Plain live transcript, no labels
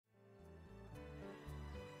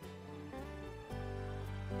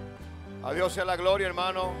A Dios sea la gloria,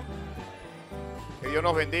 hermano. Que Dios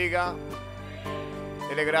nos bendiga.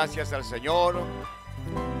 Dele gracias al Señor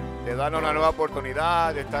de darnos una nueva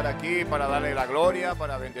oportunidad de estar aquí para darle la gloria,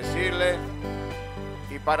 para bendecirle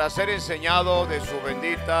y para ser enseñado de su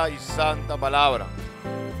bendita y santa palabra.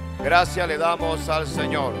 Gracias le damos al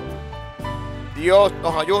Señor. Dios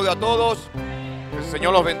nos ayude a todos. El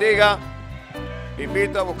Señor los bendiga.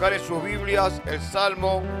 Invito a buscar en sus Biblias el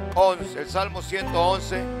Salmo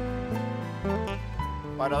 111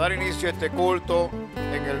 para dar inicio a este culto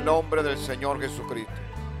en el nombre del Señor Jesucristo.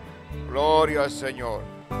 Gloria al Señor.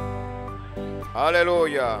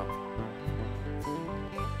 Aleluya.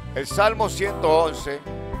 El Salmo 111.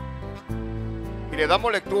 Y le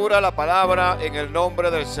damos lectura a la palabra en el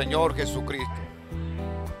nombre del Señor Jesucristo.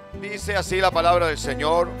 Dice así la palabra del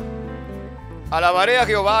Señor: alabaré a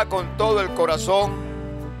Jehová con todo el corazón,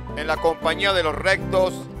 en la compañía de los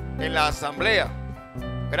rectos, en la asamblea.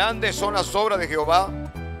 Grandes son las obras de Jehová,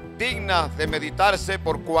 dignas de meditarse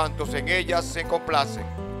por cuantos en ellas se complacen.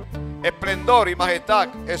 Esplendor y majestad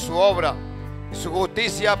es su obra, y su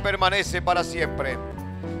justicia permanece para siempre.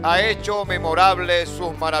 Ha hecho memorables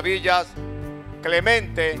sus maravillas.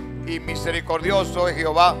 Clemente y misericordioso es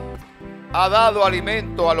Jehová. Ha dado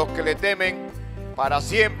alimento a los que le temen. Para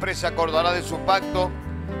siempre se acordará de su pacto.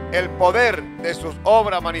 El poder de sus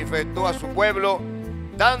obras manifestó a su pueblo,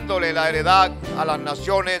 dándole la heredad a las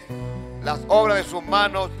naciones. Las obras de sus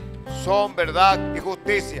manos son verdad y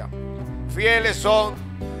justicia. Fieles son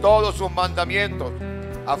todos sus mandamientos,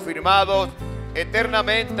 afirmados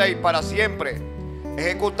eternamente y para siempre,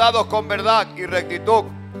 ejecutados con verdad y rectitud.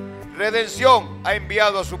 Redención ha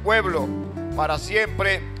enviado a su pueblo, para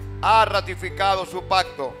siempre ha ratificado su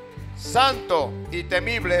pacto. Santo y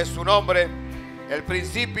temible es su nombre. El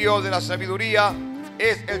principio de la sabiduría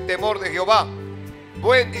es el temor de Jehová.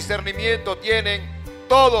 Buen discernimiento tienen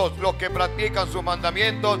todos los que practican sus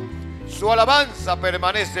mandamientos. Su alabanza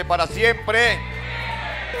permanece para siempre.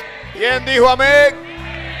 ¿Quién dijo amén?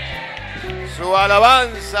 Su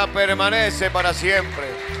alabanza permanece para siempre.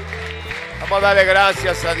 Vamos a darle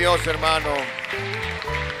gracias a Dios, hermano.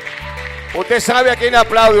 Usted sabe a quién le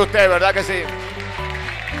aplaude usted, ¿verdad que sí?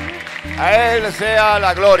 A Él sea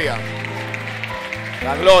la gloria.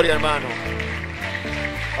 La gloria, hermano.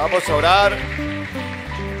 Vamos a orar.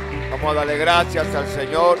 Vamos a darle gracias al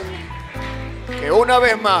Señor. Que una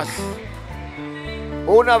vez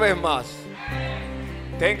más,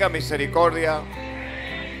 tenga misericordia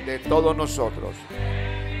de todos nosotros.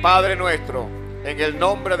 Padre nuestro, en el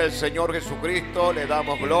nombre del Señor Jesucristo, le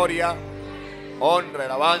damos gloria, honra,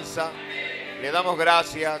 alabanza. Le damos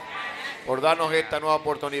gracias por darnos esta nueva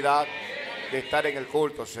oportunidad de estar en el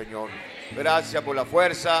culto, Señor. Gracias por la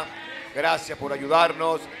fuerza, gracias por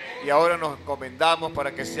ayudarnos, y ahora nos encomendamos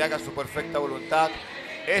para que se haga su perfecta voluntad.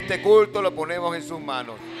 Este culto lo ponemos en sus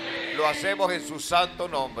manos, lo hacemos en su santo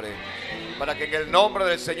nombre, para que en el nombre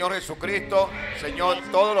del Señor Jesucristo, Señor,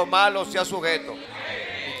 todo lo malo sea sujeto,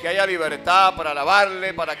 y que haya libertad para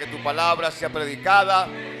alabarle, para que tu palabra sea predicada,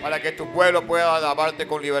 para que tu pueblo pueda alabarte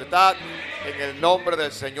con libertad, en el nombre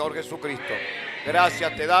del Señor Jesucristo.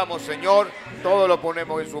 Gracias te damos, Señor. Todo lo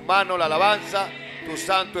ponemos en sus manos, la alabanza. Tu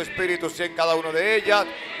Santo Espíritu sea en cada una de ellas,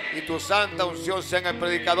 y tu santa unción sea en el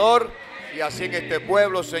predicador, y así en este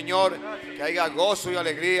pueblo, Señor, que haya gozo y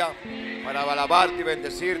alegría para alabarte y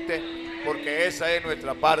bendecirte, porque esa es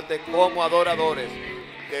nuestra parte como adoradores,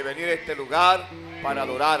 de venir a este lugar para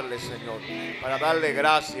adorarle, Señor, para darle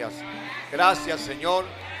gracias. Gracias, Señor,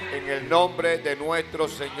 en el nombre de nuestro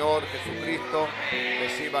Señor Jesucristo.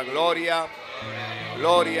 Reciba gloria,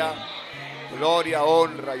 gloria, gloria,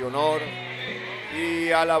 honra y honor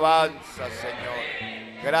y alabanza,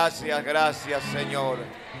 Señor. Gracias, gracias, Señor.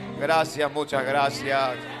 Gracias, muchas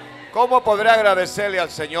gracias. ¿Cómo podré agradecerle al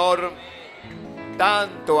Señor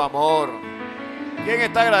tanto amor? ¿Quién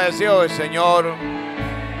está agradecido del Señor?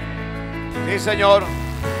 Sí, Señor.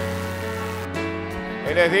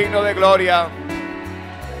 Él es digno de gloria,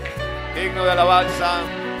 digno de alabanza.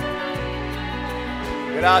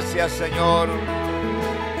 Gracias, Señor.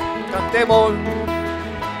 Cantemos.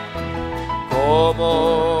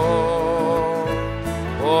 ¿Cómo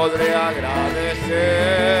podré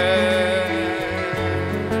agradecer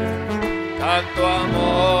tanto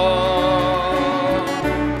amor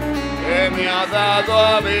que me ha dado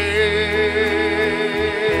a mí?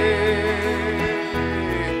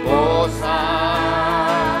 Cosas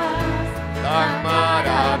tan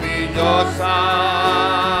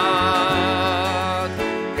maravillosas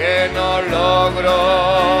que no logro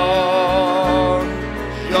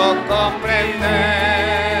yo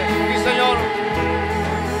comprender. Mi Señor,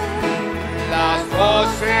 las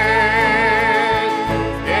voces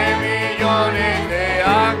de mi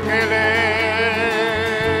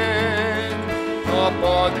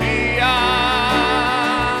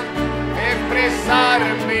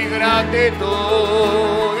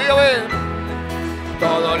gratitud. Dígame.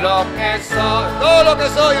 Todo lo que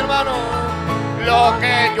soy, hermano, lo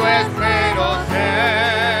que yo espero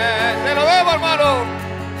ser, se lo debo, hermano,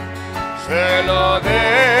 se lo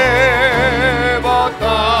debo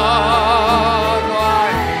todo a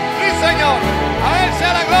Él. Sí, Señor, a Él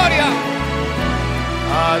sea la gloria.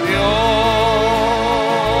 A Dios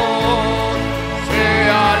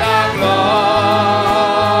sea la gloria.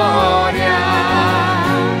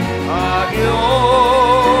 A Dios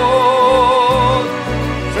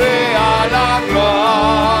sea la gloria.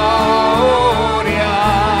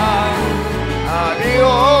 A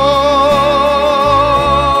Dios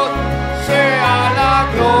sea la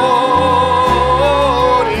gloria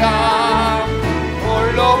por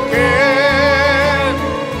lo que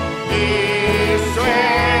hizo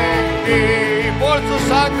en ti, por su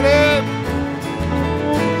sangre,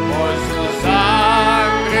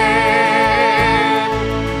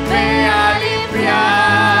 me ha limpiado,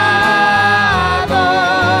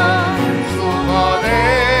 su poder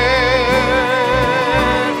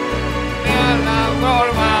me ha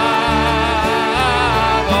transformado.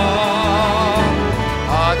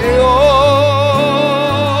 A Dios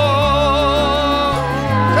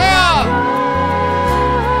sea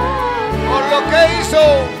por lo que hizo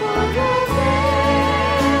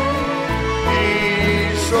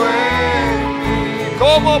en mí.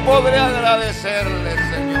 ¿Cómo podré agradecerle,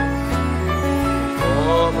 Señor?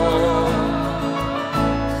 ¿Cómo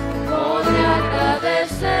podré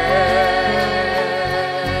agradecer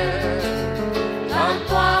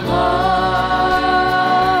tanto amor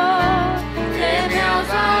que me has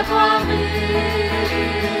dado a mí?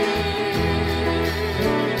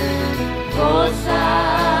 Cosas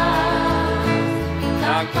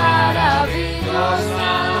tan maravillosas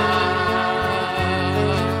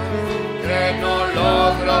que no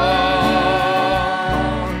logro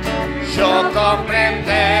yo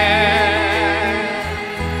comprender.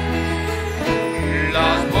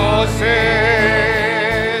 Las voces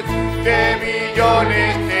de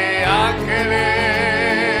millones de ángeles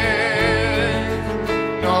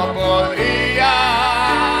no podrían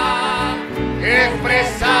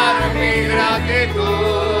expresar mi gratitud.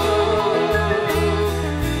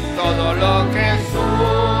 Todo lo que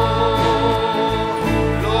soy,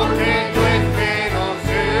 lo que yo espero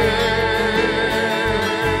ser,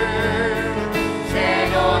 se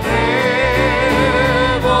lo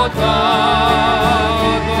debo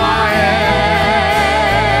todo a Él.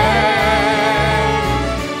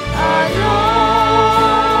 A Dios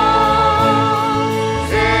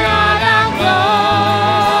sea la gloria.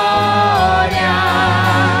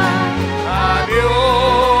 A Dios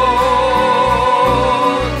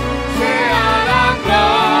sea la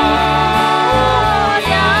gloria.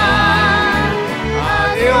 A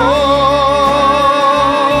Dios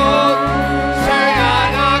sea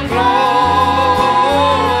la gloria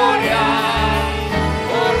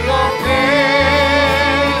por lo que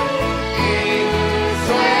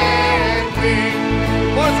hizo en ti,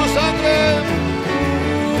 por su sangre,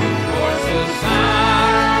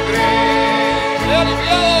 me ha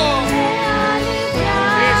limpiado.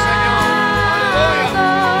 Sí, Señor, aleluya.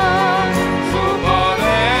 Su poder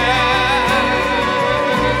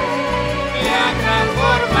me ha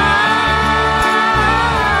transformado.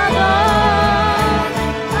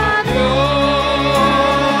 A Dios.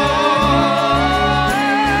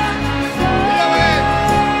 Dígame,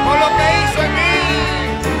 por lo que hizo en mí,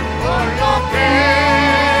 por lo que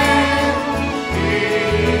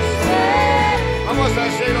hizo. Vamos a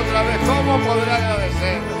decir otra vez, ¿cómo podrá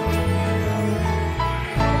agradecer?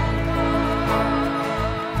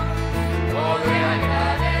 Podré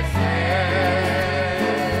agradecer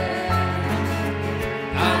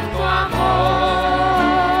tanto amor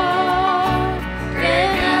que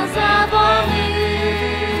me has dado a mí.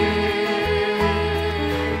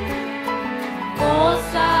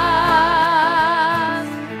 Cosas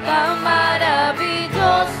tan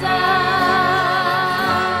maravillosas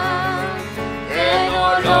que no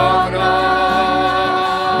logro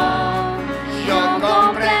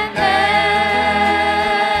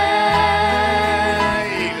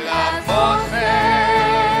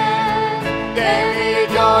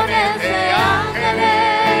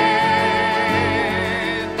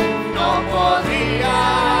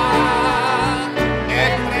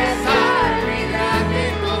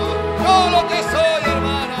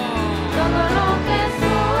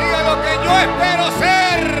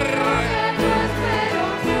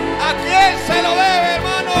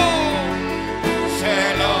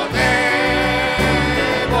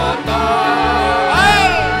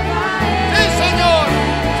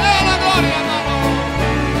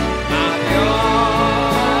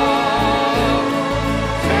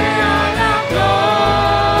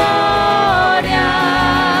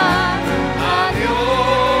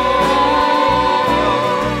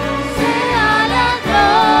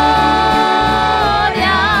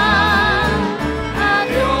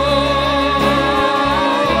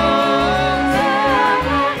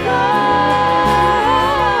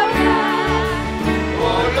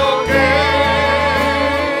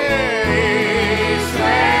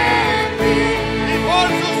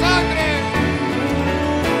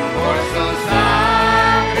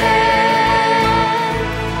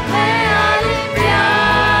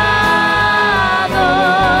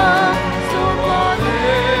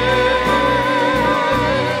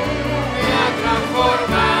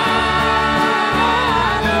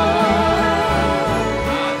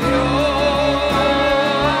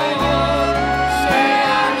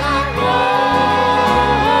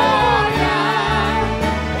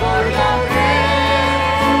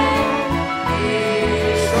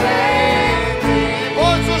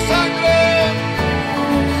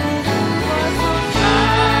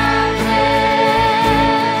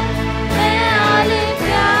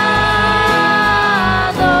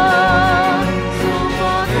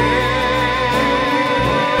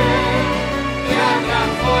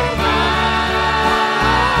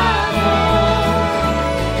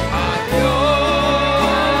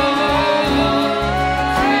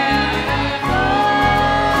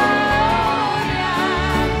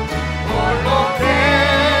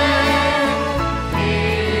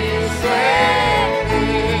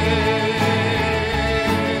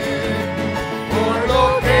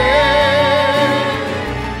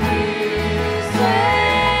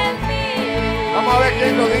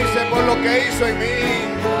 ¿Quién lo dice? Por lo que hizo en mí.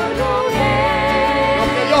 Lo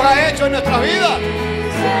que Dios ha hecho en nuestra vida.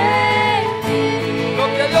 Lo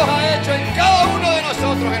que Dios ha hecho en cada uno de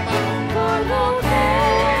nosotros, hermanos.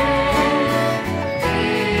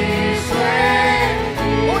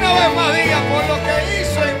 Una vez más diga, por lo que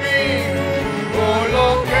hizo en mí. Por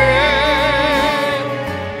lo que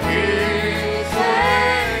hizo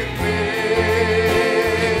en mí.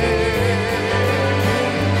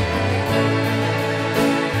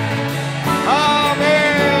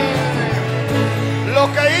 Amén. Lo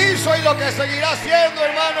que hizo y lo que seguirá haciendo,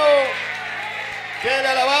 hermano. Que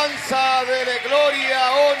la alabanza dele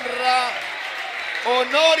gloria, honra,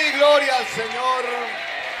 honor y gloria al Señor.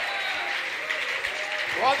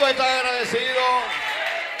 ¿Cuántos están agradecidos?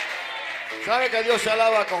 ¿Sabe que Dios se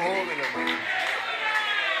alaba con júbilo, hermano?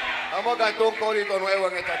 Vamos a cantar un corito nuevo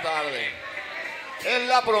en esta tarde. Es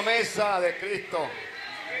la promesa de Cristo,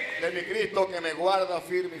 de mi Cristo que me guarda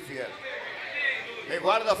firme y fiel. Me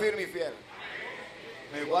guarda firme y fiel.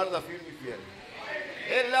 Me guarda firme y fiel.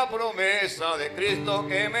 Es la promesa de Cristo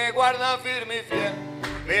que me guarda firme y fiel.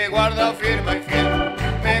 Me guarda firme y fiel.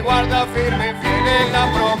 Me guarda firme y fiel. Es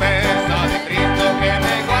la promesa de Cristo que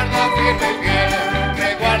me guarda firme y fiel. Me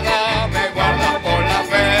guarda por la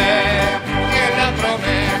fe. Es la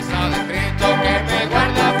promesa de Cristo que me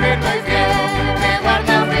guarda firme y fiel. Me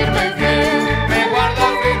guarda firme y fiel. Me guarda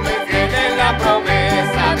firme y fiel. Es la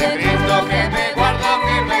promesa de Cristo que me guarda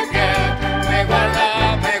firme y fiel. Me guarda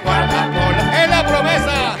por la fe. Es la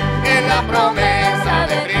promesa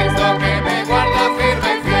de Cristo que me guarda firme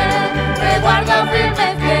y fiel. Me guarda firme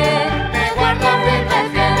y fiel. Me guarda firme y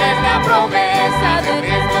fiel. Es la promesa de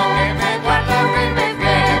Cristo que me guarda firme y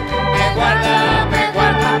fiel. Me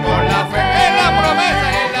guarda por la fe. Es la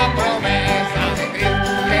promesa de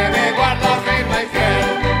Cristo que me guarda firme y fiel.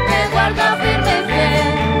 Me guarda firme y fiel.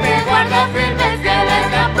 Me guarda firme y fiel. Es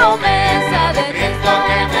la promesa de Cristo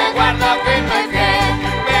que me guarda firme y fiel.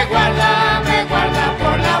 Me guarda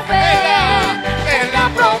por la fe. Es la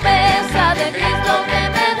promesa de Cristo que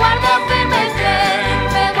me guarda firme y fiel.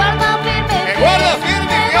 Me guarda firme y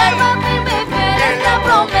fiel. Me guarda firme y fiel. Es la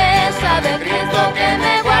promesa de Cristo que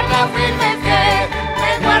me guarda firme y fiel. Me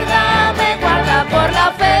guarda por la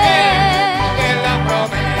fe. Es la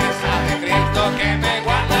promesa de Cristo que me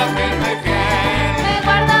guarda firme y fiel. Me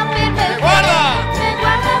guarda firme y fiel. Me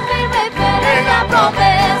guarda firme y fiel. Es la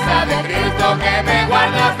promesa de Cristo que me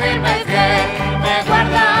guarda firme y fiel. Me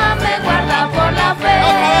guarda por la fe.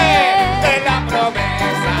 Otra vez. Es la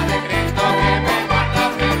promesa de Cristo que me guarda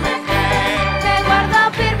firme y fiel. Me guarda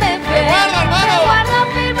firme y fiel. Me guarda, hermano. Me guarda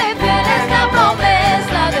firme y fiel. Es la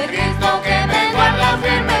promesa de Cristo que me guarda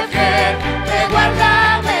firme y fiel. Me guarda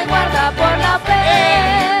por la fe.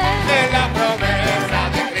 Es la promesa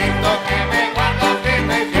de Cristo que me guarda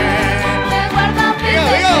firme y fiel. Me guarda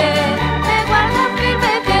firme y fiel. Me guarda firme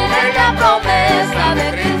y fiel. Es la promesa de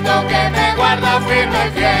Cristo que me guarda firme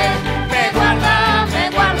y fiel. Me guarda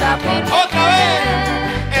firme. Otra vez.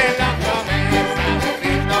 Es la promesa de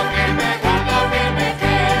Cristo que me guarda firme y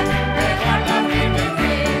fiel. Me guarda firme y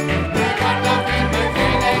fiel. Me guarda firme y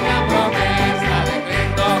fiel. Es la promesa de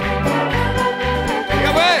Cristo.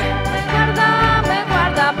 Dígame. Me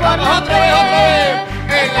guarda por la fe.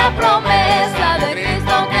 Es la promesa de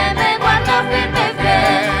Cristo que me guarda firme y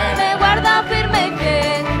fiel. Me guarda firme y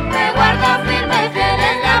fiel. Me guarda firme y fiel.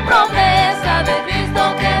 Es la promesa de Cristo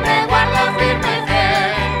que me guarda firme y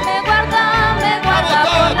fiel. Me guarda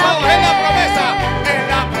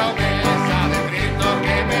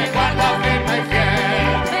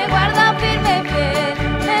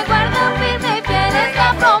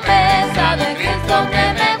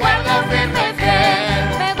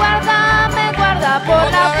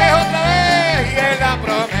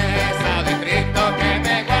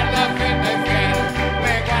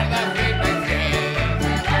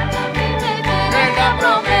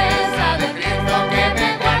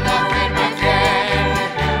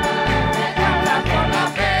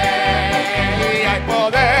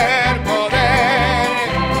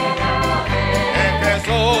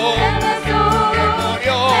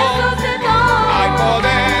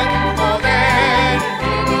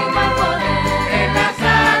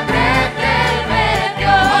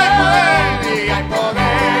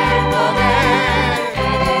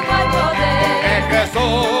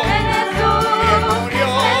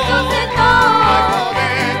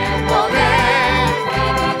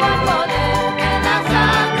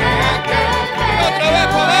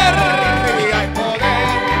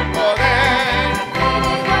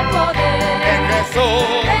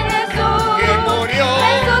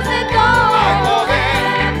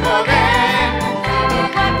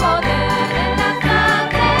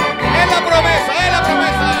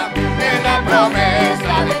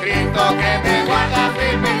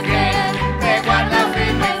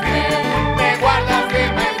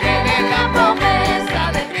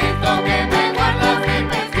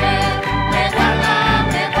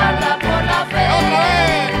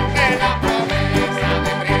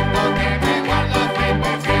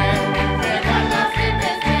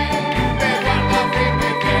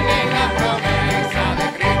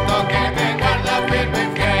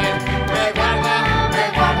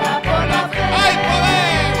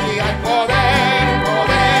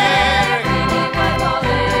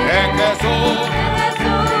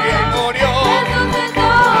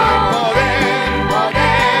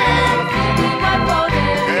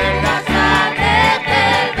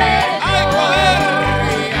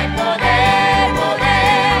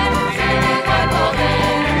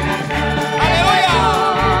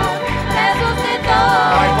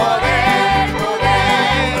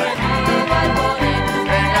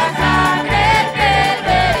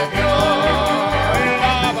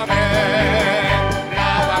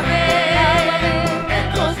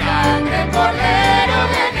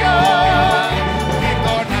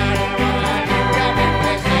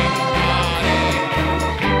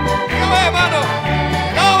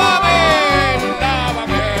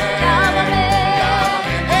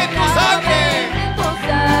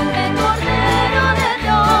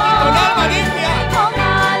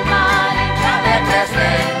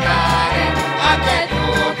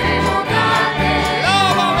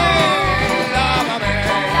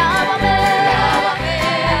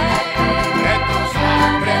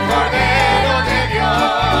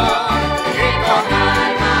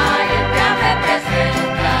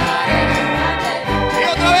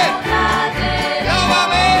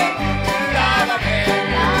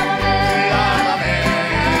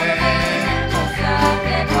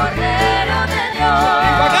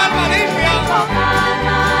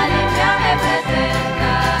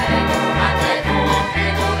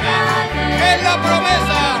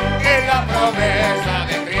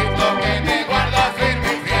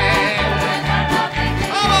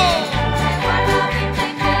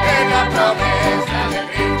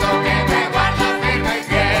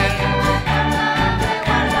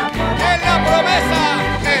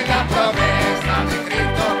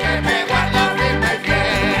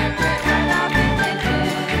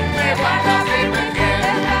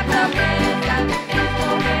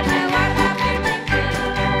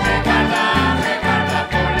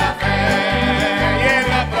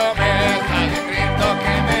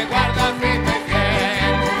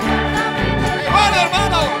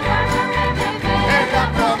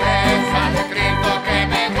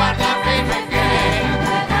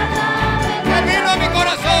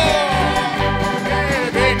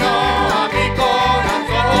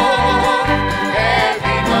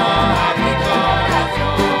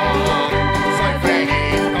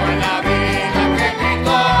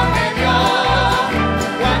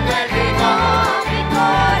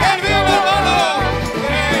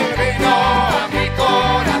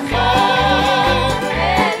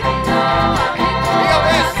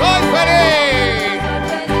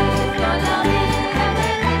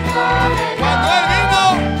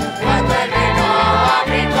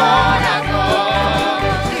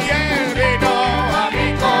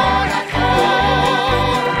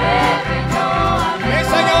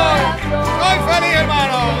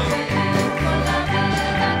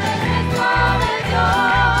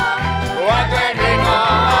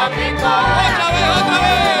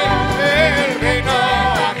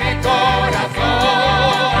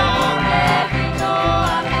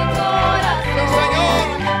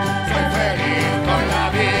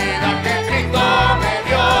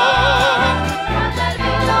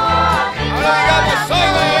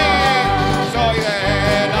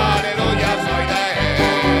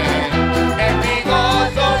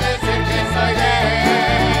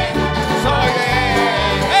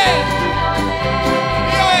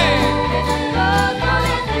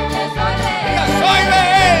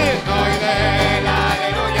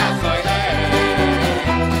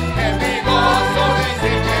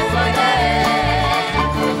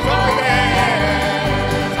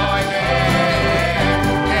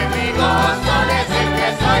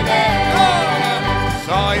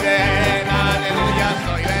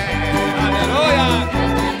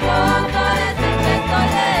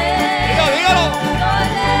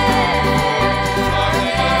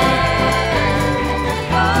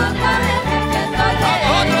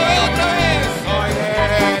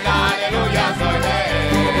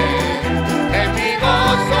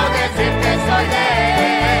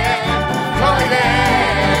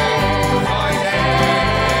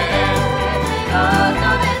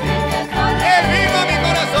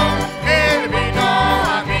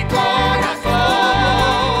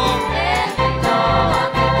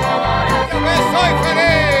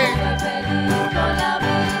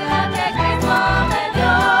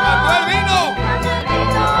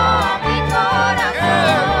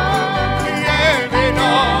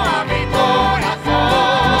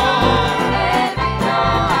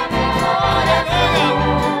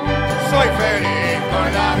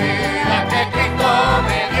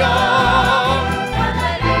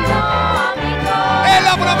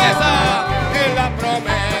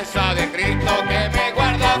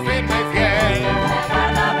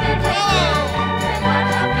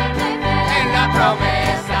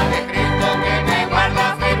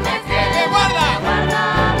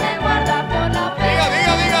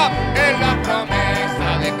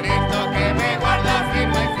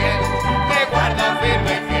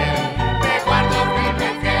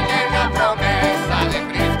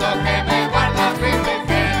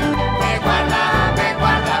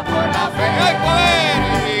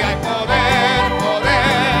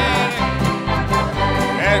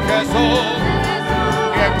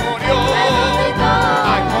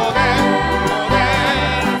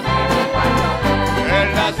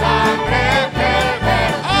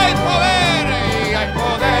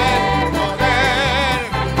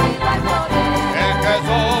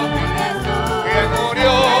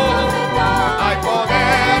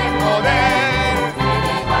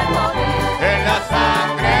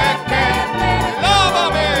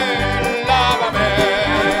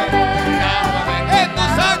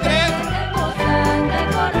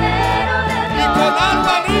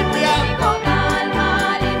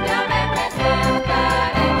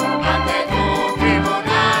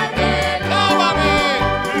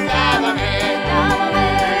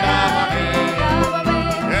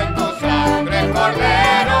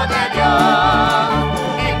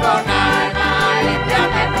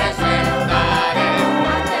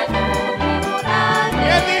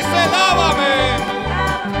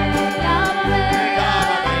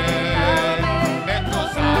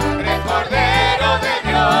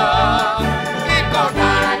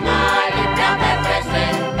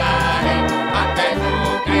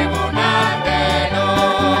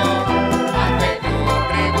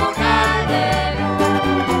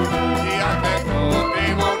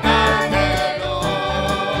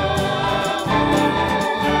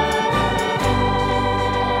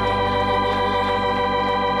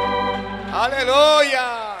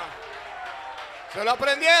Aleluya. ¿Se lo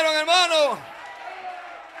aprendieron, hermano?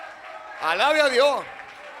 Alabe a Dios.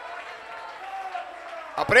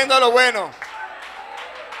 Aprenda lo bueno.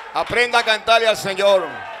 Aprenda a cantarle al Señor.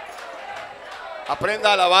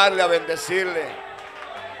 Aprenda a alabarle, a bendecirle.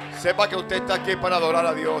 Sepa que usted está aquí para adorar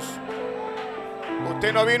a Dios.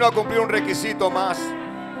 Usted no vino a cumplir un requisito más.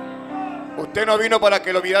 Usted no vino para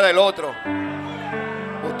que lo mirara el otro.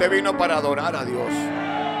 Usted vino para adorar a Dios.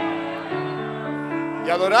 Y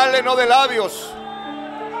adorarle no de labios,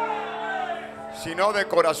 sino de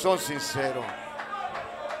corazón sincero.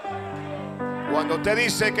 Cuando usted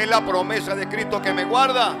dice que es la promesa de Cristo que me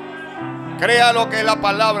guarda, crea lo que es la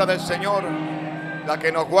palabra del Señor, la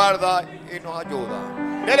que nos guarda y nos ayuda.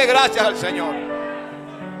 Dele gracias al Señor.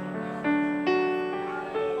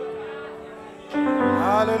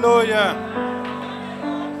 Aleluya.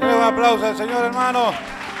 Dele un aplauso al Señor, hermano.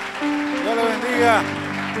 Dios le bendiga.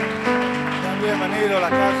 Sean bienvenidos a la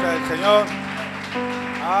casa del Señor.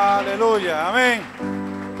 Aleluya. Amén.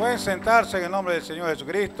 Pueden sentarse en el nombre del Señor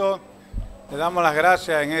Jesucristo. Le damos las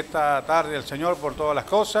gracias en esta tarde al Señor por todas las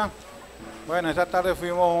cosas. Bueno, esta tarde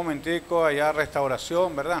fuimos un momentico allá a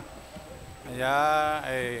restauración, ¿verdad? Allá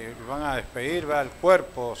iban a despedir, ¿verdad?, el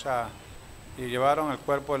cuerpo, o sea, y llevaron el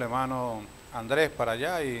cuerpo del hermano Andrés para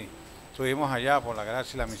allá y estuvimos allá por la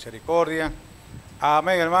gracia y la misericordia.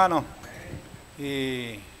 Amén, hermano.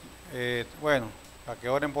 Y bueno, para que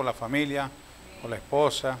oren por la familia, por la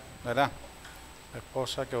esposa, ¿verdad? La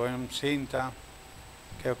esposa quedó encinta.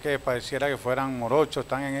 Creo que pareciera que fueran morochos,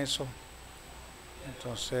 están en eso.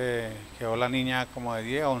 Entonces quedó la niña como de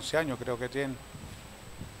 10 a 11 años, creo que tiene.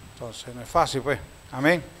 Entonces no es fácil, pues.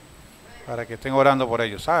 Amén. Para que estén orando por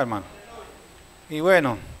ellos, ¿sabe, hermano? Y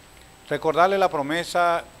bueno, recordarle la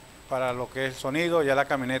promesa para lo que es el sonido. Ya la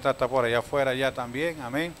camioneta está por allá afuera ya también.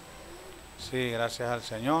 Amén. Sí, gracias al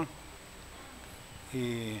Señor.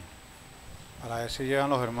 Y para ver si llegan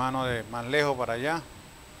los hermanos de más lejos para allá,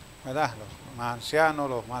 ¿verdad? Los más ancianos,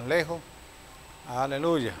 los más lejos.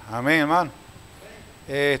 Aleluya. Amén, hermano.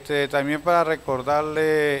 También para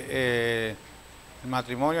recordarle el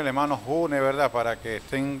matrimonio del hermano June, ¿verdad? Para que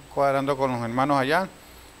estén cuadrando con los hermanos allá.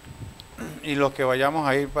 Y los que vayamos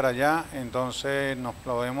a ir para allá, entonces nos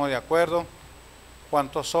ponemos de acuerdo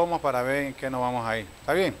cuántos somos para ver en qué nos vamos a ir.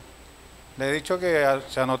 ¿Está bien? Les he dicho que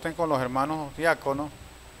se anoten con los hermanos diáconos.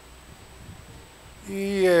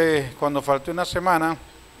 Y cuando falte una semana,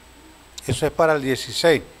 eso es para el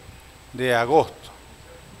 16 de agosto.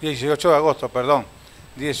 18 de agosto, perdón.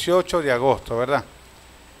 18 de agosto, ¿verdad?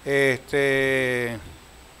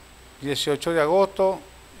 18 de agosto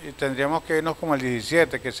y tendríamos que irnos como el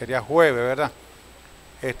 17, que sería jueves, ¿verdad?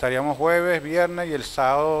 Estaríamos jueves, viernes y el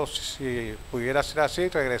sábado, si pudiera ser así,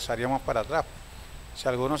 regresaríamos para atrás. Si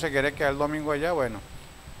alguno se quiere quedar el domingo allá, bueno,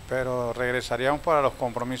 pero regresaríamos para los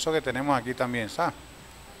compromisos que tenemos aquí también, ¿sabes?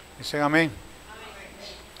 Dicen amén.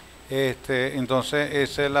 Entonces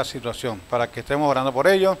esa es la situación, para que estemos orando por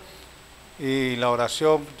ellos y la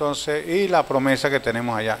oración, entonces, y la promesa que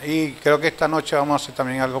tenemos allá. Y creo que esta noche vamos a hacer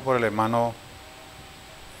también algo por el hermano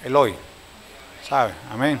Eloy, ¿sabe?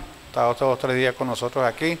 Amén. Está otros 3 días con nosotros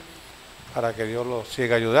aquí para que Dios lo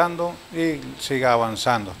siga ayudando y siga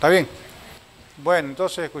avanzando. ¿Está bien? Bueno,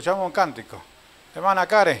 entonces escuchamos un cántico. Hermana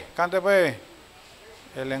Care, cante pues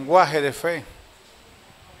el lenguaje de fe.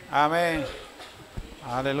 Amén.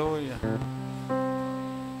 Aleluya.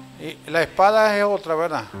 Y la espada es otra,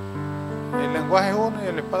 ¿verdad? El lenguaje es uno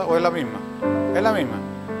y la espada, ¿o es la misma? Es la misma.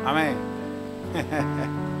 Amén.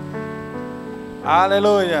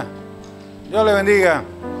 Aleluya. Dios le bendiga.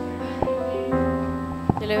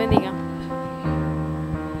 Dios le bendiga.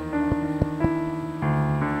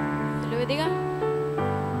 Dios le bendiga.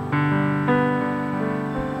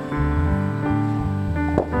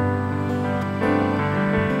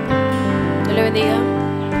 Dios le bendiga.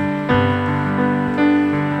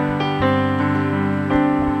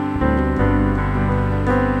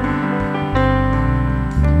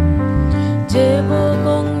 Llevo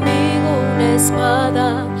conmigo una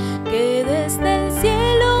espada que desde el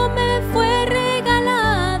cielo me fue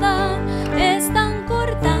regalada.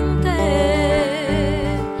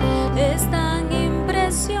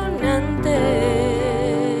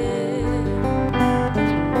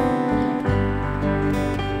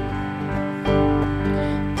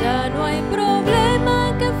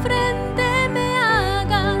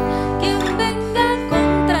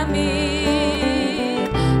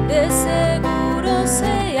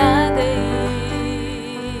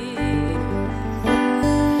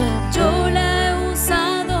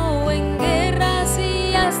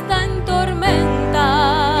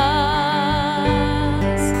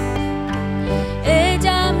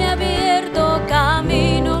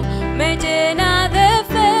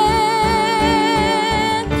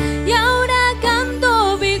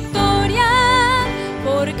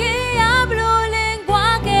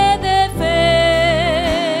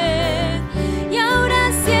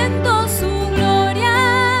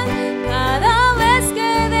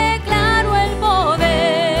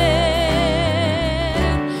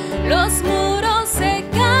 los muros se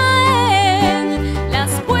caen, las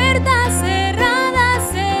puertas cerradas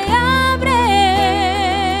se abren,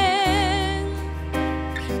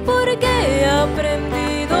 porque he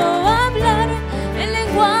aprendido a hablar el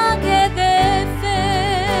lenguaje de fe.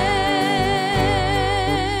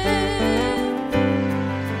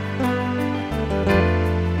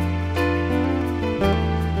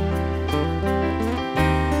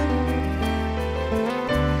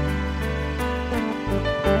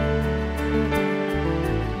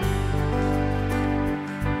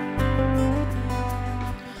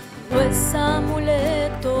 No es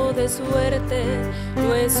amuleto de suerte,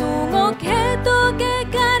 no es un objeto que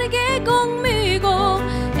cargue conmigo,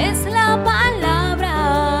 es la palabra,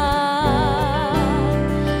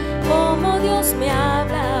 como Dios me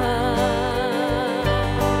habla.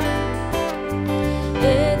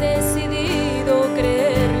 He decidido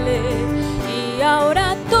creerle y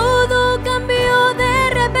ahora todo cambió de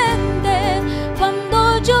repente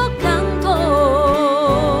cuando yo canto.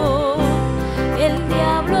 El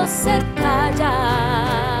diablo se calla.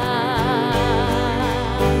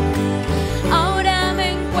 Ahora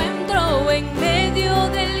me encuentro en medio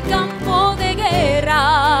del campo de guerra.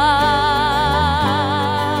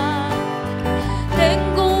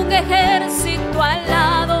 Tengo un ejército al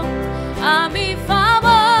lado a mi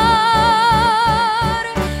favor.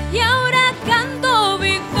 Y ahora canto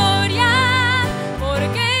victoria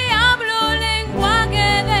porque hablo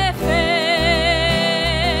lenguaje de fe.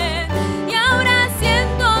 Y ahora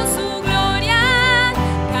siento su gloria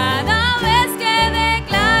cada vez que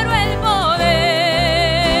declaro el poder.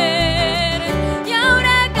 Y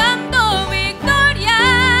ahora canto victoria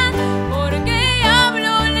porque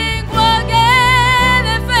hablo lenguaje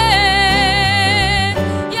de fe.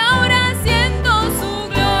 Y ahora siento su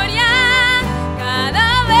gloria cada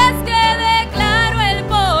vez que declaro el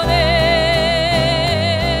poder.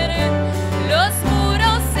 Los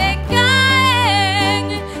muros se caen,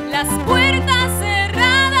 las puertas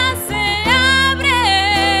cerradas se abren,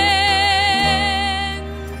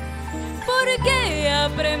 porque he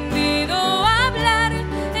aprendido a hablar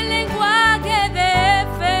el lenguaje de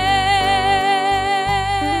fe.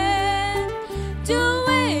 Yo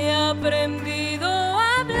he aprendido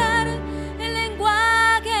a hablar el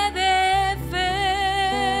lenguaje de fe.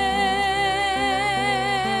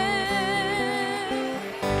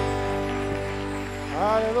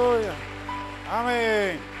 Aleluya.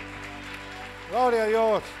 Amén. Gloria a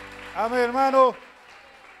Dios. Amén, hermano.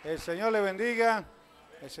 El Señor le bendiga.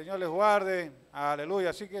 El Señor les guarde. Aleluya.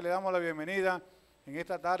 Así que le damos la bienvenida en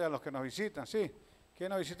esta tarde a los que nos visitan. ¿Sí? ¿Quién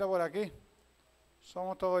nos visita por aquí?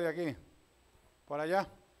 Somos todos de aquí. ¿Por allá?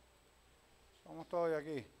 Somos todos de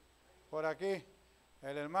aquí. Por aquí.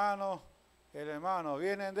 El hermano.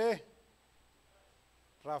 Vienen de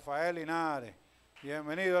Rafael Linares.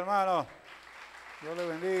 Bienvenido, hermano. Dios le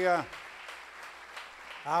bendiga.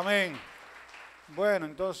 Amén. Bueno,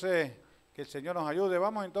 entonces, que el Señor nos ayude.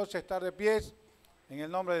 Vamos entonces a estar de pies en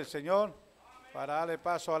el nombre del Señor para darle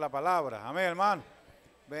paso a la palabra. Amén, hermano.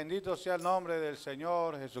 Bendito sea el nombre del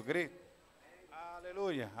Señor Jesucristo.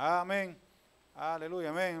 Aleluya. Amén. Aleluya.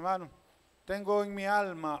 Amén, hermano. Tengo en mi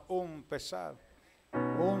alma un pesar,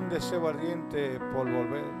 un deseo ardiente por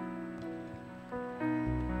volver.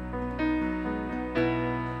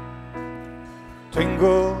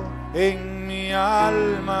 Tengo en mi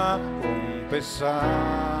alma un pesar,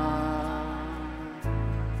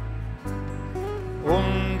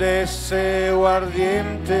 un deseo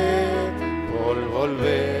ardiente por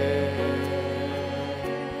volver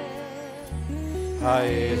a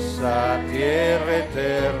esa tierra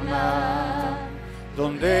eterna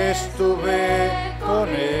donde estuve con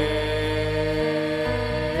él.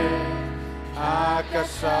 A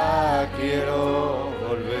casa quiero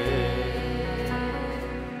volver.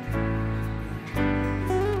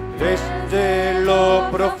 Desde lo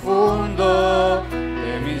profundo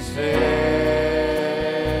de mi ser,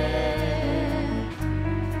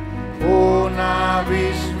 un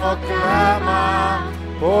abismo clama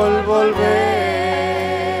por volver,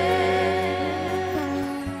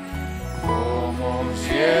 como un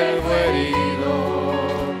ciervo herido,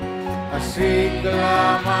 así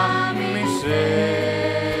clama mi ser,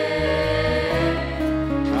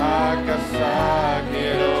 a casa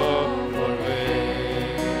quiero volver.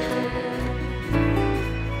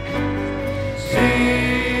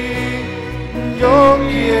 Sí, yo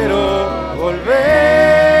quiero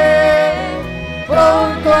volver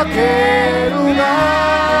pronto a aquel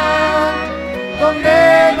lugar donde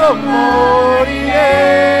no moriré,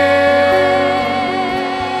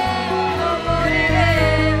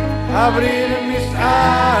 abrir mis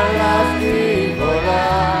alas y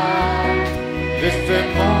volar de este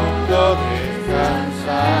mundo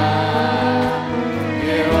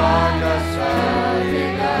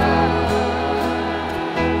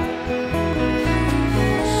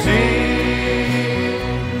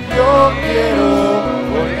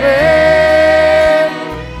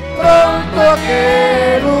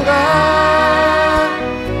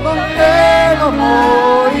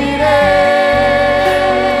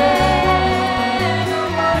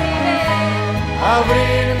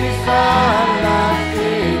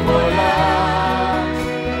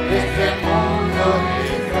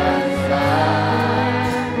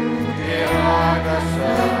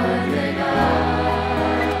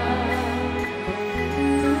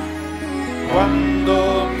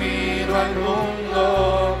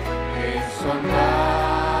mundo desolado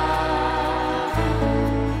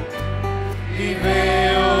y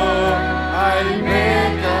veo al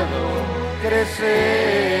pecador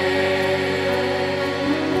crecer.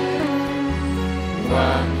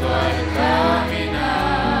 Cuando al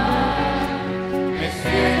caminar me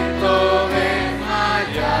siento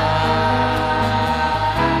desmayar,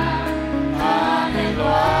 anhelo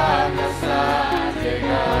a casa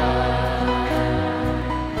llegar.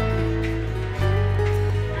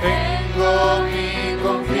 Tengo mi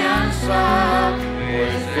confianza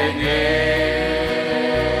puesta en Él.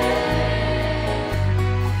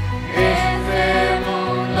 Este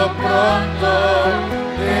mundo pronto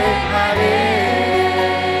dejaré.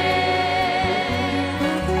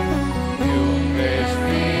 Y un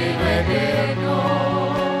destino eterno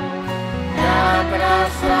me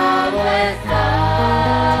atrasado está.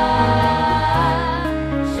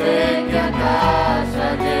 Sé que a casa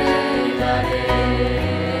llegaré.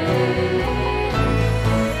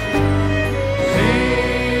 Sí,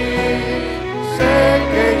 sé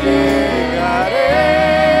que llegaré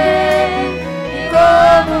y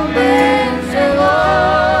como un vencedor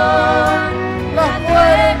las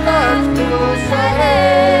puertas cruzaré.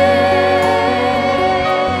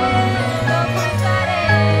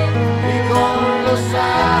 Y con los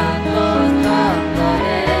santos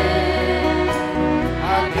cantaré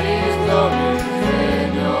a Cristo mi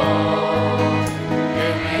Señor, que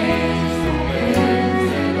me hizo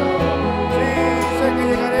vencedor. Sí, sé que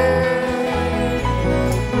llegaré.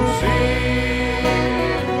 Sí,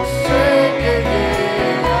 sé que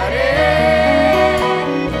llegaré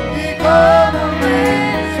y como un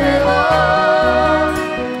vencedor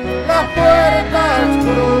las puertas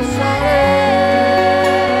cruzaré.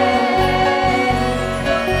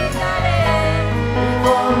 Y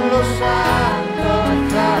con los santos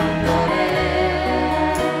cantaré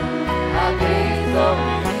a Cristo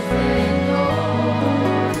mi Señor,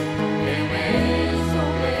 que me hizo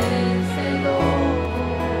vencedor.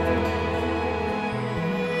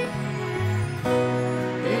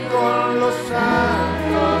 Y con los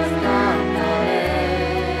santos cantaré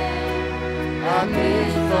a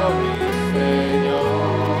Cristo mi Señor,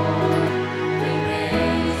 que me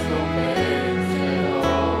hizo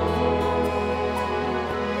vencedor.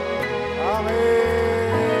 Amén.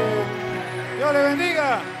 Dios le bendiga.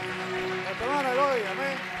 Nuestra hermana Eloy,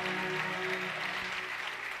 amén.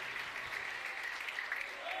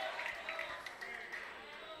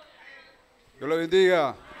 Dios le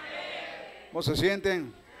bendiga. ¿Cómo se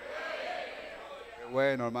sienten? Qué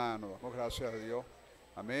bueno, hermano. Damos gracias a Dios.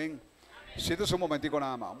 Amén. Siéntese un momentico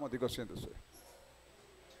nada más. Un momentico, siéntese.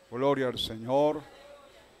 Gloria al Señor.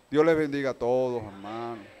 Dios les bendiga a todos,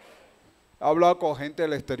 hermano. He hablado con gente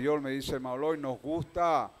del exterior, me dice, hermano, y nos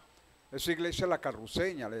gusta esa iglesia, la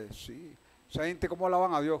Carucieña. Le digo, sí. Esa gente, ¿cómo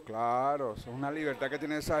alaban a Dios? Claro, es una libertad que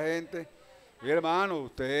tiene esa gente. Y hermano,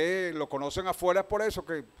 ustedes lo conocen afuera, es por eso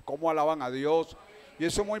que cómo alaban a Dios. Y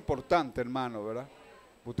eso es muy importante, hermano, ¿verdad?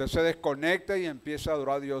 Usted se desconecta y empieza a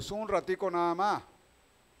adorar a Dios un ratico nada más,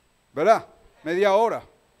 ¿verdad? Media hora.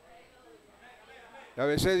 Y a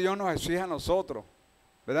veces Dios nos exige a nosotros,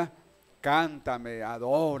 ¿verdad? Cántame,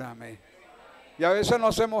 adórame. Y a veces no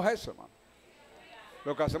hacemos eso, hermano.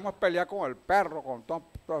 Lo que hacemos es pelear con el perro, con todo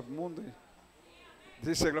el mundo.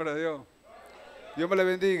 Dice, gloria a Dios. Dios me le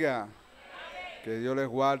bendiga. Que Dios les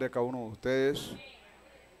guarde a cada uno de ustedes.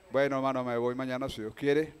 Bueno, hermano, me voy mañana si Dios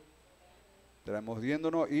quiere. Estaremos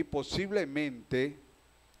viéndonos y posiblemente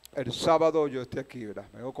el sábado yo esté aquí, ¿verdad?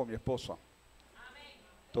 Me voy con mi esposa.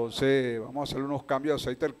 Entonces vamos a hacer unos cambios de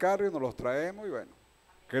aceite del carro y nos los traemos y bueno,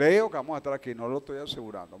 creo que vamos a estar aquí, no lo estoy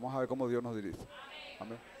asegurando. Vamos a ver cómo Dios nos dirige.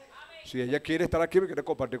 Amén. Si ella quiere estar aquí, me quiere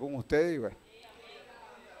compartir con ustedes y bueno.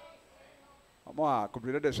 Vamos a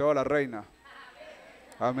cumplir el deseo de la reina.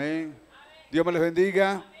 Amén. Dios me les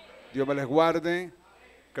bendiga, Dios me les guarde.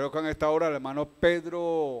 Creo que en esta hora el hermano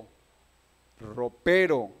Pedro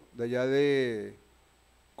Ropero, de allá de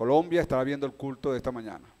Colombia, estará viendo el culto de esta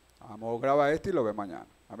mañana. Vamos, graba este y lo ve mañana.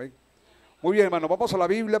 Amén. Muy bien, hermano, vamos a la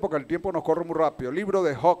Biblia porque el tiempo nos corre muy rápido. Libro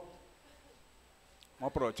de Job. Vamos a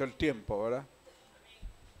aprovechar el tiempo, ¿verdad?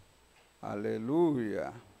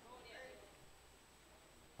 Aleluya.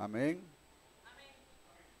 Amén.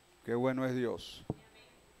 Qué bueno es Dios.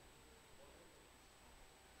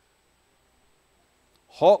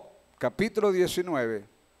 Job, capítulo 19,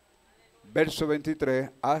 verso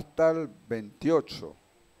 23 hasta el 28.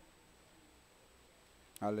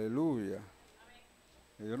 Aleluya.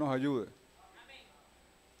 Que Dios nos ayude.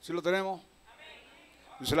 ¿Sí lo tenemos?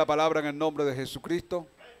 Dice la palabra en el nombre de Jesucristo.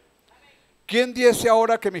 ¿Quién diese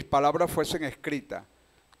ahora que mis palabras fuesen escritas?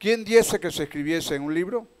 ¿Quién diese que se escribiese en un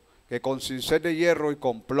libro? que con cincel de hierro y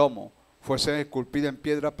con plomo fuesen esculpida en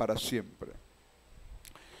piedra para siempre.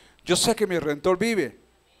 Yo sé que mi Redentor vive,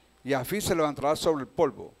 y a fin se levantará sobre el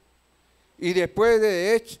polvo. Y después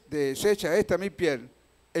de deshecha esta mi piel,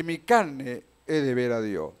 en mi carne he de ver a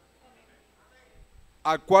Dios,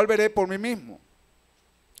 al cual veré por mí mismo,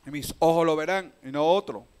 y mis ojos lo verán, y no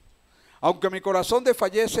otro. Aunque mi corazón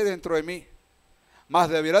desfallece dentro de mí, mas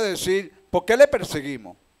debiera decir, ¿por qué le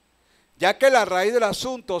perseguimos? Ya que la raíz del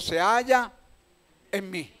asunto se halla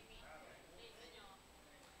en mí.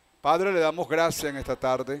 Padre, le damos gracias en esta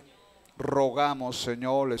tarde. Rogamos,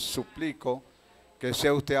 Señor, les suplico que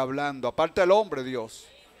sea usted hablando. Aparte del hombre, Dios,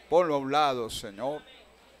 ponlo a un lado, Señor.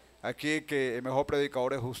 Aquí que el mejor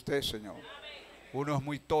predicador es usted, Señor. Uno es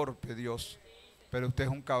muy torpe, Dios, pero usted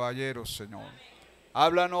es un caballero, Señor.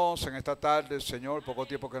 Háblanos en esta tarde, Señor, poco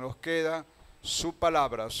tiempo que nos queda. Su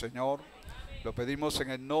palabra, Señor. Lo pedimos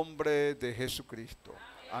en el nombre de Jesucristo.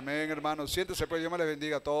 Amén, hermanos. Siéntese, pues, Dios me les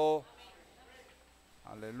bendiga a todos.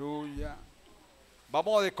 Aleluya.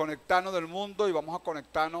 Vamos a desconectarnos del mundo y vamos a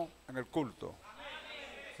conectarnos en el culto.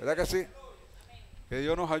 ¿Verdad que sí? Que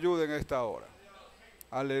Dios nos ayude en esta hora.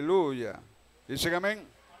 Aleluya. ¿Dicen amén?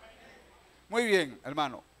 Muy bien,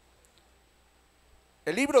 hermano.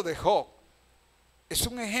 El libro de Job es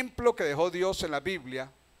un ejemplo que dejó Dios en la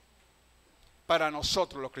Biblia para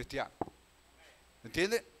nosotros los cristianos.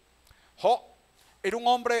 ¿Entiende? Job era un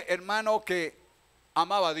hombre, hermano, que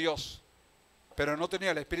amaba a Dios, pero no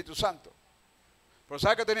tenía el Espíritu Santo. Pero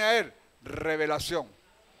 ¿sabe qué tenía él? Revelación.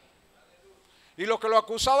 Y los que lo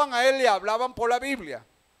acusaban a él le hablaban por la Biblia.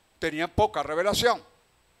 Tenían poca revelación.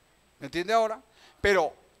 ¿Me entiende ahora?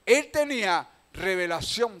 Pero él tenía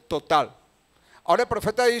revelación total. Ahora el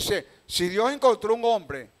profeta dice, si Dios encontró un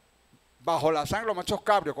hombre bajo la sangre de los machos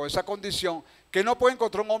cabríos con esa condición, que no puede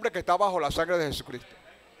encontrar un hombre que está bajo la sangre de Jesucristo.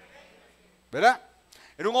 ¿Verdad?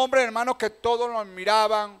 Era un hombre, hermanos, que todos lo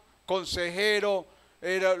admiraban, consejero,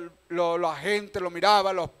 la gente lo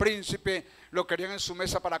miraba, los príncipes lo querían en su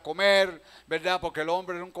mesa para comer, ¿verdad? Porque el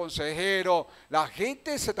hombre era un consejero. La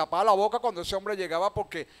gente se tapaba la boca cuando ese hombre llegaba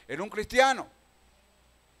porque era un cristiano.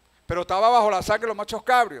 Pero estaba bajo la sangre de los machos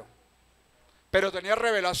cabríos. Pero tenía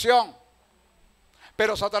revelación.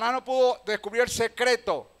 Pero Satanás no pudo descubrir el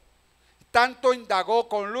secreto. Tanto indagó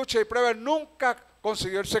con lucha y prueba, nunca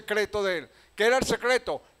consiguió el secreto de él. ¿Qué era el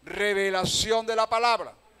secreto? Revelación de la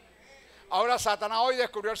palabra. Ahora Satanás hoy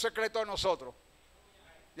descubrió el secreto de nosotros.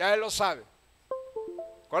 Ya él lo sabe.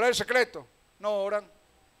 ¿Cuál es el secreto? No oran.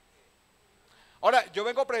 Ahora, yo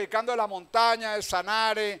vengo predicando de la montaña, de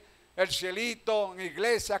Sanare, el cielito, en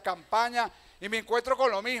iglesia, campaña, y me encuentro con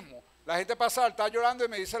lo mismo. La gente pasa al altar llorando y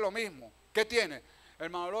me dice lo mismo. ¿Qué tiene?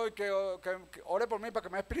 Hermano, hoy que ore por mí para que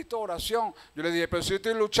me dé espíritu de oración. Yo le dije, pero si yo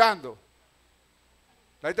estoy luchando.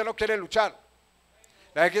 La gente no quiere luchar.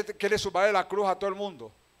 La gente quiere sumarle la cruz a todo el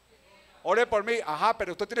mundo. Ore por mí. Ajá,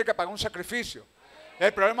 pero usted tiene que pagar un sacrificio.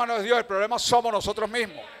 El problema no es Dios, el problema somos nosotros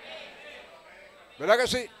mismos. ¿Verdad que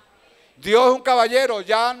sí? Dios es un caballero,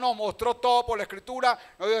 ya nos mostró todo por la escritura.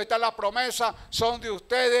 Nos dijo, están las promesas, son de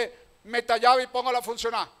ustedes. Meta llave y póngala a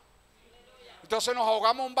funcionar. Entonces nos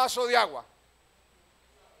ahogamos un vaso de agua.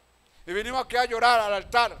 Y vinimos aquí a llorar al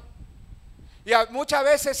altar. Y muchas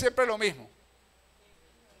veces siempre lo mismo.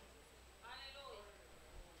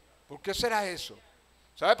 ¿Por qué será eso?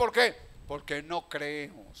 ¿Sabe por qué? Porque no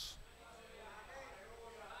creemos.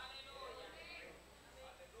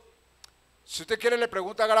 Si usted quiere le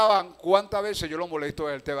pregunta a Grabán cuántas veces yo lo molesto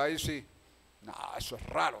a él, te va a decir, no, eso es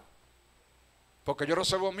raro. Porque yo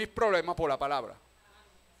resuelvo mis problemas por la palabra.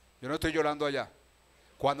 Yo no estoy llorando allá.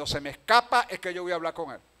 Cuando se me escapa es que yo voy a hablar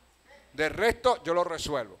con él. De resto yo lo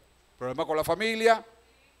resuelvo. Problema con la familia,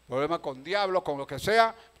 problema con diablos, con lo que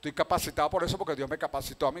sea. Estoy capacitado por eso porque Dios me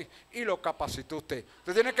capacitó a mí. Y lo capacitó usted.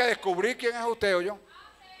 Usted tiene que descubrir quién es usted o yo.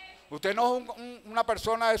 Usted no es una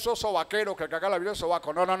persona de esos sobaqueros que caga la vida de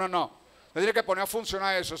sobaco. No, no, no, no. Usted tiene que poner a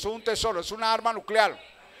funcionar eso. Eso es un tesoro, es una arma nuclear.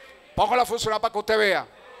 Póngala a funcionar para que usted vea.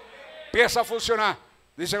 Empieza a funcionar.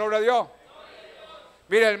 Dice gloria a Dios.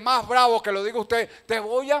 Mire, el más bravo que lo diga usted, te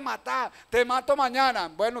voy a matar, te mato mañana.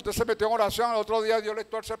 Bueno, usted se metió en oración, el otro día Dios le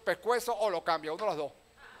tuerce el pescuezo o lo cambia, uno de los dos.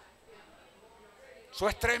 Eso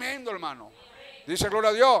es tremendo, hermano. Dice gloria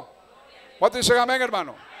a Dios. ¿Cuántos dicen amén,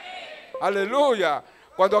 hermano? Aleluya.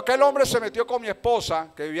 Cuando aquel hombre se metió con mi esposa,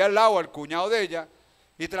 que vivía al lado, el cuñado de ella,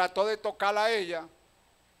 y trató de tocarla a ella,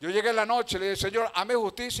 yo llegué en la noche y le dije, Señor, hame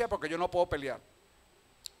justicia porque yo no puedo pelear.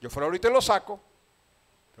 Yo fuera ahorita y lo saco,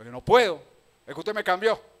 pero yo no puedo. Es que usted me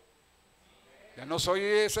cambió. Ya no soy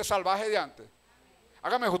ese salvaje de antes.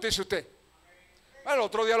 Hágame justicia usted. Bueno, el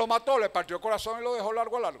otro día lo mató, le partió el corazón y lo dejó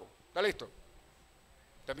largo a largo. ¿Está listo?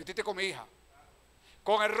 Te metiste con mi hija.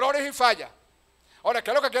 con errores y fallas. Ahora,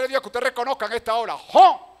 ¿qué es lo que quiere Dios? Que usted reconozca en esta hora.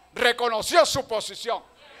 Job reconoció su posición.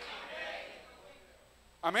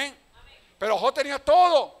 Amén. Pero Job tenía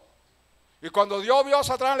todo. Y cuando Dios vio a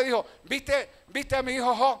Satanás, le dijo, ¿viste a mi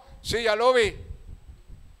hijo Job? Sí, ya lo vi.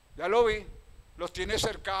 Ya lo vi. Los tiene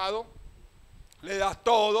cercados. Le das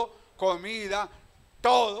todo, comida,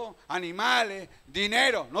 todo, animales,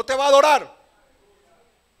 dinero. No te va a adorar.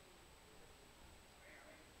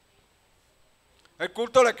 El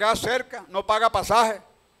culto le queda cerca, no paga pasaje.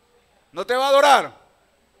 No te va a adorar.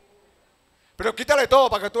 Pero quítale todo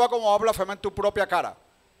para que tú veas cómo va a blasfemar en tu propia cara.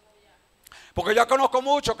 Porque yo conozco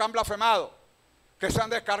muchos que han blasfemado, que se han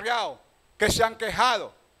descarriado, que se han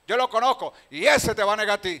quejado. Yo lo conozco y ese te va a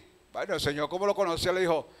negar a ti. Bueno, el Señor, como lo conocía, le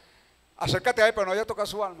dijo, acércate a él, pero no vaya a tocar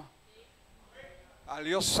su alma.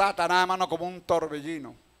 Salió Satanás, hermano, como un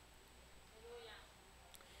torbellino.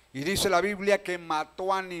 Y dice la Biblia que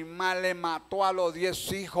mató animales, mató a los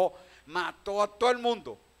 10 hijos, mató a todo el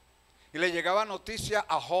mundo. Y le llegaba noticia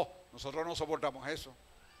a Job. Nosotros no soportamos eso.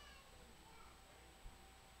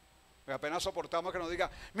 Y apenas soportamos que nos diga,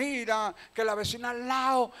 mira, que la vecina al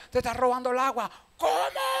lado te está robando el agua. ¿Cómo?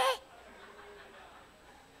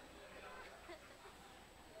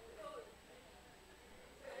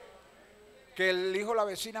 Que el hijo de la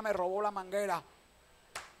vecina me robó la manguera.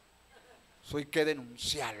 Eso hay que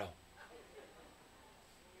denunciarlo.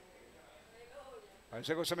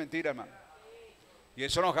 Parece que eso es mentira, hermano. Y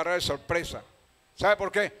eso nos agarra de sorpresa. ¿Sabe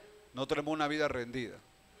por qué? No tenemos una vida rendida.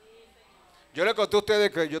 Yo le conté a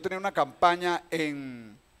ustedes que yo tenía una campaña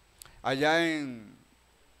allá en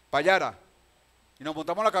Palabra. Y nos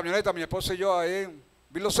montamos en la camioneta, mi esposa y yo, ahí en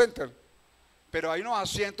Vilo Center. Pero hay unos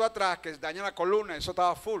asientos atrás que dañan la columna, eso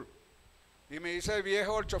estaba full. Y me dice el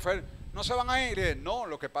viejo, el chofer, ¿no se van a ir? Y dije, no,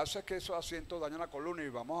 lo que pasa es que esos asientos dañan la columna y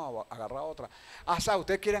vamos a agarrar otra. Ah, ¿sabes?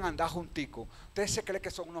 Ustedes quieren andar junticos. Ustedes se creen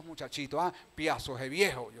que son unos muchachitos. Ah, piazos de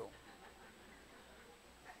viejo yo.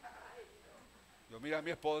 Yo mira a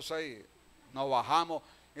mi esposa y nos bajamos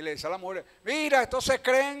y le dice a la mujer, mira, estos se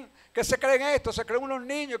creen esto, se creen unos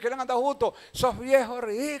niños, quieren andar juntos. Esos viejos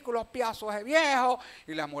ridículos, piazos de viejo.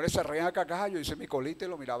 Y las mujeres se reían a carcajadas. Yo hice mi colita y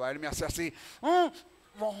lo miraba, él me hacía así.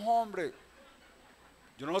 Hombre.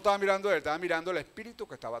 Yo no lo estaba mirando él, estaba mirando el espíritu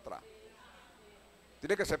que estaba atrás.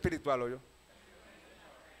 Tiene que ser espiritual, ¿o yo?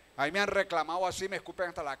 Ahí me han reclamado así, me escupen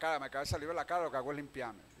hasta la cara, me acaba de salir de la cara, lo que hago es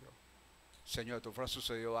limpiarme. Yo, Señor, esto fue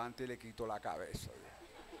sucedido antes y le quito la cabeza.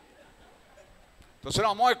 Entonces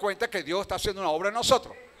nos vamos a dar cuenta que Dios está haciendo una obra en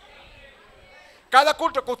nosotros. Cada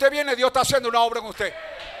culto que usted viene, Dios está haciendo una obra en usted.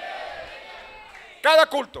 Cada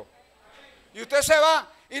culto. Y usted se va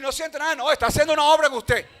y no siente nada, no, está haciendo una obra en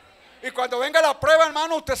usted. Y cuando venga la prueba,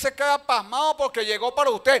 hermano, usted se queda pasmado porque llegó para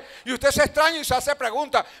usted. Y usted se extraña y se hace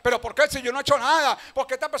preguntas. ¿Pero por qué si yo no he hecho nada? ¿Por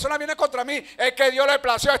qué esta persona viene contra mí? Es que Dios le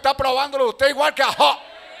plació, está probándolo a usted igual que a Job.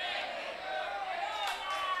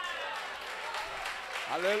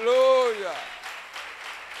 Aleluya.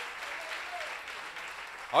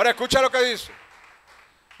 Ahora escucha lo que dice.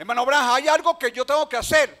 Hermano Branja, hay algo que yo tengo que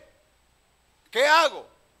hacer. ¿Qué hago?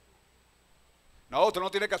 No, usted no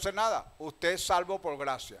tiene que hacer nada. Usted es salvo por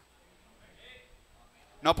gracia.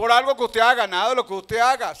 No por algo que usted haga, nada de lo que usted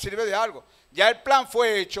haga sirve de algo. Ya el plan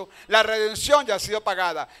fue hecho, la redención ya ha sido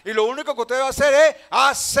pagada. Y lo único que usted debe hacer es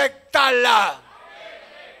aceptarla.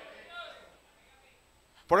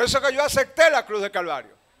 Por eso que yo acepté la cruz de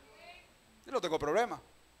Calvario. Y no tengo problema.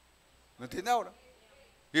 ¿Me entiende ahora?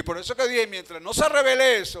 Y por eso que dije, mientras no se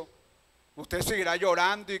revele eso, usted seguirá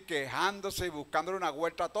llorando y quejándose y buscándole una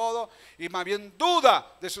vuelta a todo y más bien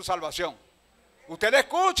duda de su salvación. Usted le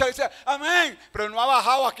escucha y dice, amén, pero no ha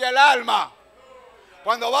bajado aquí el alma.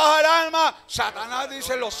 Cuando baja el alma, Satanás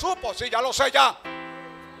dice, lo supo, sí, ya lo sé ya.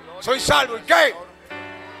 Soy salvo, ¿y qué?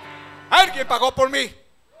 Alguien pagó por mí.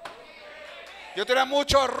 Yo tenía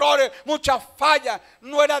muchos errores, muchas fallas,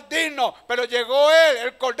 no era digno, pero llegó Él,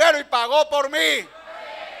 el Cordero, y pagó por mí.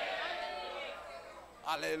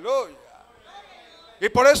 Aleluya. Y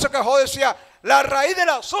por eso que Job decía, la raíz del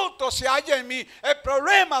asunto se halla en mí. El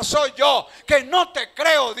problema soy yo, que no te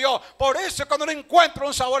creo, Dios. Por eso es cuando no encuentro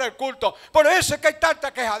un sabor al culto. Por eso es que hay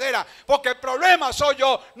tanta quejadera. Porque el problema soy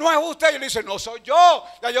yo, no es usted. Y le dice, no soy yo.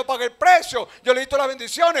 Ya yo pagué el precio, yo le he visto las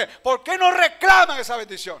bendiciones. ¿Por qué no reclaman esa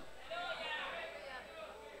bendición?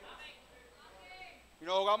 Y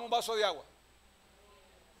nos ahogamos un vaso de agua.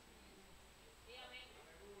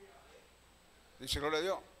 Y si no le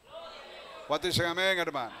dio. ¿Cuántos dicen amén,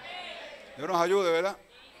 hermano? Dios nos ayude, ¿verdad?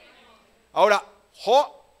 Ahora,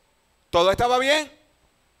 Job, todo estaba bien.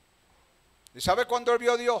 ¿Y sabe cuándo él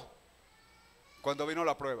vio a Dios? Cuando vino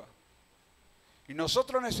la prueba. Y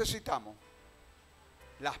nosotros necesitamos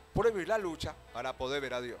las pruebas y la lucha para poder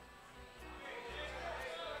ver a Dios.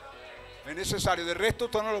 Es necesario, de resto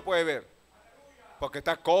usted no lo puede ver. Porque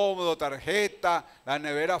está cómodo, tarjeta, la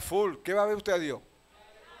nevera full. ¿Qué va a ver usted a Dios?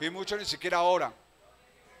 Y muchos ni siquiera oran.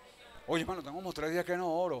 Oye, hermano, tengo como 3 días que no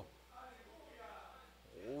oro.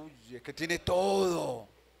 Oye, es que tiene todo.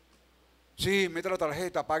 Sí, mete la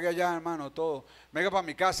tarjeta, pague allá, hermano, todo. Venga para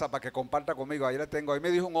mi casa para que comparta conmigo. Ahí la tengo. Ahí me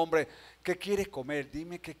dijo un hombre, ¿qué quieres comer?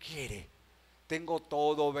 Dime qué quieres. Tengo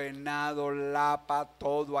todo, venado, lapa,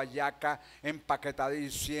 todo, hallaca, empaquetada de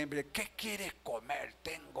diciembre. ¿Qué quieres comer?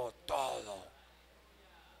 Tengo todo.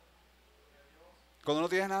 Cuando no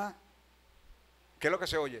tienes nada, ¿qué es lo que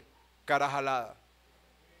se oye? Cara jalada.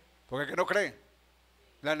 Porque ¿qué no creen?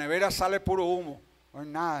 La nevera sale puro humo. No hay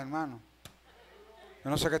nada, hermano. Yo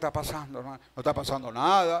no sé qué está pasando, hermano. No está pasando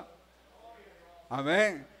nada.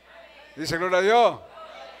 Amén. Dice gloria a Dios.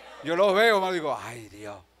 Yo los veo, me digo, ay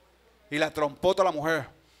Dios. Y la trompota a la mujer.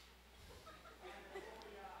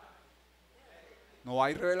 No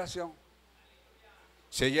hay revelación.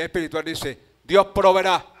 Si ella es espiritual, dice, Dios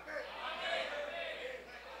proveerá.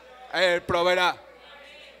 Él proveerá.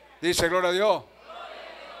 Dice gloria a Dios.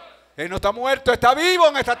 Él no está muerto, está vivo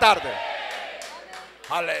en esta tarde.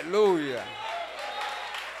 Aleluya.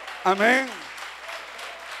 Amén.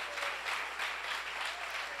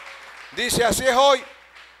 Dice, así es hoy.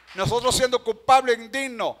 Nosotros siendo culpables e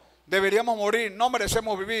indignos, deberíamos morir. No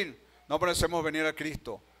merecemos vivir. No merecemos venir a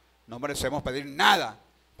Cristo. No merecemos pedir nada.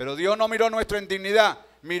 Pero Dios no miró nuestra indignidad.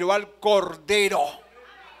 Miró al Cordero.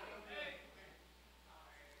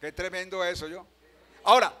 Qué tremendo eso, yo.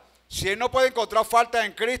 Ahora, si Él no puede encontrar falta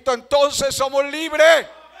en Cristo, entonces somos libres.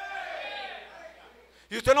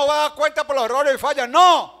 Y usted no va a dar cuenta por los errores y fallas.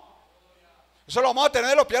 No. Eso lo vamos a tener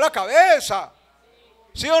de los pies a la cabeza.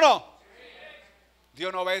 ¿Sí o no?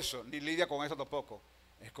 Dios no ve eso, ni lidia con eso tampoco.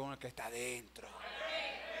 Es con el que está dentro.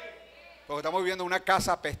 Porque estamos viviendo en una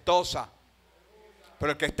casa apestosa.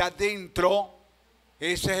 Pero el que está dentro,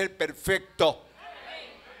 ese es el perfecto.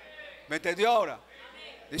 ¿Me entendió ahora?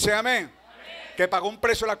 Dicen amén. Que pagó un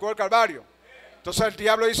precio en la cruz del Calvario. Entonces el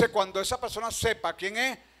diablo dice, cuando esa persona sepa quién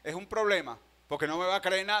es un problema. Porque no me va a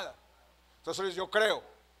creer nada. Entonces dice, yo creo,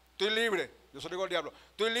 estoy libre. Yo soy el diablo.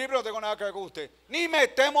 Estoy libre, no tengo nada que ver con usted. Ni me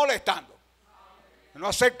esté molestando. No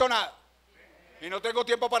acepto nada. Y no tengo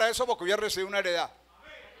tiempo para eso porque voy a recibir una heredad.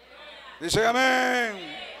 Dice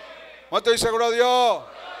amén. ¿Cuánto dice gloria a Dios?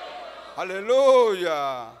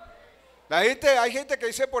 Aleluya. Hay gente que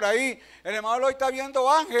dice por ahí, el hermano hoy está viendo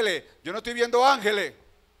ángeles. Yo no estoy viendo ángeles.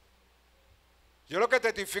 Yo lo que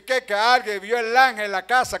testifiqué es que alguien vio el ángel en la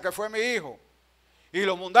casa, que fue mi hijo. Y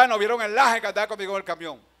los mundanos vieron el ángel que andaba conmigo en el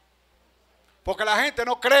camión. Porque la gente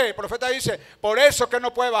no cree. El profeta dice, por eso que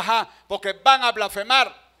no puede bajar, porque van a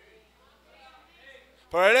blasfemar.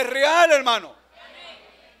 Pero Él es real, hermano.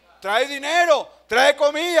 Trae dinero, trae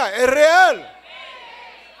comida, es real.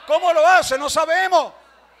 ¿Cómo lo hace? No sabemos.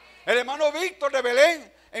 El hermano Víctor de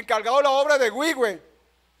Belen, encargado de la obra de Huigüe,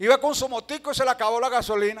 iba con su motico y se le acabó la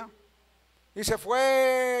gasolina. Y se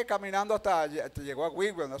fue caminando hasta llegó a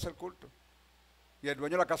Huigüe, donde hace el culto. Y el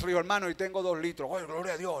dueño de la casa le dijo, hermano, y tengo 2 litros. Oye,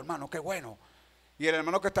 gloria a Dios, hermano, qué bueno. Y el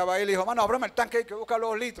hermano que estaba ahí le dijo, hermano, ábrame el tanque, hay que buscar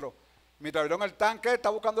los 2 litros. Mientras abrieron el tanque,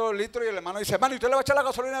 está buscando los litros y el hermano dice, hermano, ¿y usted le va a echar la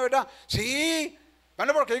gasolina de verdad? Sí,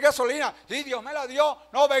 bueno, porque hay gasolina. Sí, Dios me la dio.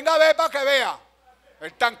 No, venga a ver para que vea.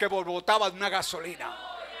 El tanque borbotaba de una gasolina.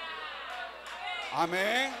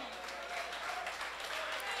 Amén.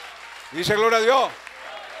 Dice gloria a Dios.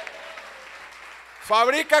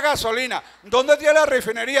 Fabrica gasolina. ¿Dónde tiene la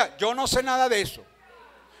refinería? Yo no sé nada de eso.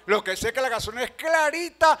 Lo que sé es que la gasolina es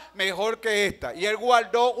clarita, mejor que esta. Y él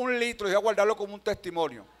guardó 1 litro y iba a guardarlo como un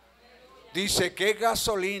testimonio. Dice que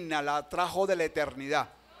gasolina la trajo de la eternidad.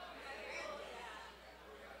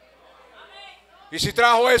 Y si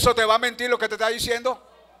trajo eso, ¿te va a mentir lo que te está diciendo?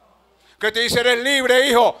 Que te dice, eres libre,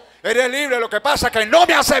 hijo. Eres libre. Lo que pasa es que no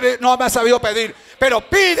me ha sabido pedir. Pero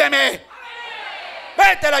pídeme.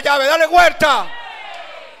 Vete la llave, dale vuelta.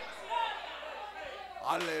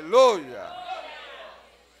 Aleluya.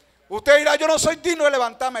 Usted dirá, yo no soy digno de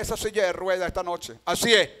levantarme de esa silla de ruedas esta noche.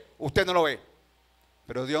 Así es, usted no lo ve.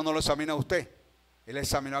 Pero Dios no lo examina a usted. Él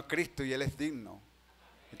examinó a Cristo y Él es digno.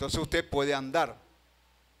 Entonces usted puede andar.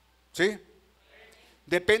 ¿Sí?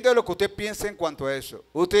 Depende de lo que usted piense en cuanto a eso.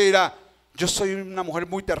 Usted dirá, yo soy una mujer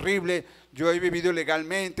muy terrible. Yo he vivido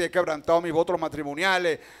ilegalmente, he quebrantado mis votos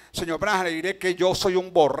matrimoniales. Señor Branham, le diré que yo soy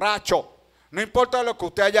un borracho. No importa lo que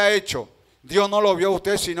usted haya hecho. Dios no lo vio a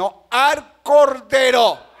usted, sino al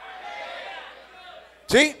Cordero.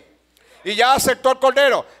 ¿Sí? Y ya aceptó al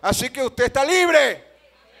Cordero. Así que usted está libre.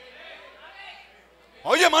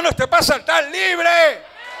 Oye, hermano, usted pasa a estar libre.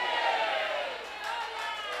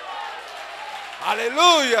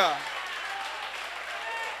 Aleluya.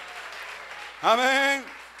 Amén.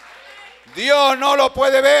 Dios no lo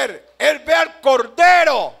puede ver. Él ve al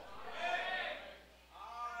Cordero.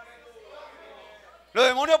 Los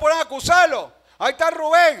demonios pueden acusarlo. Ahí está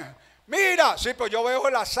Rubén. Mira. Sí, pero yo veo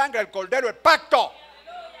la sangre, el Cordero, el pacto.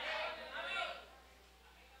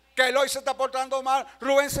 Que Eloy se está portando mal.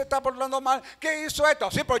 Rubén se está portando mal. ¿Qué hizo esto?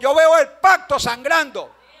 Sí, pero yo veo el pacto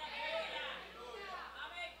sangrando.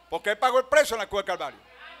 Porque Él pagó el precio en la cruz del Calvario.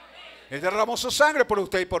 Él derramó su sangre por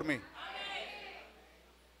usted y por mí.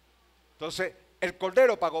 Entonces, el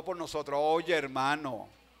Cordero pagó por nosotros. Oye, hermano.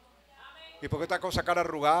 ¿Y por qué está con esa cara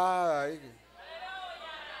arrugada?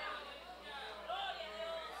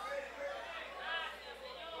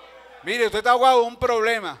 Mire, usted está ahogado en un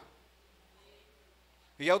problema.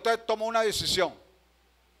 Y ya usted tomó una decisión.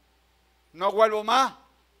 No vuelvo más.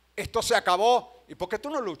 Esto se acabó. ¿Y por qué tú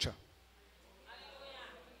no luchas?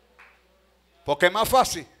 Porque es más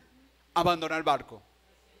fácil abandonar el barco.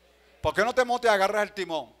 ¿Por qué no te montes y agarras el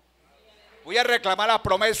timón? Voy a reclamar la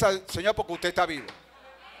promesa del Señor porque usted está vivo.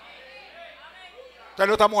 Usted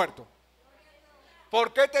no está muerto.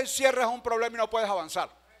 ¿Por qué te encierras en un problema y no puedes avanzar?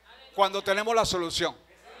 Cuando tenemos la solución.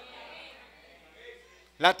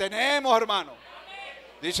 La tenemos, hermano.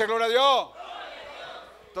 Dice gloria a Dios.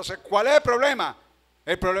 Entonces, ¿cuál es el problema?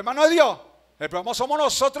 El problema no es Dios. El problema somos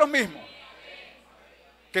nosotros mismos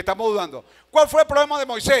que estamos dudando. ¿Cuál fue el problema de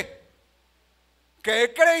Moisés? Que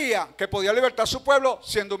él creía que podía libertar a su pueblo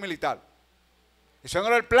siendo un militar. Ese no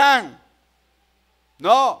era el plan.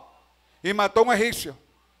 No. Y mató a un egipcio.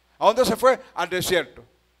 ¿A dónde se fue? Al desierto.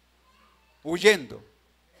 Huyendo.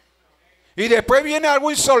 Y después viene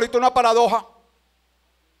algo insólito, una paradoja.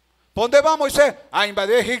 ¿Por dónde va Moisés? A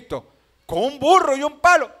invadir Egipto. Con un burro y un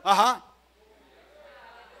palo. Ajá.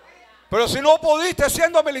 Pero si no pudiste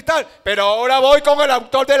siendo militar. Pero ahora voy con el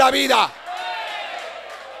autor de la vida.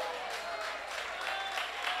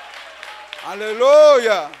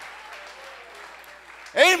 Aleluya.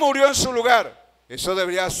 Él murió en su lugar. Eso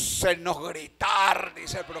debería hacernos gritar,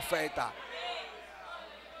 dice el profeta.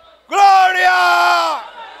 ¡Gloria!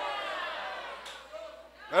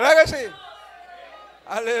 ¿Verdad que sí?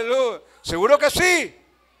 Aleluya. Seguro que sí.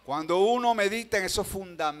 Cuando uno medita en esos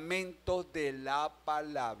fundamentos de la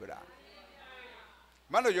palabra.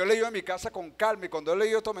 Hermano, yo he leído en mi casa con calma y cuando he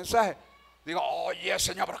leído estos mensajes, digo, oye,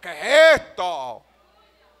 Señor, ¿pero qué es esto?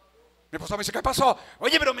 Mi esposa me dice, ¿qué pasó?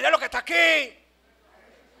 Oye, pero mira lo que está aquí.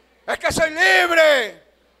 Es que soy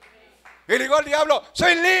libre. Y le digo al diablo,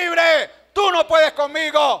 soy libre. Tú no puedes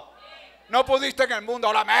conmigo. No pudiste en el mundo,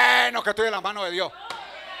 ahora menos que estoy en las manos de Dios.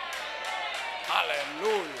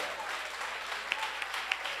 Aleluya.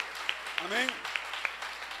 Amén.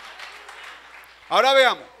 Ahora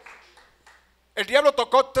veamos. El diablo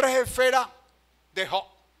tocó 3 esferas de Job.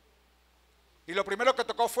 Y lo primero que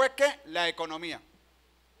tocó fue ¿qué? La economía.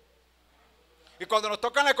 Y cuando nos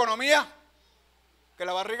toca la economía, que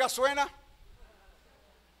la barriga suena,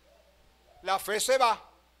 la fe se va.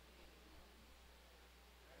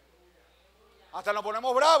 Hasta nos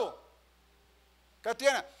ponemos bravos. ¿Qué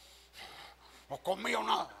tiene? No conmigo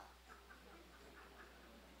nada.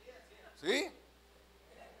 ¿Sí?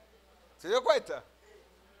 ¿Se dio cuenta?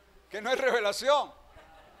 Que no es revelación.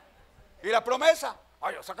 ¿Y la promesa?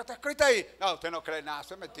 Ay, o sea que está escrita ahí. No, usted no cree nada,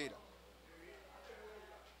 eso es mentira.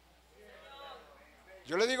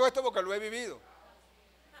 Yo le digo esto porque lo he vivido.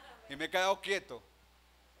 Y me he quedado quieto.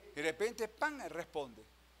 Y de repente, ¡pam!, él responde.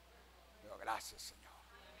 Digo, gracias, Señor.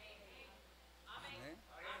 Amén.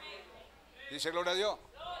 Dice gloria a Dios.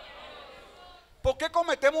 ¿Por qué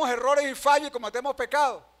cometemos errores y fallos y cometemos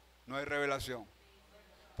pecados? No hay revelación.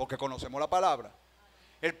 Porque conocemos la palabra.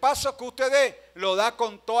 El paso que usted dé, lo da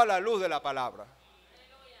con toda la luz de la palabra.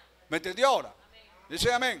 ¿Me entendió ahora?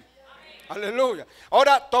 Dice amén. Aleluya.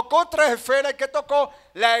 Ahora, tocó 3 esferas. ¿Qué tocó?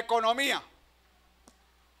 La economía.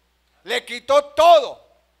 Le quitó todo.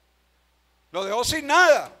 Lo dejó sin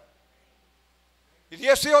nada. Y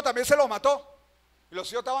 10 hijos también se los mató. Y los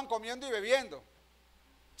hijos estaban comiendo y bebiendo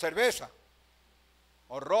cerveza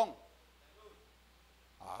o ron.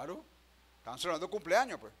 Claro. Estaban celebrando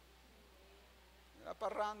cumpleaños, pues. Era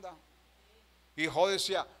parranda. Y Job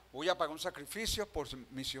decía, voy a pagar un sacrificio por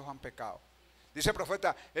mis hijos han pecado. Dice el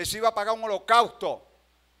profeta, él se iba a pagar un holocausto.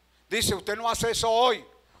 Dice, usted no hace eso hoy.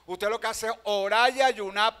 Usted lo que hace es orar y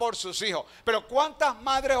ayunar por sus hijos. Pero ¿cuántas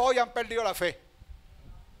madres hoy han perdido la fe?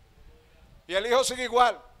 Y el hijo sigue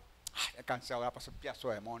igual. Ay, he cansado, ahora pasa un pedazo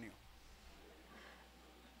de demonio.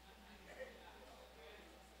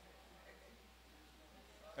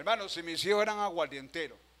 Hermano, si mis hijos eran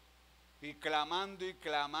aguardienteros y clamando y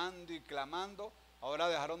clamando y clamando, ahora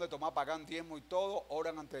dejaron de tomar, pagan diezmo y todo,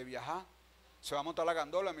 oran antes de viajar. Se va a montar la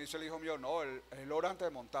gandola, me dice el hijo mío, no, el hora antes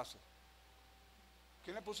de montarse.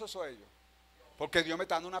 ¿Quién le puso eso a ellos? Porque Dios me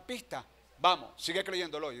está dando una pista. Vamos, sigue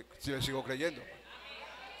creyéndolo. Y sigo creyendo.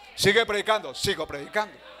 Sigue predicando, sigo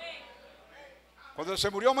predicando. Cuando se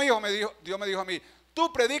murió mi hijo, Dios me dijo a mí,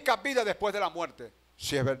 tú predicas vida después de la muerte.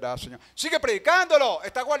 Sí, es verdad, Señor. Sigue predicándolo,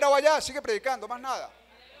 está guardado allá, sigue predicando, más nada.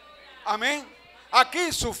 Amén.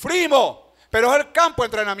 Aquí sufrimos, pero es el campo de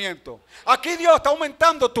entrenamiento. Aquí Dios está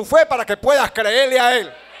aumentando tu fe para que puedas creerle a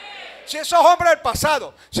Él. Si esos hombres del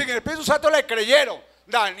pasado, sin el Espíritu Santo le creyeron,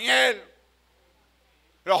 Daniel,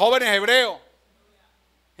 los jóvenes hebreos,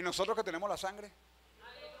 y nosotros que tenemos la sangre,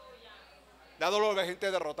 da dolor de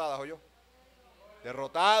gente derrotada, ¿oyó?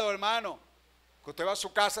 Derrotado, hermano. Que usted va a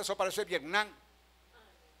su casa, eso parece Vietnam.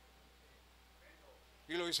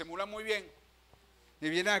 Y lo disimulan muy bien. Y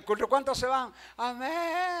vienen al culto, ¿cuántos se van?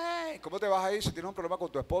 Amén. ¿Cómo te vas a ir si tienes un problema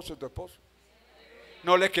con tu esposo y tu esposo?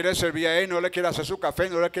 No le quieres servir a él, no le quieres hacer su café,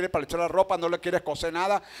 no le quieres planchar la ropa, no le quieres coser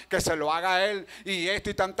nada, que se lo haga a él y esto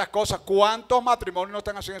y tantas cosas. ¿Cuántos matrimonios no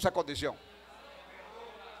están así en esa condición?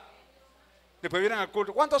 Después vienen al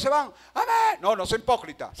culto, ¿cuántos se van? Amén. No, no sea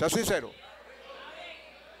hipócrita, sea sincero.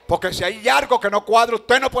 Porque si hay algo que no cuadra,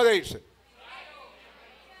 usted no puede irse.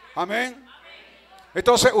 Amén.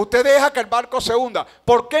 Entonces usted deja que el barco se hunda.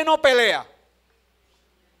 ¿Por qué no pelea?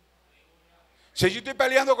 Si yo estoy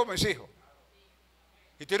peleando con mis hijos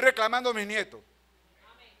y estoy reclamando a mis nietos,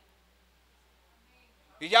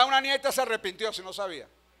 y ya una nieta se arrepintió, si no sabía,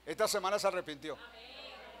 esta semana se arrepintió,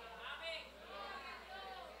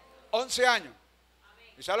 11 años,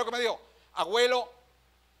 y ¿sabe lo que me dijo? Abuelo,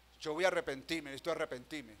 yo voy a arrepentirme, necesito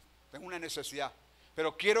arrepentirme, tengo una necesidad,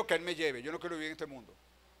 pero quiero que él me lleve, yo no quiero vivir en este mundo.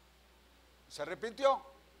 Se arrepintió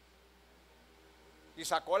y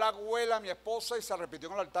sacó a la abuela, a mi esposa, y se arrepintió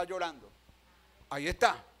en el altar llorando. Ahí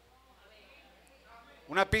está.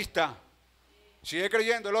 Una pista. ¿Sigue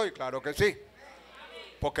creyéndolo hoy? Claro que sí.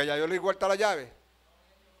 Porque ya yo le di vuelta a la llave.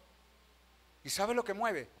 ¿Y sabe lo que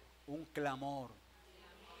mueve? Un clamor.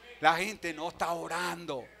 La gente no está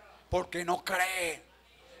orando porque no cree.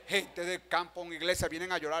 Gente del campo en iglesia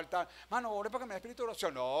vienen a llorar. Mano, ore para que me dé espíritu de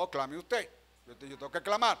oración. No, clame usted. Yo tengo que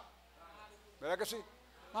clamar. ¿Verdad que sí?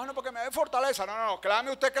 No, porque me dé fortaleza. No,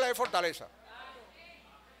 clame usted que le dé fortaleza.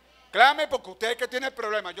 Clame porque usted es el que tiene el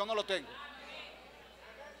problema, yo no lo tengo.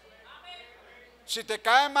 Si te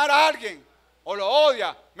cae mal a alguien o lo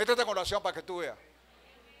odia, métete en oración para que tú veas.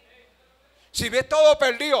 Si ves todo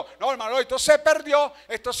perdido, no, hermano, esto se perdió,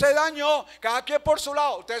 esto se dañó, cada quien por su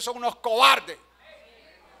lado. Ustedes son unos cobardes.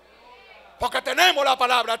 Porque tenemos la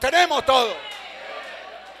palabra, tenemos todo.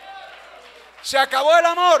 Se acabó el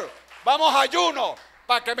amor. Vamos a ayuno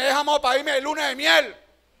para que me dejamos para irme el lunes de miel.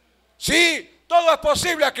 Sí, todo es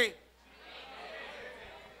posible aquí.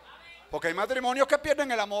 Porque hay matrimonios que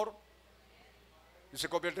pierden el amor y se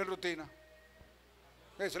convierte en rutina.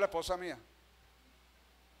 Esa es la esposa mía.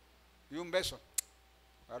 Y un beso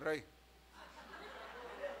al rey.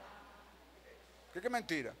 ¿Qué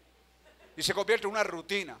mentira? Y se convierte en una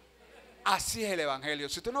rutina. Así es el evangelio.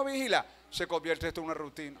 Si usted no vigila, se convierte esto en una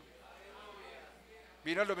rutina.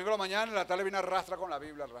 Vino el domingo a la mañana, en la tarde vino arrastra con la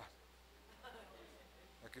Biblia, arrastra.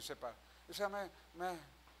 Aquí se para. Dice, y el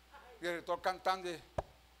director cantando.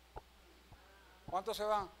 ¿Cuántos se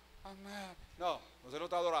van? Amén. No, usted no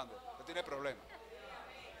está adorando, usted tiene problemas.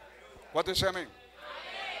 ¿Cuántos dicen amén?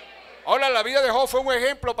 Ahora, la vida de Job fue un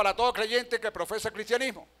ejemplo para todo creyente que profesa el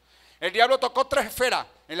cristianismo. El diablo tocó 3 esferas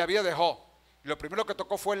en la vida de Job. Y lo primero que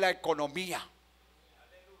tocó fue la economía.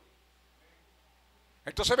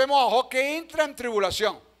 Entonces vemos a Job que entra en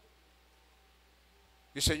tribulación.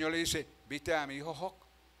 Y el Señor le dice, ¿viste a mi hijo Job?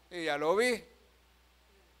 Y ya lo vi.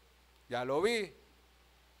 Ya lo vi.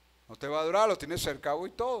 No te va a durar, lo tienes cercado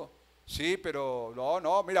y todo. Sí, pero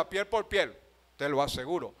no, mira, piel por piel. Te lo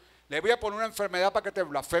aseguro. Le voy a poner una enfermedad para que te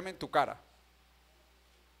blasfeme en tu cara.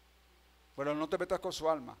 Pero no te metas con su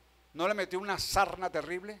alma. ¿No le metió una sarna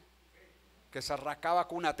terrible? Que se arrancaba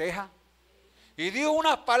con una teja. Y dijo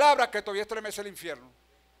unas palabras que todavía estremece el infierno.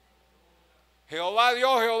 Jehová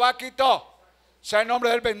dio, Jehová quitó. Sea el nombre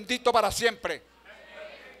del bendito para siempre.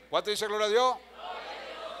 ¿Cuánto dice gloria a Dios?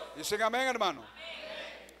 Dicen amén, hermano.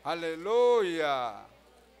 Aleluya.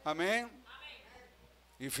 Amén.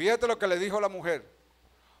 Y fíjate lo que le dijo la mujer.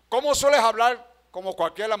 ¿Cómo sueles hablar? Como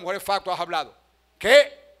cualquiera de las mujeres facto has hablado.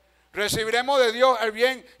 ¿Qué? ¿Recibiremos de Dios el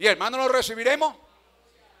bien y hermano lo recibiremos?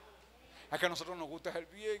 Es que a nosotros nos gusta el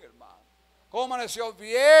bien, hermano. ¿Cómo amaneció?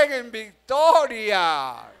 Bien, en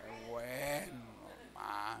victoria. Bueno,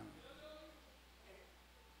 hermano.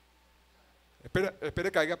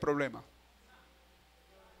 Espere que haya problemas.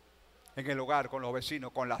 En el hogar, con los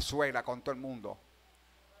vecinos, con la suegra, con todo el mundo.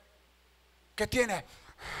 ¿Qué tiene?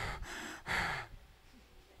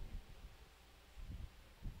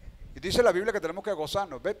 Y dice la Biblia que tenemos que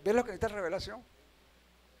gozarnos. ¿Ves lo que necesita revelación?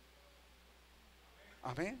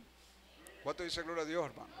 Amén. ¿Cuánto dice gloria a Dios,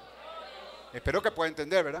 hermano? Espero que pueda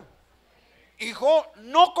entender, ¿verdad? Y Job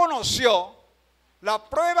no conoció la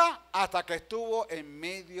prueba hasta que estuvo en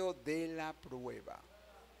medio de la prueba.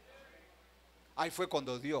 Ahí fue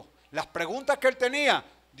cuando Dios, las preguntas que él tenía,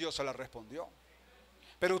 Dios se las respondió.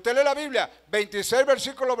 Pero usted lee la Biblia, 26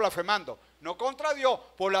 versículos blasfemando, no contra Dios,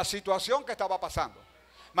 por la situación que estaba pasando.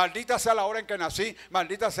 Maldita sea la hora en que nací,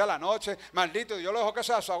 maldita sea la noche, maldito, Dios lo dejó que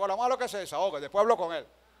se desahogue, lo malo que se desahogue, después hablo con él.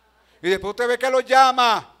 Y después usted ve que lo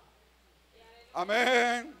llama.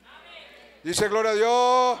 Amén. Dice gloria a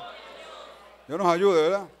Dios. Dios nos ayude,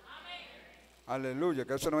 ¿verdad? Aleluya,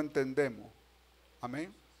 que eso no entendemos.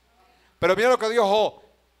 Amén. Pero mira lo que dijo Job.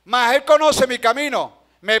 Mas él conoce mi camino,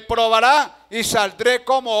 me probará y saldré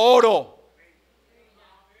como oro.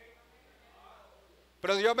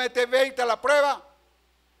 Pero Dios mete 20 a la prueba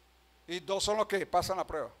y 2 son los que pasan la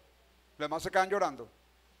prueba. Los demás se quedan llorando,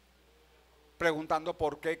 preguntando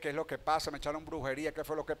por qué, qué es lo que pasa, me echaron brujería, qué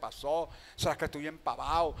fue lo que pasó, sabes que estoy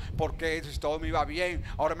empavado, por qué, si todo me iba bien,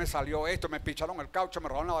 ahora me salió esto, me picharon el caucho, me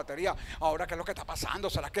robaron la batería, ahora qué es lo que está pasando,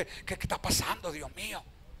 será que qué está pasando, Dios mío.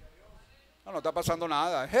 No está pasando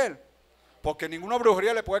nada, es Él, porque ninguna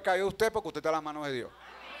brujería le puede caer a usted porque usted está en las manos de Dios.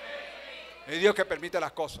 Es Dios que permite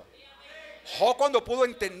las cosas. Job, cuando pudo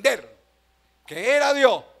entender que era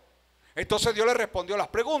Dios, entonces Dios le respondió las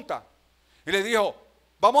preguntas y le dijo,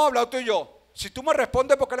 vamos a hablar tú y yo. Si tú me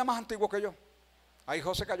respondes porque eres más antiguo que yo. Ahí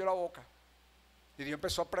José cayó la boca. Y Dios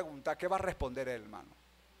empezó a preguntar, ¿qué va a responder él, hermano?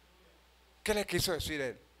 ¿Qué le quiso decir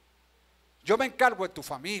él? Yo me encargo de tu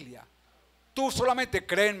familia. Tú solamente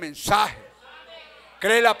cree el mensaje.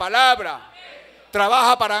 Cree la palabra.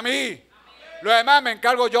 Trabaja para mí. Lo demás me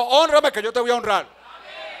encargo yo. Hónrame que yo te voy a honrar.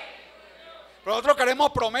 Pero nosotros queremos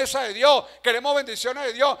promesa de Dios. Queremos bendiciones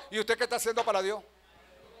de Dios. ¿Y usted qué está haciendo para Dios?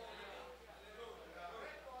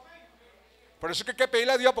 Por eso es que hay que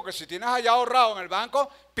pedirle a Dios, porque si tienes allá ahorrado en el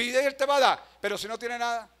banco, pide y Él te va a dar. Pero si no tiene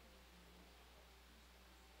nada,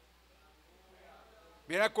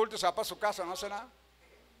 viene al culto y se va para su casa, no hace nada.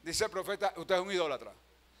 Dice el profeta, usted es un idólatra.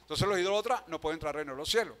 Entonces los idólatras no pueden entrar al reino de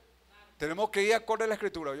los cielos. Tenemos que ir acorde a la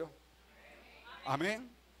escritura, ¿yo?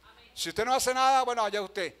 Amén. Si usted no hace nada, bueno, allá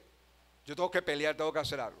usted. Yo tengo que pelear, tengo que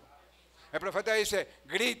hacer algo. El profeta dice,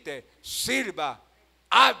 grite, sirva,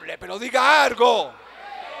 hable, pero diga algo.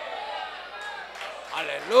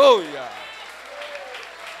 Aleluya.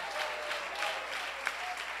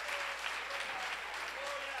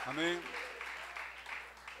 Amén.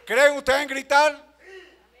 ¿Creen ustedes en gritar?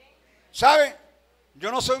 ¿Saben? Yo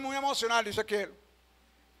no soy muy emocional, dice que,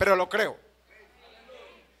 pero lo creo.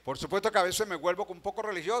 Por supuesto que a veces me vuelvo un poco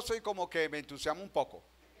religioso y como que me entusiasmo un poco.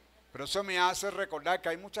 Pero eso me hace recordar que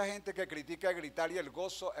hay mucha gente que critica el gritar y el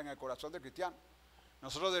gozo en el corazón del cristiano.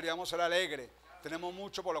 Nosotros deberíamos ser alegres. Tenemos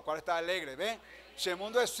mucho por lo cual estar alegres. ¿Ven? Si el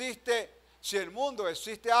mundo existe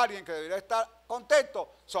alguien que debería estar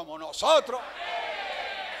contento, somos nosotros.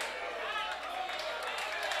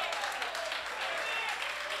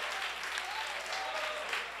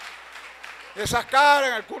 Esas caras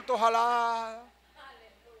en el culto Hablada,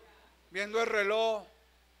 viendo el reloj.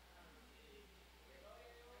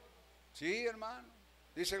 Sí, hermano.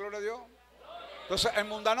 Dice gloria a Dios. Entonces el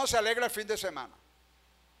mundano se alegra el fin de semana.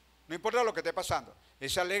 No importa lo que esté pasando. Él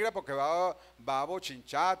se alegra porque va a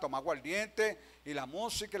bochinchar, tomar aguardiente y la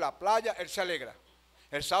música y la playa. Él se alegra.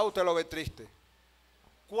 El sábado usted lo ve triste.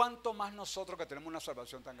 ¿Cuánto más nosotros que tenemos una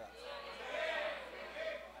salvación tan grande?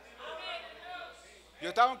 Yo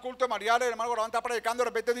estaba en culto de Mariales, el hermano Gorón está predicando, de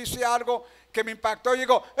repente dice algo que me impactó y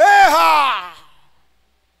digo, ¡eja!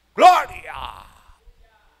 ¡Gloria!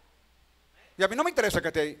 Y a mí no me interesa que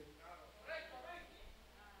esté ahí.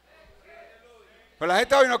 Pero la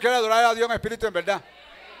gente hoy no quiere adorar a Dios en espíritu en verdad.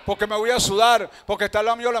 Porque me voy a sudar, porque está al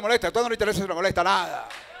lado mío le molesta. A todos no le interesa si le molesta nada.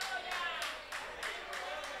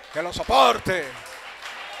 Que lo soporte.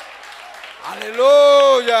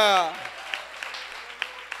 Aleluya.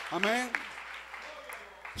 Amén.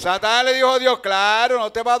 Satanás le dijo a Dios, claro,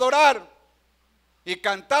 no te va a adorar. Y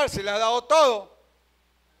cantar si le ha dado todo.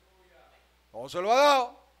 Todo se lo ha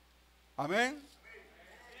dado. Amén.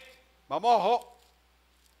 Vamos a Job.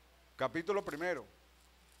 Capítulo 1.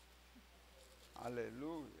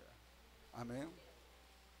 Aleluya. Amén.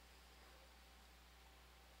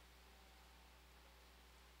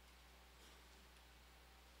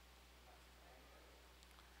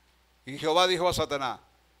 Y Jehová dijo a Satanás,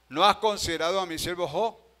 ¿no has considerado a mi siervo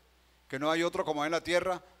Job, que no hay otro como él en la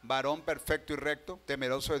tierra, varón perfecto y recto,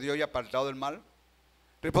 temeroso de Dios y apartado del mal?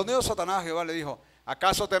 Respondiendo Satanás, Jehová le dijo,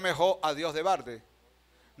 ¿acaso temejó a Dios de balde?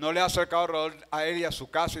 ¿No le ha acercado alrededor a él y a su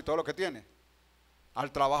casa y todo lo que tiene?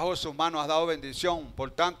 Al trabajo de sus manos has dado bendición,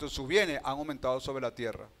 por tanto sus bienes han aumentado sobre la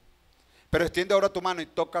tierra. Pero extiende ahora tu mano y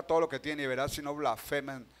toca todo lo que tiene y verás si no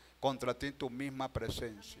blasfeman contra ti en tu misma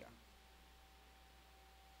presencia.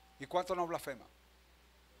 ¿Y cuánto no blasfeman?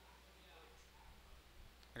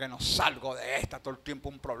 Que no salgo de esta, todo el tiempo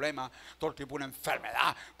un problema, todo el tiempo una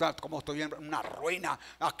enfermedad, como estoy en una ruina,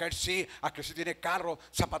 aquel sí tiene carro,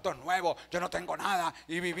 zapatos nuevos, yo no tengo nada,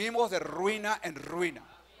 y vivimos de ruina en ruina,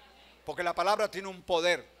 porque la palabra tiene un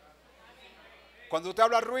poder. Cuando usted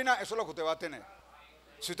habla ruina, eso es lo que usted va a tener.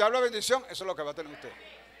 Si usted habla bendición, eso es lo que va a tener usted.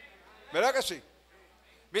 ¿Verdad que sí?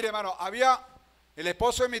 Mire, hermano, el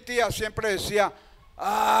esposo de mi tía siempre decía,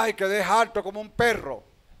 ay, quedé harto como un perro.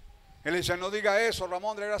 Él dice, no diga eso,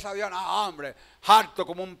 Ramón, de gracias a Dios. No, hombre, harto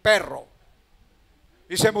como un perro.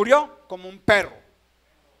 Y se murió como un perro.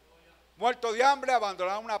 Muerto de hambre,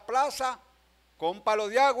 abandonado en una plaza, con un palo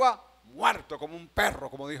de agua, muerto como un perro,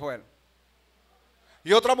 como dijo él.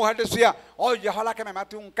 Y otra mujer decía, oye, ojalá que me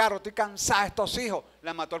mate un carro, estoy cansada de estos hijos.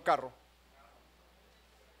 Le mató el carro.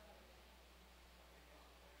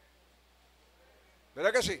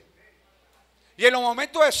 ¿Verdad que sí? Y en los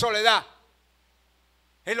momentos de soledad,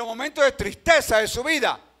 en los momentos de tristeza de su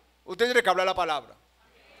vida, usted tiene que hablar la palabra.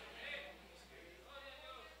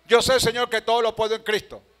 Yo sé, Señor, que todo lo puedo en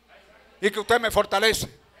Cristo y que usted me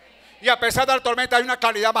fortalece. Y a pesar de la tormenta hay una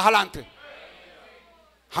claridad más adelante.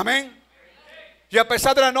 Amén. Y a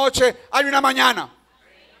pesar de la noche hay una mañana.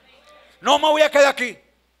 No me voy a quedar aquí.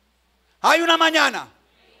 Hay una mañana.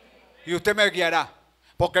 Y usted me guiará.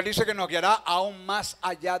 Porque Él dice que nos guiará aún más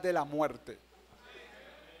allá de la muerte.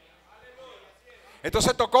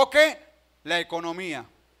 Entonces tocó que la economía.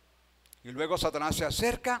 Y luego Satanás se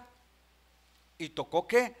acerca y tocó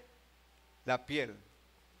que la piel,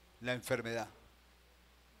 la enfermedad.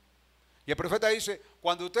 Y el profeta dice,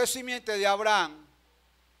 cuando usted es simiente de Abraham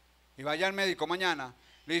y vaya al médico mañana,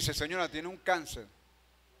 le dice, señora, tiene un cáncer.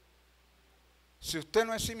 Si usted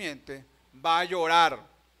no es simiente, va a llorar,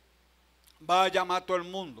 va a llamar a todo el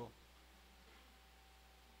mundo.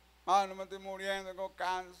 Ah, no me estoy muriendo con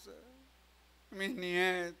cáncer. Mis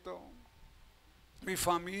nietos, mi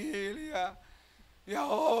familia, y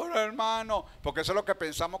ahora, hermano, porque eso es lo que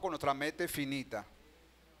pensamos con nuestra mente finita.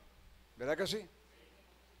 ¿Verdad que sí?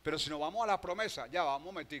 Pero si nos vamos a la promesa, ya vamos un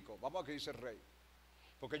momentico, vamos a que dice el rey.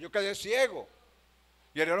 Porque yo quedé ciego.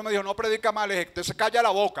 Y el hermano me dijo, no predica mal, usted se calla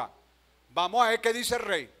la boca. Vamos a ver qué dice el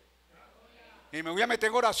rey. Y me voy a meter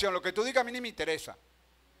en oración, lo que tú digas a mí ni me interesa.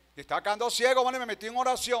 Y estaba quedando ciego, bueno, y me metí en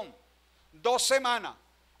oración. 2 semanas.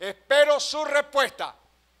 Espero su respuesta.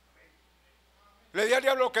 Le di al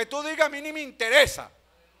diablo, lo que tú digas a mí ni me interesa.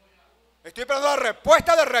 Estoy esperando la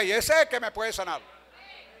respuesta del rey. Ese es el que me puede sanar.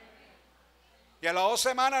 Y a las 2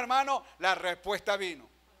 semanas, hermano, la respuesta vino.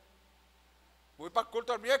 Fui para el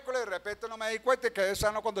culto el miércoles y de repente no me di cuenta y quedé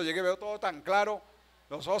sano. Cuando llegué veo todo tan claro.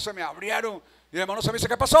 Los ojos se me abrieron. Y el hermano se me dice,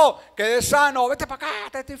 ¿qué pasó? Quedé sano. Vete para acá,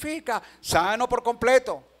 testifica. Sano por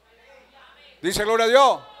completo. Dice gloria a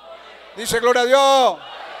Dios. Dice gloria a Dios.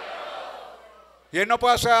 ¿Y él no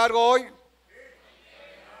puede hacer algo hoy?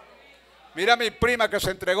 Mira a mi prima que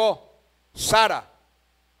se entregó, Sara.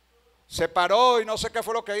 Se paró y no sé qué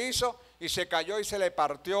fue lo que hizo y se cayó y se le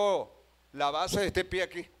partió la base de este pie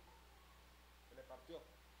aquí. Se le partió.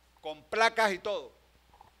 Con placas y todo.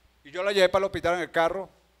 Y yo la llevé para el hospital en el carro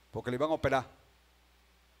porque le iban a operar.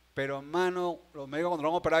 Pero hermano, los médicos cuando lo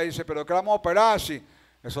van a operar dicen, ¿pero qué vamos a operar? Si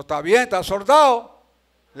eso está bien, está soldado.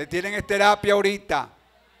 Le tienen terapia ahorita.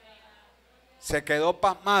 Se quedó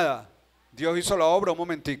pasmada. Dios hizo la obra un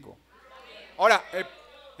momentico. Ahora,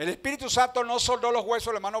 el Espíritu Santo no soldó los huesos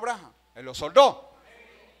del hermano Abraham. Él los soldó.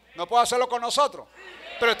 No puede hacerlo con nosotros.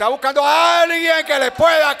 Pero está buscando a alguien que le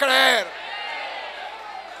pueda creer.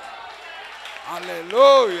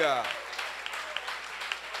 Aleluya.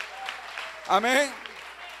 Amén.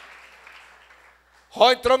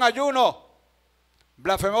 Hoy entró en ayuno.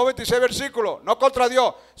 Blasfemó 26 versículos. No contra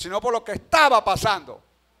Dios, sino por lo que estaba pasando.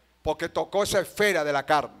 Porque tocó esa esfera de la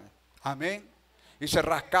carne. Amén. Y se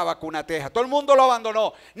rascaba con una teja. Todo el mundo lo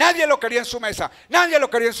abandonó. Nadie lo quería en su mesa. Nadie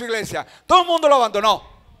lo quería en su iglesia. Todo el mundo lo abandonó.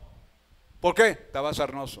 ¿Por qué? Estaba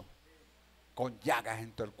sarnoso. Con llagas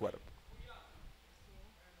en todo el cuerpo.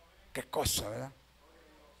 Qué cosa, ¿verdad?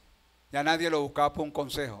 Ya nadie lo buscaba por un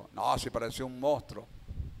consejo. No, si parecía un monstruo.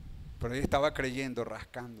 Pero él estaba creyendo,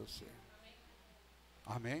 rascándose.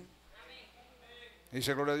 Amén.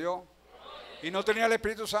 Dice gloria a Dios. Y no tenía el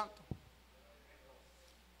Espíritu Santo.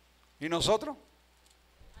 ¿Y nosotros?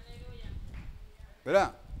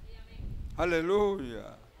 ¿Verdad?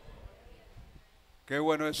 Aleluya. Qué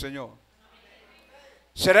bueno es el Señor.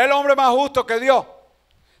 ¿Será el hombre más justo que Dios?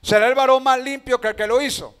 ¿Será el varón más limpio que el que lo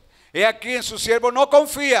hizo? He aquí en su siervo no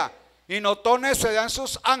confía y notó necedad en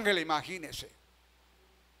sus ángeles, imagínense.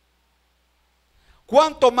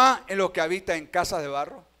 ¿Cuánto más en los que habitan en casas de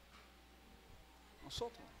barro?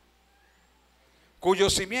 Nosotros.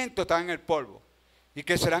 Cuyos cimientos están en el polvo y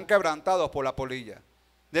que serán quebrantados por la polilla.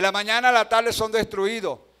 De la mañana a la tarde son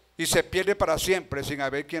destruidos y se pierden para siempre sin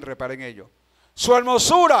haber quien repare en ellos. Su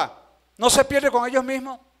hermosura no se pierde con ellos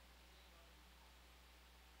mismos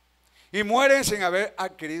y mueren sin haber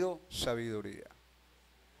adquirido sabiduría.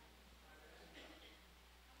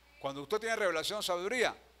 Cuando usted tiene revelación,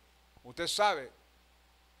 sabiduría, usted sabe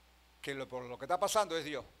que por lo que está pasando es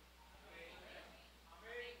Dios.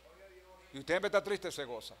 Y usted en vez de estar triste se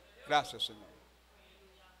goza. Gracias, Señor.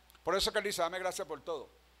 Por eso que él dice, dame gracias por todo.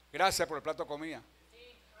 Gracias por el plato de comida.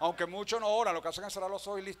 Aunque muchos no oran, lo que hacen es cerrar los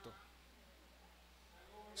ojos y listo.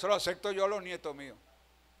 Eso lo acepto yo a los nietos míos.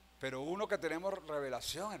 Pero uno que tenemos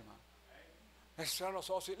revelación, hermano, es cerrar los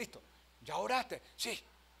ojos y listo. ¿Ya oraste? Sí.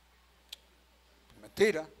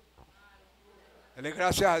 Mentira. Dele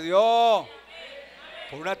gracias a Dios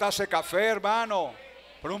por una taza de café, hermano,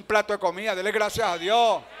 por un plato de comida. Dele gracias a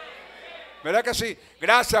Dios. ¿Verdad que sí?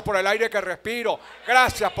 Gracias por el aire que respiro.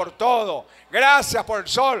 Gracias por todo. Gracias por el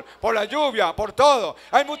sol, por la lluvia, por todo.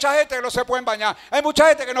 Hay mucha gente que no se puede bañar. Hay mucha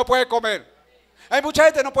gente que no puede comer. Hay mucha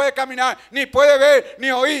gente que no puede caminar, ni puede ver,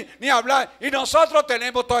 ni oír, ni hablar. Y nosotros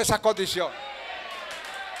tenemos todas esas condiciones.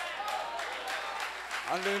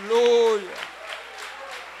 Aleluya.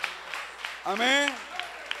 Amén.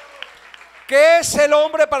 ¿Qué es el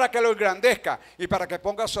hombre para que lo engrandezca y para que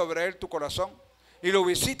ponga sobre él tu corazón y lo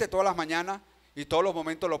visite todas las mañanas y todos los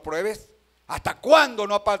momentos lo pruebes? ¿Hasta cuándo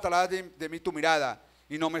no apartarás de mí tu mirada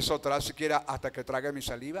y no me soltarás siquiera hasta que trague mi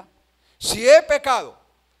saliva? Si he pecado,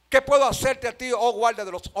 ¿qué puedo hacerte a ti, oh guardia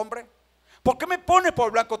de los hombres? ¿Por qué me pones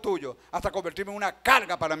por blanco tuyo hasta convertirme en una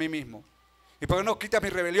carga para mí mismo? ¿Y por qué no quitas mi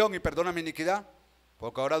rebelión y perdonas mi iniquidad?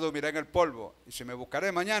 Porque ahora dormiré en el polvo y si me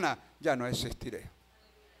buscaré mañana ya no existiré.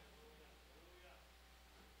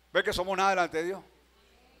 ¿Ve que somos nada delante de Dios?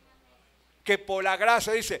 Que por la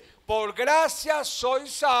gracia, dice, por gracia soy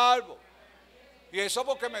salvo. Y eso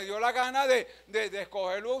porque me dio la gana de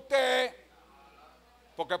escogerlo a usted.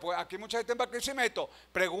 Porque pues, aquí mucha gente en Barquisimeto,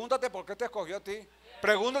 pregúntate por qué te escogió a ti.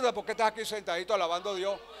 Pregúntate por qué estás aquí sentadito alabando a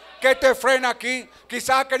Dios. ¿Qué te frena aquí?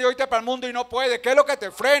 Quizás has querido irte para el mundo y no puedes. ¿Qué es lo que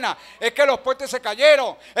te frena? Es que los puentes se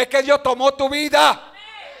cayeron. Es que Dios tomó tu vida.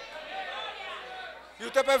 Y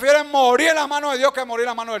usted prefiere morir en las manos de Dios que morir en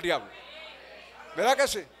las manos del diablo. ¿Verdad que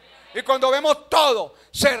sí? Y cuando vemos todo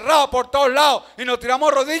cerrado por todos lados y nos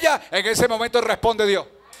tiramos rodillas, en ese momento responde Dios.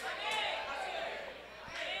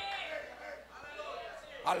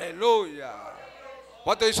 Aleluya.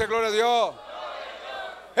 ¿Cuánto dice gloria a Dios?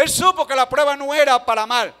 Él supo que la prueba no era para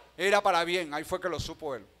mal, era para bien. Ahí fue que lo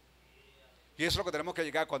supo él. Y eso es lo que tenemos que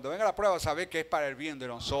llegar. Cuando venga la prueba, saber que es para el bien de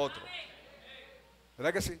nosotros.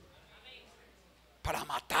 ¿Verdad que sí? Para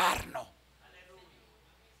matarnos.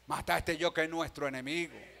 Matar a este yo que es nuestro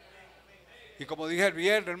enemigo. Y como dije el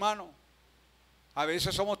viernes, hermano, a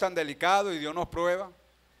veces somos tan delicados y Dios nos prueba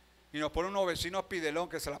y nos pone unos vecinos pidelón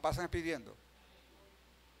que se la pasan pidiendo.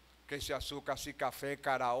 Que si azúcar, si café,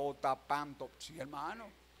 caraota, pan, sí, hermano.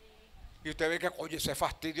 Y usted ve que, oye, ese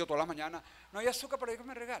fastidio toda la mañana. No hay azúcar, pero hay que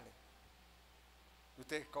me regale. Y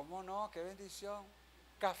usted, ¿cómo no? Qué bendición.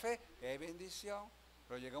 Café, qué bendición.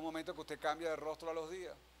 Pero llega un momento que usted cambia de rostro a los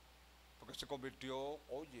días. Porque se convirtió,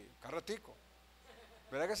 oye, carretico.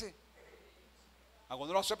 ¿Verdad que sí?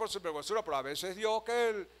 Algunos lo hacen por sinvergüenzura, pero a veces Dios que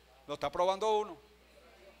él lo está probando uno.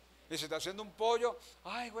 Y se está haciendo un pollo.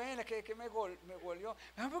 Ay, bueno, es que me huelió.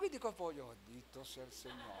 Me da un poquitico de pollo. Bendito sea el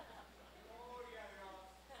Señor.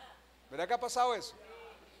 ¿Verdad que ha pasado eso?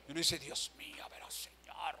 Y uno dice, Dios mío, pero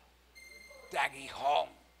Señor, de aguijón.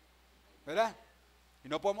 ¿Verdad? Y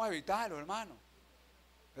no podemos evitarlo, hermano.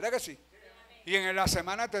 ¿Verdad que sí? Y en la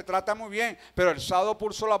semana te trata muy bien, pero el sábado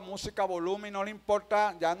puso la música a volumen y no le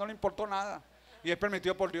importa, ya no le importó nada. Y es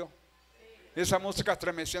permitido por Dios. Y esa música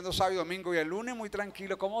estremeciendo sábado y domingo. Y el lunes muy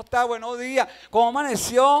tranquilo. ¿Cómo está? Buenos días. ¿Cómo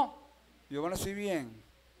amaneció? Yo amanecí bien.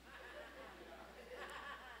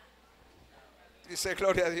 Dice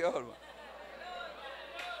gloria a Dios, hermano.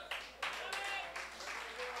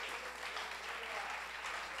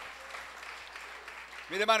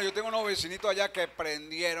 Mire, hermano, yo tengo unos vecinitos allá que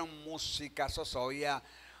prendieron música, eso se oía.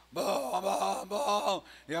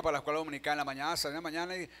 Iba para la escuela dominical en la mañana, salía en la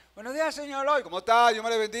mañana y buenos días, señor Eloy, ¿cómo está? Dios me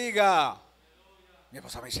le bendiga. Mi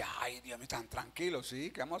esposa me dice, ay, Dios mío, tan tranquilo,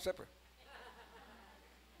 sí, ¿qué vamos a hacer pues?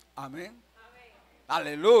 Amén. Amén.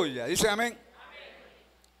 Aleluya, dicen amén. Amén.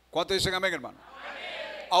 ¿Cuántos dicen amén, hermano? Amén.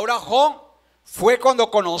 ahora Job fue cuando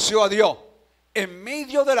conoció a Dios. En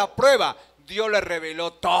medio de la prueba, Dios le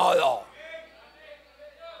reveló todo.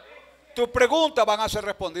 Tus preguntas van a ser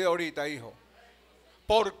respondidas ahorita, hijo.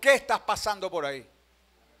 ¿Por qué estás pasando por ahí?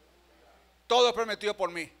 Todo es prometido por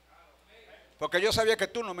mí. Porque yo sabía que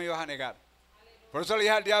tú no me ibas a negar. Por eso le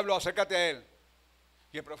dije al diablo, acércate a él.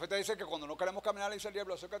 Y el profeta dice que cuando no queremos caminar, le dice al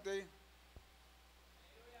diablo, acércate ahí.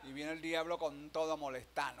 Y viene el diablo con todo a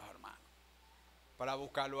molestarnos, hermano, para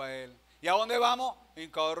buscarlo a él. ¿Y a dónde vamos?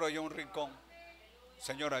 Hincado rollo en un rincón.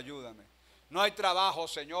 Señor, ayúdame. No hay trabajo,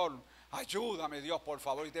 Señor. Ayúdame, Dios, por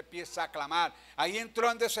favor. Y te empieza a clamar. Ahí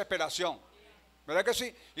entró en desesperación. ¿Verdad que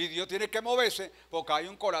sí? Y Dios tiene que moverse porque hay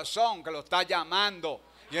un corazón que lo está llamando.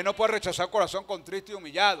 Y Él no puede rechazar un corazón contrito y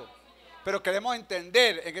humillado. Pero queremos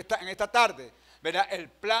entender en esta tarde, ¿verdad?, el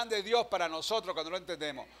plan de Dios para nosotros cuando lo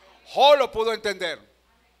entendemos. Job lo pudo entender.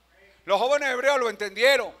 Los jóvenes hebreos lo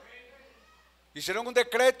entendieron. Hicieron un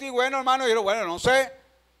decreto y bueno, hermano, dijeron, bueno, no sé.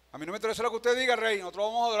 A mí no me interesa lo que usted diga, rey. Nosotros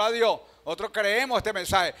vamos a adorar a Dios. Nosotros creemos este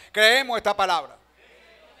mensaje. Creemos esta palabra.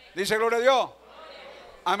 Dice gloria a Dios.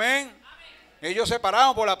 Amén. Ellos se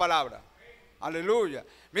pararon por la palabra. Aleluya.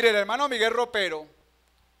 Mire, el hermano Miguel Ropero,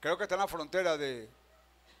 creo que está en la frontera de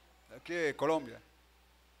aquí de Colombia.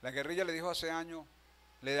 La guerrilla le dijo hace años,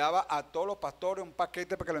 le daba a todos los pastores un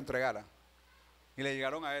paquete para que lo entregara. Y le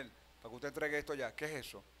llegaron a él, para que usted entregue esto ya. ¿Qué es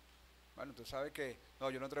eso? Bueno, usted sabe que,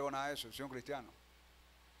 no, yo no entrego nada de eso, soy un cristiano.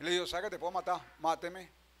 Y le dijo, ¿sabes que te puedo matar?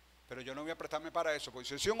 Máteme. Pero yo no voy a prestarme para eso, porque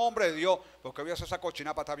si soy un hombre de Dios, ¿por qué voy a hacer esa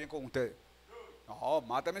cochina para estar bien con ustedes? No,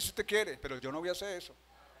 máteme si usted quiere, pero yo no voy a hacer eso.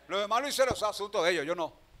 Los demás lo hicieron, es asunto de ellos, yo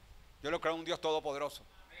no. Yo lo creo en un Dios todopoderoso.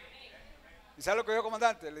 ¿Y sabe lo que dijo el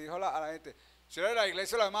comandante? Le dijo a la gente, si era de la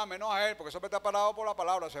iglesia, los demás, menos a él, porque eso está parado por la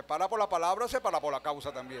palabra. Se para por la palabra, se para por la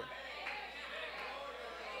causa también.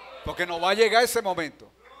 Porque nos va a llegar ese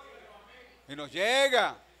momento. Y nos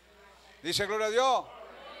llega. Dice gloria a Dios.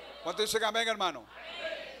 ¿Cuántos dicen amén, hermano?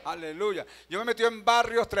 Aleluya. Yo me he metido en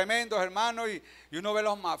barrios tremendos, hermano, y uno ve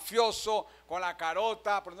los mafiosos con la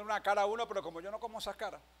carota, poniendo una cara a uno, pero como yo no como esas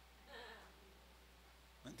caras.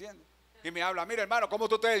 ¿Me entiendes? Y me habla, mira, hermano, ¿cómo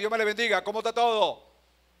está usted? Dios me le bendiga, ¿cómo está todo?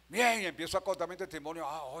 Bien, y empiezo a contar mi testimonio.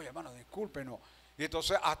 Oye, hermano, discúlpenos. Y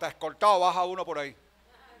entonces hasta escoltado baja uno por ahí.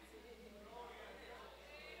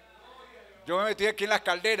 Yo me metí aquí en las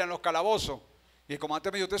calderas, en los calabozos. Y el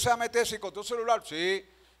comandante me dijo, ¿usted se va a meter si con tu celular? Sí.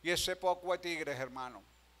 Y ese poco de tigres, hermano.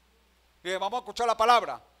 Y dije, vamos a escuchar la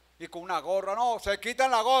palabra. Y con una gorra, no, se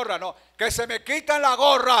quitan la gorra, no, que se me quitan la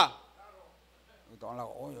gorra.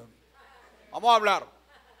 Vamos a hablar.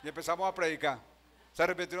 Y empezamos a predicar. Se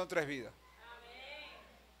arrepintieron 3 vidas.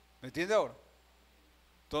 ¿Me entiende ahora?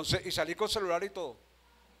 Entonces, y salí con celular y todo.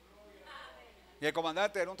 Y el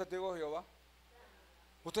comandante era un testigo de Jehová.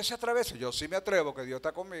 ¿Usted se atreve? Yo sí me atrevo, que Dios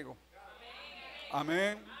está conmigo.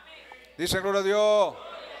 Amén. Dice gloria a Dios.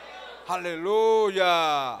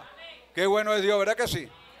 Aleluya. Qué bueno es Dios, ¿verdad que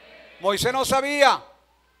sí? Moisés no sabía,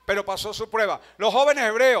 pero pasó su prueba. Los jóvenes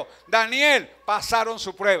hebreos, Daniel, pasaron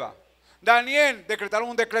su prueba. Daniel decretaron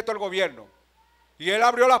un decreto al gobierno. Y él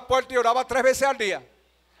abrió las puertas y oraba 3 veces al día.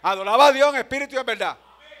 Adoraba a Dios en espíritu y en verdad.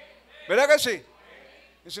 ¿Verdad que sí?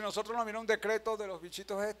 Y si nosotros nos viene un decreto de los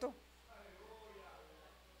bichitos estos.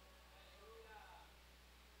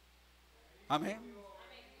 Amén.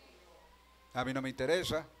 A mí no me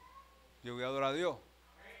interesa. Yo voy a adorar a Dios.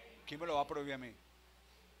 ¿Quién me lo va a prohibir a mí?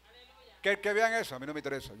 Que vean eso, a mí no me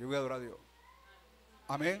interesa. Yo voy a adorar a Dios.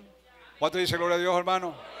 Amén. ¿Cuánto dice gloria a Dios,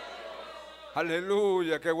 hermano?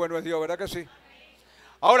 Aleluya, qué bueno es Dios, ¿verdad que sí?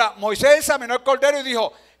 Ahora, Moisés examinó el cordero y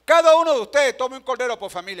dijo, cada uno de ustedes tome un cordero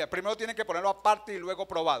por familia. Primero tienen que ponerlo aparte y luego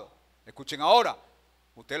probado. Escuchen ahora,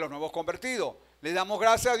 ustedes los nuevos convertidos, le damos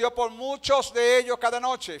gracias a Dios por muchos de ellos cada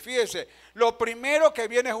noche. Fíjense, lo primero que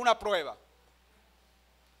viene es una prueba.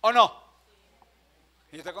 ¿O no?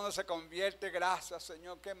 Y usted cuando se convierte, gracias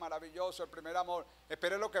Señor, qué maravilloso el primer amor.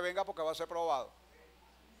 Espere lo que venga porque va a ser probado.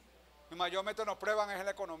 Y mayormente nos prueban es en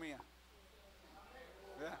la economía.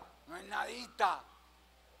 ¿Verdad? No es nadita.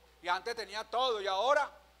 Y antes tenía todo y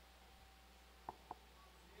ahora.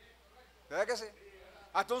 ¿Verdad que sí?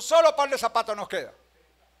 Hasta un solo par de zapatos nos queda.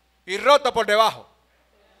 Y roto por debajo.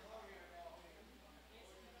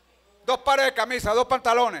 2 pares de camisas, 2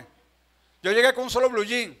 pantalones. Yo llegué con un solo blue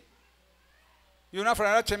jean y una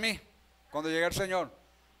franela chemise cuando llegué al Señor.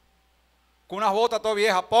 Con unas botas todas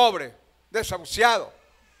viejas, pobre, desahuciado.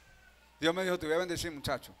 Dios me dijo, te voy a bendecir,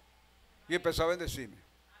 muchacho. Y empezó a bendecirme.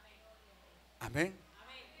 Amén.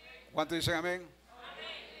 ¿Cuántos dicen amén?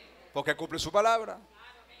 Porque cumple su palabra.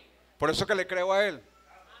 Por eso que le creo a Él.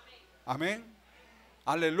 Amén.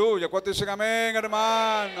 Aleluya. ¿Cuántos dicen amén,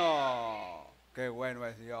 hermano? Qué bueno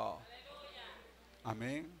es Dios.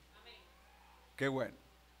 Amén. Qué bueno.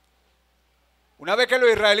 Una vez que los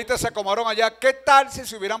israelitas se acomodaron allá, ¿qué tal si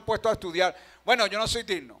se hubieran puesto a estudiar? Bueno, yo no soy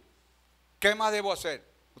digno. ¿Qué más debo hacer?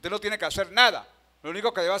 Usted no tiene que hacer nada. Lo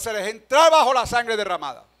único que debe hacer es entrar bajo la sangre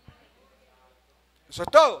derramada. Eso es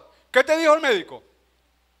todo. ¿Qué te dijo el médico?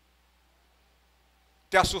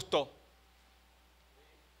 Te asustó.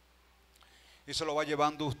 Y se lo va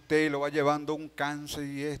llevando usted, lo va llevando un cáncer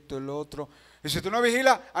y esto y lo otro. Y si tú no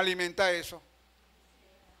vigilas, alimenta eso.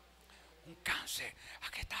 Un cáncer,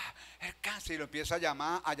 aquí está el cáncer. Y lo empieza a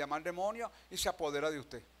llamar demonio y se apodera de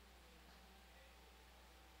usted.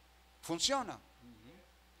 Funciona.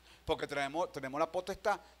 Porque tenemos la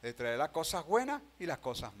potestad de traer las cosas buenas y las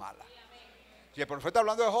cosas malas. Y el profeta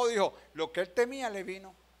hablando de Job dijo, lo que él temía le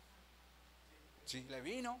vino. Sí, le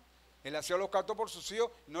vino. Él hacía los cantos por sus hijos,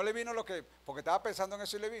 no le vino porque estaba pensando en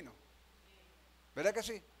eso y le vino. ¿Verdad que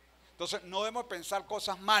sí? Entonces no debemos pensar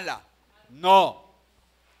cosas malas. No.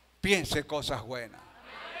 Piense cosas buenas.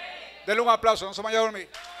 Denle un aplauso, no se vaya a dormir.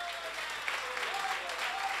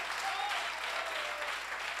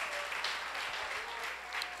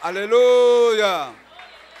 Aleluya.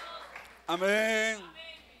 Amén.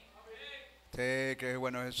 Sí, qué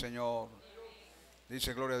bueno es el Señor.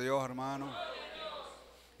 Dice gloria a Dios, hermano.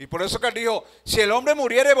 Y por eso que él dijo, si el hombre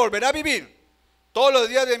muriere volverá a vivir. Todos los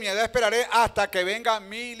días de mi edad esperaré hasta que venga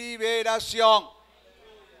mi liberación.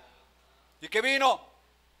 ¿Y qué vino?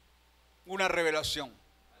 Una revelación.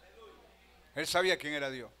 Él sabía quién era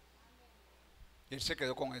Dios. Y él se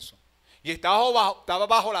quedó con eso. Y estaba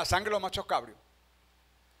bajo la sangre de los machos cabríos.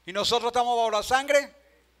 Y nosotros estamos bajo la sangre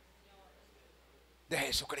de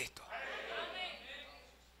Jesucristo.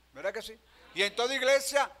 ¿Verdad que sí? Y en toda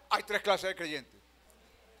iglesia hay 3 clases de creyentes.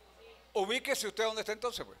 Ubíquese usted donde está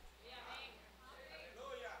entonces, pues.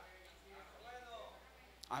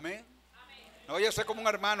 Amén. No voy a ser como un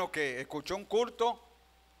hermano que escuchó un culto,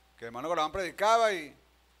 que el hermano Grabán predicaba y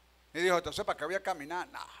dijo, entonces, ¿para qué voy a caminar?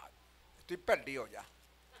 Nah, estoy perdido ya. A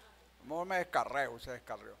lo mejor me descarreo y se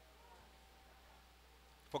descarrió.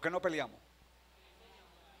 ¿Por qué no peleamos?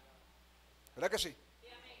 ¿Verdad que sí?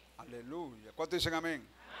 Aleluya. ¿Cuántos dicen amén?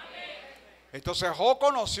 Entonces Job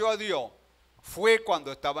conoció a Dios. Fue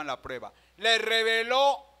cuando estaba en la prueba. Le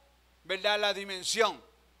reveló, ¿verdad?, la dimensión.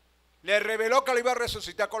 Le reveló que lo iba a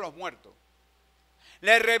resucitar con los muertos.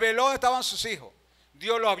 Le reveló dónde estaban sus hijos.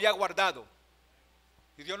 Dios los había guardado.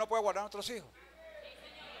 Y Dios no puede guardar a nuestros hijos.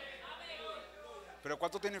 Pero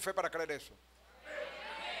 ¿cuántos tienen fe para creer eso?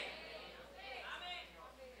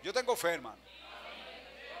 Yo tengo fe, hermano.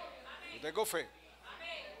 Yo tengo fe.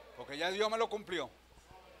 Porque ya Dios me lo cumplió.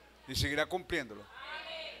 Y seguirá cumpliéndolo.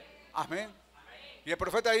 Amén. Y el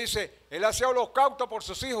profeta dice, él hacía holocausto por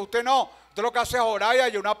sus hijos, usted no. Usted lo que hace es orar y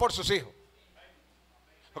ayunar por sus hijos.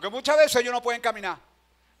 Porque muchas veces ellos no pueden caminar.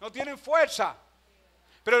 No tienen fuerza.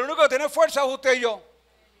 Pero lo único que tiene fuerza es usted y yo.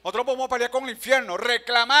 Nosotros podemos pelear con el infierno,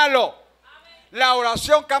 reclamarlo. La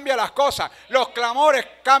oración cambia las cosas. Los clamores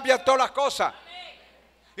cambian todas las cosas.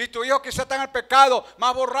 Y tu hijo quizá está en el pecado,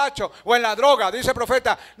 más borracho o en la droga. Dice el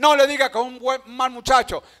profeta, no le diga que es un mal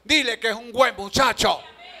muchacho. Dile que es un buen muchacho.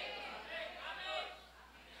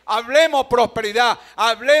 Hablemos prosperidad,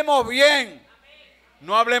 hablemos bien.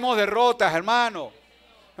 No hablemos derrotas, hermano.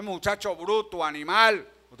 Es muchacho bruto, animal.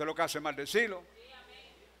 Usted lo que hace es maldecirlo.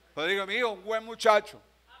 Pero digo, mi hijo, un buen muchacho.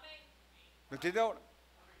 ¿Me entiende ahora?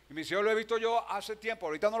 Y mi hijo lo he visto yo hace tiempo,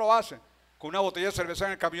 ahorita no lo hace, con una botella de cerveza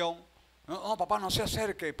en el camión. No, papá, no se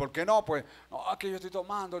acerque. ¿Por qué no? Pues, no, aquí yo estoy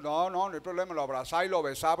tomando. No hay problema. Lo abrazaba y lo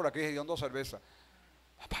besaba por aquí hediondo cerveza.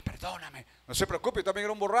 Papá, perdóname. No se preocupe, yo también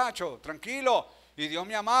era un borracho. Tranquilo. Y Dios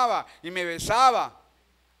me amaba y me besaba.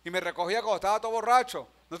 Y me recogía cuando estaba todo borracho.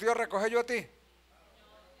 ¿No te iba a recoger yo a ti?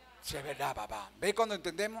 Sí, es verdad, papá. ¿Veis cuando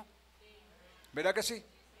entendemos? ¿Verdad que sí?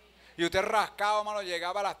 Y usted rascaba, hermano,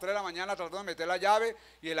 llegaba a las 3 de la mañana tratando de meter la llave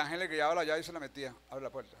y el ángel le guiaba la llave y se la metía. Abre la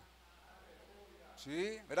puerta.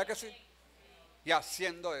 Sí, ¿verdad que sí? Y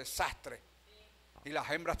haciendo desastre. Y las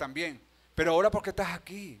hembras también. Pero ahora, ¿por qué estás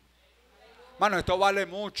aquí? Mano, esto vale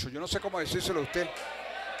mucho. Yo no sé cómo decírselo a usted.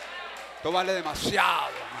 Esto vale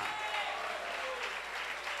demasiado, hermano.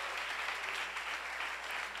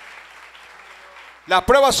 Las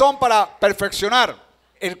pruebas son para perfeccionar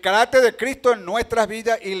el carácter de Cristo en nuestras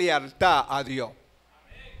vidas y lealtad a Dios.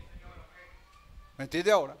 ¿Me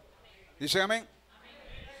entiende ahora? Dicen amén.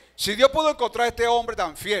 Si Dios pudo encontrar a este hombre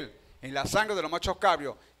tan fiel en la sangre de los machos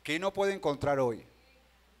cabríos, ¿qué no puede encontrar hoy?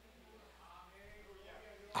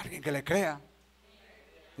 Alguien que le crea.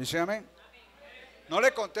 Dice amén. No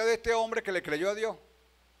le conté de este hombre que le creyó a Dios.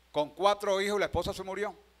 Con 4 hijos, la esposa se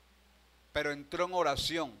murió. Pero entró en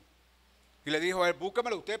oración. Y le dijo a él,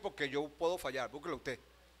 búsquemelo usted porque yo puedo fallar, búsquelo usted.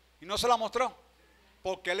 Y no se la mostró.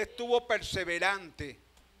 porque él estuvo perseverante.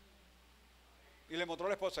 Y le mostró a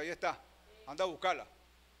la esposa, ahí está, anda a buscarla.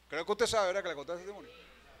 Creo que usted sabe, ¿verdad? Que le conté ese testimonio.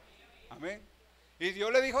 Amén. Y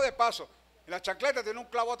Dios le dijo de paso, en la chancleta tiene un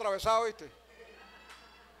clavo atravesado, ¿viste?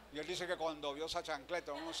 Y él dice que cuando vio esa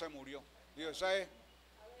chancleta uno se murió. Digo, esa es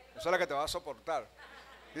la que te va a soportar.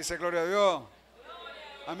 Dice, gloria a Dios.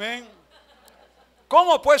 Amén.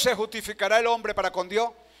 ¿Cómo pues se justificará el hombre para con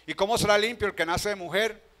Dios? ¿Y cómo será limpio el que nace de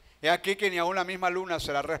mujer? He aquí que ni aun la misma luna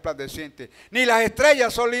será resplandeciente, ni las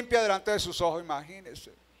estrellas son limpias delante de sus ojos.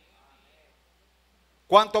 Imagínense.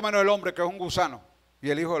 Cuánto menos el hombre, que es un gusano, y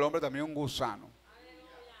el Hijo del Hombre también un gusano.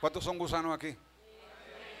 ¿Cuántos son gusanos aquí?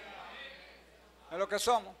 Es lo que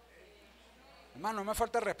somos. Hermano, no me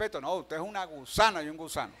falta el respeto. No, usted es una gusana y un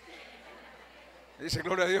gusano. Dice,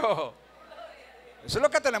 gloria a Dios. Eso es lo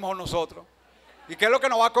que tenemos nosotros. ¿Y qué es lo que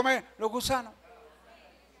nos va a comer? Los gusanos.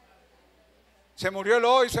 Se murió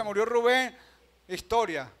Eloy, se murió Rubén.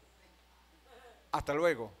 Historia. Hasta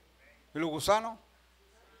luego. ¿Y los gusanos?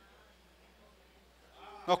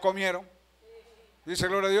 Nos comieron. Dice,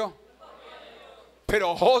 gloria a Dios.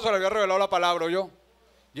 Pero José le había revelado la palabra, yo.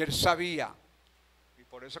 Y él sabía. Y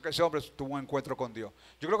por eso que ese hombre tuvo un encuentro con Dios.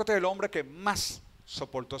 Yo creo que este es el hombre que más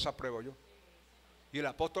soportó esa prueba, yo. Y el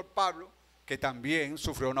apóstol Pablo, que también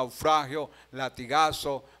sufrió naufragio,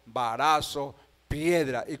 latigazo, varazo,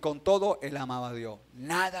 piedra, y con todo él amaba a Dios.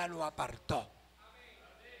 Nada lo apartó.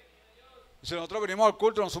 Y si nosotros venimos al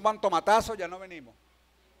culto, nos suman tomatazos, ya no venimos.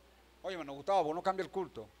 Oye, me Gustavo, vos no cambia el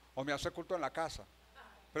culto, o me hace culto en la casa.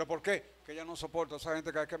 ¿Pero por qué? Que ya no soporto a esa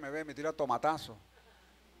gente, cada vez que me ve me tira tomatazos.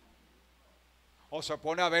 O se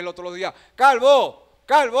pone a verlo todos los días, calvo,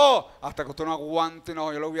 calvo, hasta que usted no aguante.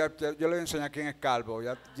 No, yo le voy a enseñar quién es calvo.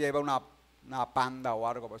 Ya lleva una panda o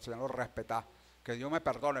algo, pero si ya no lo respeta. Que Dios me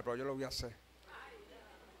perdone, pero yo lo voy a hacer.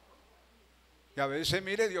 Y a veces,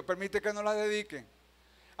 mire, Dios permite que no la dediquen.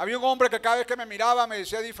 Había un hombre que cada vez que me miraba me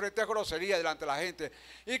decía diferentes groserías delante de la gente.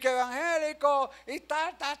 Y que evangélico, y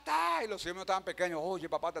tal. Y los hijos estaban pequeños. Oye,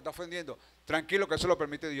 papá, te está ofendiendo. Tranquilo, que eso lo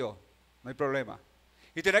permite Dios. No hay problema.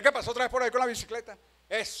 Y tenía que pasar otra vez por ahí con la bicicleta.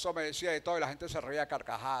 Eso me decía de todo, y la gente se reía a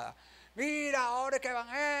carcajadas. Mira, ahora es que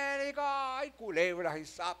evangélico, hay culebras y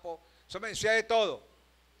sapos. Eso me decía de todo.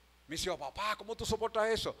 Me decía, papá, ¿cómo tú soportas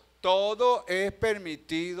eso? Todo es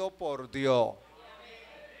permitido por Dios.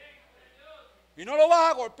 ¿Y no lo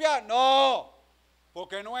vas a golpear? No,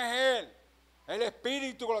 porque no es él, es el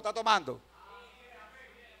espíritu que lo está tomando.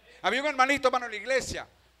 Había un hermanito, hermano, en la iglesia.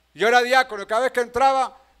 Yo era diácono, y cada vez que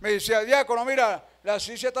entraba me decía, diácono, mira, la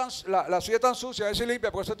silla es tan sucia, a ver si limpia,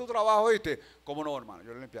 porque ese es tu trabajo, ¿viste? ¿Cómo no, hermano?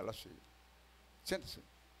 Yo le limpiaba la silla. Siéntese.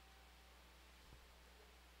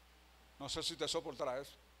 No sé si te soportará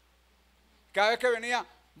eso. Cada vez que venía,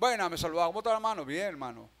 bueno, me saludaba, ¿cómo está, hermano? Bien,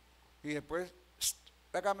 hermano. Y después,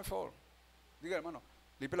 hágame favor. Diga, hermano,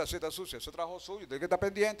 limpia la silla, está sucia, eso es trabajo suyo, tiene que estar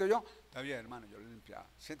pendiente. Yo, está bien, hermano, yo le limpiaba.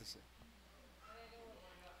 Siéntese.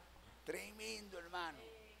 Tremendo, hermano.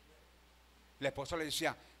 La esposa le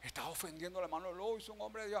decía, estás ofendiendo a la hermano Luis, un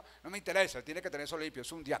hombre de Dios. No me interesa, él tiene que tener eso limpio,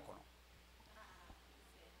 es un diácono.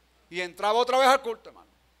 Y entraba otra vez al culto,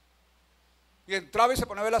 hermano. Y entraba y se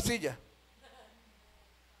ponía a ver la silla.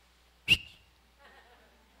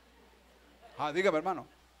 Dígame, hermano.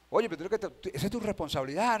 Oye, pero esa es tu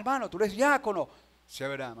responsabilidad, hermano. Tú eres diácono. Sí, es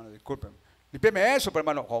verdad, hermano, discúlpeme. Límpiame eso, pero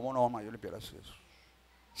hermano. ¿Cómo no, hermano? Yo limpiaré eso.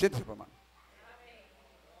 Siéntese, pues, hermano.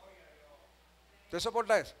 ¿Usted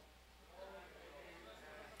soporta eso?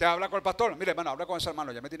 Te habla con el pastor. Mire, hermano, habla con ese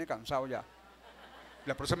hermano. Ya me tiene cansado ya.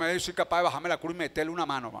 La próxima vez soy capaz de bajarme la cruz y meterle una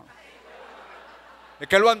mano, hermano. Es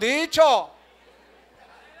que lo han dicho.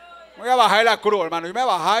 Voy a bajar la cruz, hermano. Y me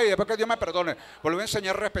bajé y después que Dios me perdone, pues le voy a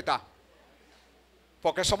enseñar a respetar.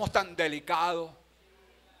 ¿Por qué somos tan delicados?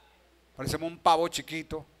 Parecemos un pavo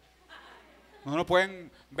chiquito. No nos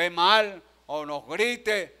pueden ver mal, o nos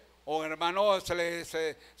grite, o hermano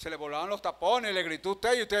se le volaban los tapones, le gritó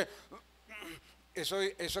usted y usted.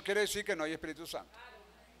 Eso quiere decir que no hay Espíritu Santo.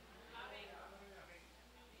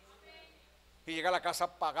 Y llega a la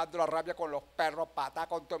casa pagando la rabia con los perros, patá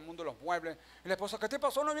con todo el mundo, los muebles. Y la esposa, ¿qué te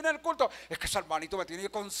pasó? No viene el culto. Es que ese hermanito me tiene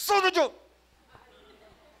con solo yo.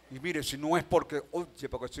 Y mire, si no es porque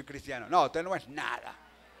soy cristiano. No, usted no es nada.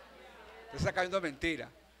 Usted está cayendo en mentira.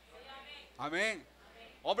 Amén.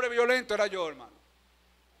 Hombre violento era yo, hermano.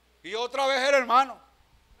 Y otra vez era hermano.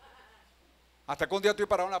 Hasta que un día estoy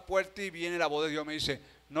parado en la puerta y viene la voz de Dios. Me dice,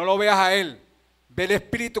 no lo veas a él. Ve el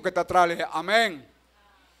espíritu que está atrás. Le dije, amén.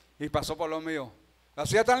 Y pasó por lo mío. ¿La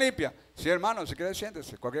silla está limpia? Sí, hermano, si quiere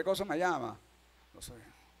siéntese. Cualquier cosa me llama. No sé.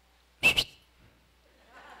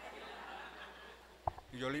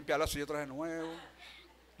 Y yo limpié la silla otra vez de nuevo.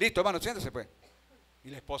 Listo, hermano, siéntese pues. Y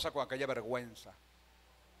la esposa con aquella vergüenza.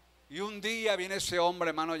 Y un día viene ese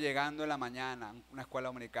hombre, hermano, llegando en la mañana, una escuela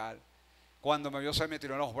dominical. Cuando me vio, se me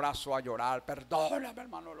tiró en los brazos a llorar. Perdóname,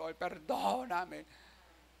 hermano Eloy, perdóname.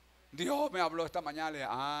 Dios me habló esta mañana. Le dije,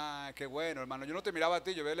 ah, qué bueno, hermano. Yo no te miraba a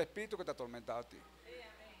ti, yo veía el espíritu que te atormentaba a ti.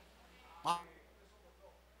 Ah.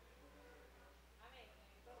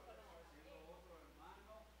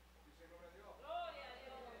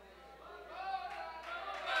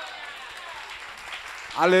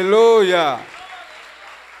 Aleluya.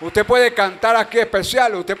 Usted puede cantar aquí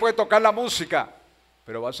especial, usted puede tocar la música,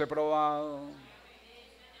 pero va a ser probado.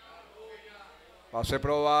 Va a ser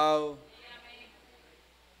probado.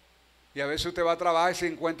 Y a veces usted va a trabajar y se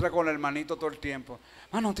encuentra con el hermanito todo el tiempo.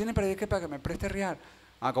 Mano, ¿tiene para que me preste real?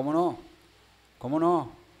 Ah, ¿cómo no? ¿Cómo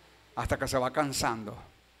no? Hasta que se va cansando.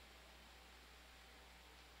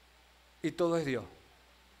 Y todo es Dios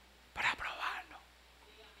para probarlo.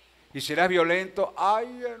 Y si eres violento,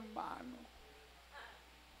 ay, hermano,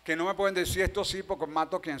 que no me pueden decir esto sí porque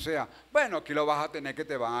mato a quien sea. Bueno, aquí lo vas a tener, que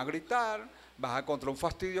te van a gritar, vas a encontrar un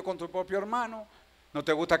fastidio con tu propio hermano. No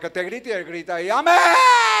te gusta que te grite y él grita ahí,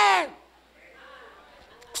 ¡amén!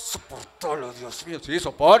 Soportalo, Dios mío. Sí,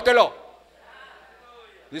 sopórtelo.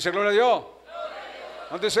 Dice gloria a Dios.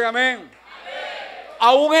 ¿No te dicen amén?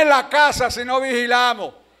 Aún en la casa, si no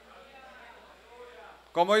vigilamos.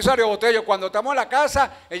 Como dice Ario Botello, cuando estamos en la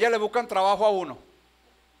casa, ellas le buscan trabajo a uno.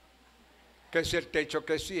 Que si el techo,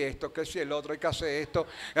 que si esto, que si el otro, hay que hacer esto.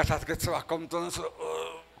 Hasta que se va con todo eso.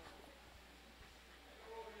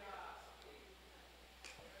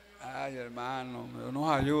 Ay, hermano, Dios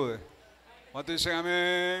nos ayude. ¿Cuántos dicen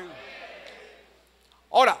amén?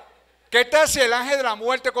 Ahora, ¿qué tal si el ángel de la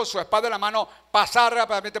muerte con su espada en la mano pasara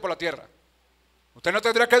rápidamente por la tierra? Usted no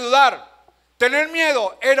tendría que dudar. Tener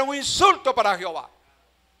miedo era un insulto para Jehová.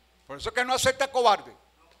 Por eso es que no acepta cobarde.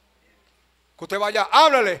 Que usted vaya,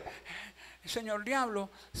 háblale. Señor diablo,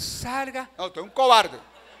 salga. No, usted es un cobarde.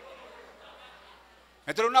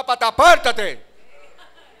 Métele una pata, apártate.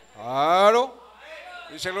 Claro.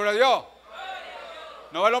 Dice gloria a Dios.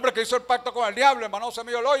 No el hombre que hizo el pacto con el diablo, hermano, se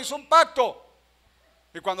me lo hizo un pacto.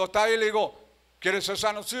 Y cuando está ahí le digo, ¿quieres ser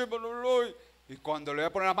sano? Sí, pero y cuando le voy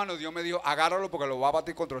a poner las manos, Dios me dijo, agárralo porque lo va a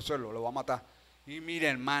batir contra el suelo, lo va a matar. Y mire,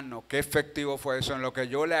 hermano, qué efectivo fue eso. En lo que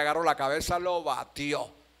yo le agarro la cabeza, lo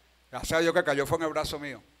batió. Gracias a Dios que cayó fue en el brazo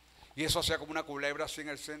mío. Y eso hacía como una culebra así en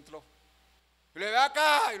el centro. Y le ve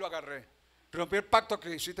acá y lo agarré. Rompí el pacto que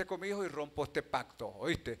hiciste conmigo y rompo este pacto.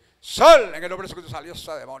 ¿Oíste? Sol, en el nombre de Jesucristo salió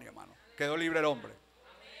ese demonio, hermano. Quedó libre el hombre.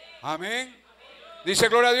 Amén. Dice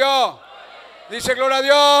gloria a Dios. Dice gloria a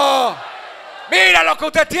Dios. Mira lo que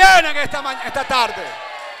usted tiene en esta tarde.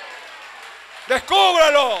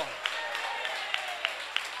 Descúbralo.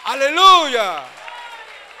 Aleluya.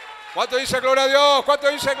 ¿Cuánto dice gloria a Dios? ¿Cuánto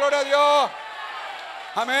dice gloria a Dios?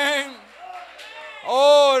 Amén.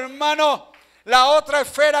 Oh, hermano, la otra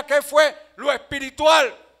esfera que fue lo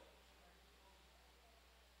espiritual.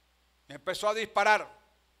 Empezó a disparar,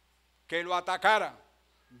 que lo atacara.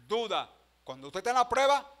 Duda. Cuando usted está en la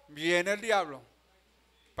prueba, viene el diablo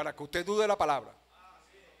para que usted dude la palabra.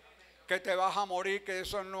 Que te vas a morir, que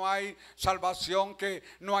eso no hay salvación, que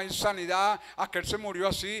no hay sanidad. Aquel se murió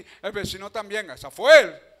así, el vecino también. Esa fue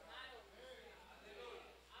él.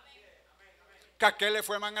 Que aquel le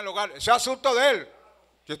fue mal en el hogar. Ese asunto de él.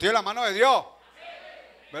 Yo estoy en la mano de Dios.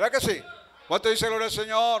 ¿Verdad que sí? ¿Cuánto dice gloria al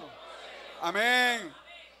Señor? Amén.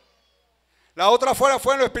 La otra fuera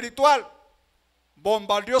fue en lo espiritual.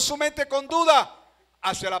 Bombardeó su mente con duda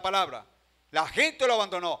hacia la palabra. La gente lo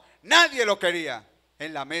abandonó. Nadie lo quería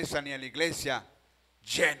en la mesa ni en la iglesia.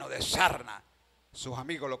 Lleno de sarna. Sus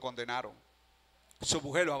amigos lo condenaron. Su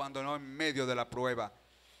mujer lo abandonó en medio de la prueba.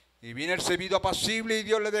 Y viene el servido apacible y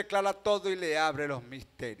Dios le declara todo y le abre los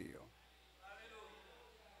misterios.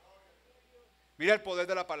 Mira el poder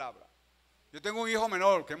de la palabra. Yo tengo un hijo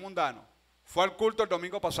menor que es mundano. Fue al culto el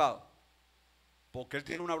domingo pasado. Porque él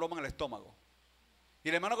tiene una broma en el estómago. Y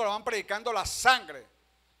el hermano que lo van predicando la sangre.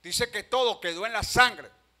 Dice que todo quedó en la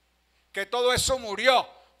sangre. Que todo eso murió.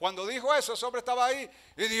 Cuando dijo eso, ese hombre estaba ahí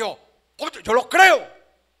y dijo, oye, yo lo creo.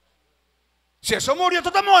 Si eso murió, tú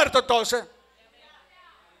estás muerto entonces.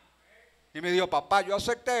 Y me dijo, papá, yo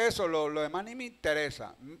acepté eso, lo demás ni me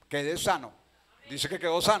interesa. Quedé sano. Dice que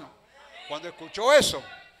quedó sano. Cuando escuchó eso,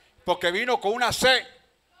 porque vino con una sed.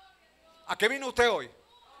 ¿A qué vino usted hoy?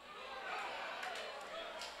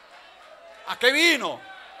 ¿A qué vino?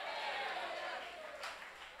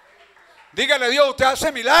 Dígale a Dios, usted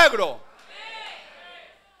hace milagro.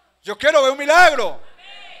 Yo quiero ver un milagro.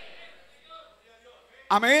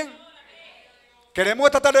 Amén. Queremos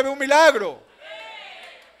esta tarde ver un milagro.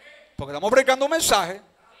 Porque estamos predicando un mensaje.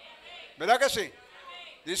 ¿Verdad que sí?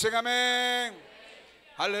 Dicen amén.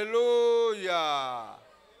 Aleluya.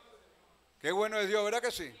 Qué bueno es Dios, ¿verdad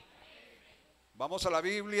que sí? Vamos a la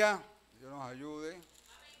Biblia. Dios nos ayude.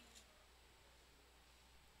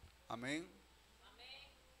 Amén.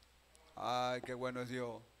 Ay, qué bueno es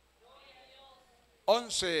Dios.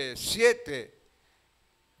 11:7.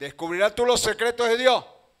 Descubrirás tú los secretos de Dios.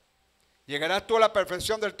 Llegarás tú a la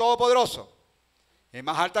perfección del Todopoderoso. Es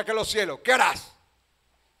más alta que los cielos. ¿Qué harás?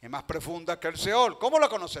 Es más profunda que el Seol. ¿Cómo lo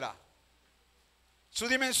conocerás? Su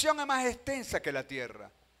dimensión es más extensa que la tierra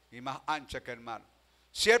y más ancha que el mar.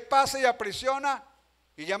 Si él pasa y aprisiona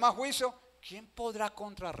y llama a juicio, ¿quién podrá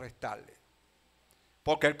contrarrestarle?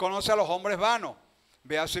 Porque él conoce a los hombres vanos.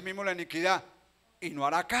 Ve a sí mismo la iniquidad y no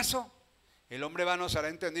hará caso. El hombre vano será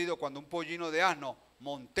entendido cuando un pollino de asno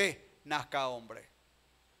monté nazca hombre.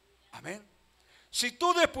 Amén. Si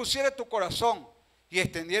tú dispusieras tu corazón y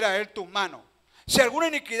extendieras a él tus manos, si alguna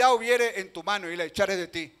iniquidad hubiere en tu mano y la echares de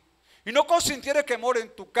ti, y no consintieres que more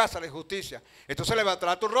en tu casa la injusticia, entonces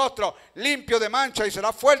levantará tu rostro limpio de mancha y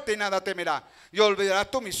será fuerte y nada temerá. Y olvidarás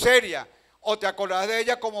tu miseria o te acordarás de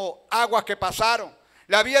ella como aguas que pasaron.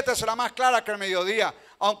 La vida te será más clara que el mediodía.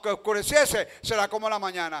 Aunque oscureciese, será como la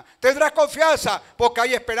mañana. Tendrás confianza porque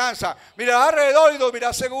hay esperanza. Mirarás alrededor y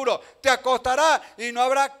dormirás seguro. Te acostarás y no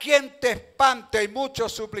habrá quien te espante y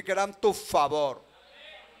muchos suplicarán tu favor.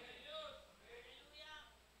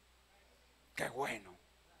 Qué bueno.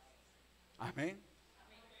 Amén.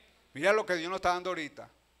 Mira lo que Dios nos está dando ahorita.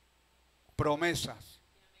 Promesas.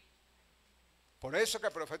 Por eso que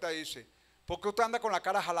el profeta dice, ¿por qué usted anda con la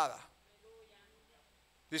cara jalada?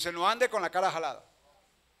 Dice, no ande con la cara jalada.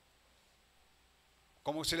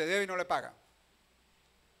 Como si le debe y no le paga.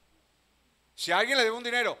 Si a alguien le debe un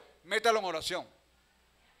dinero, métalo en oración.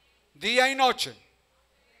 Día y noche.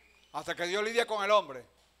 Hasta que Dios lidia con el hombre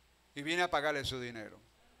y viene a pagarle su dinero.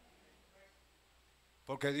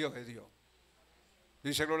 Porque Dios es Dios.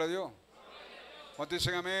 Dice gloria a Dios. ¿Cuántos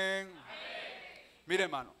dicen amén? Mire,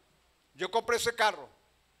 hermano, yo compré ese carro.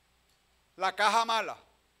 La caja mala.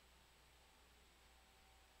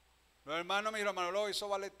 Los hermanos, mi hermano, eso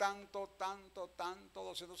vale tanto,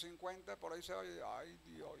 250, por ahí se oye, ay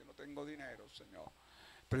Dios, yo no tengo dinero, Señor.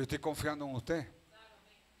 Pero yo estoy confiando en usted.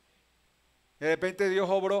 De repente Dios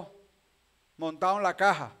obró, montaron la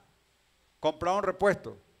caja, compraron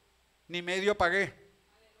repuestos, ni medio pagué.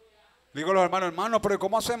 Digo a los hermanos, pero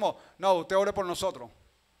 ¿cómo hacemos? No, usted ore por nosotros.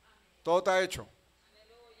 Todo está hecho.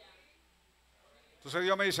 Entonces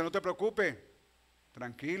Dios me dice, no te preocupes,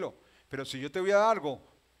 tranquilo, pero si yo te voy a dar algo,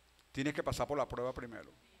 tienes que pasar por la prueba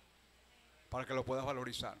primero, para que lo puedas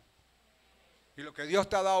valorizar. Y lo que Dios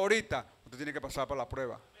te ha dado ahorita, usted tiene que pasar por la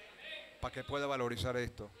prueba, para que pueda valorizar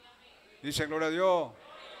esto. Dice, gloria a Dios.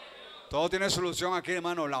 Todo tiene solución aquí,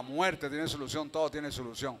 hermano. La muerte tiene solución, todo tiene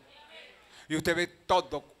solución. Y usted ve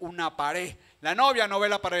todo, una pared. La novia no ve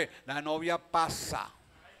la pared, la novia pasa.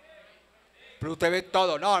 Pero usted ve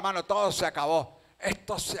todo. No, hermano, todo se acabó.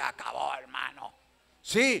 Esto se acabó, hermano.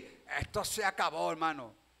 Sí, esto se acabó,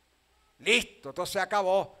 hermano. Listo, todo se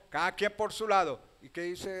acabó. Cada quien por su lado. ¿Y qué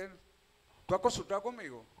dice él? ¿Tú has consultado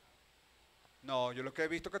conmigo? No, yo lo que he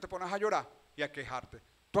visto es que te pones a llorar y a quejarte.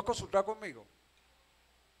 ¿Tú has consultado conmigo?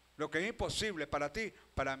 Lo que es imposible para ti,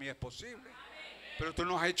 para mí es posible. Pero tú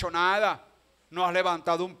no has hecho nada. No has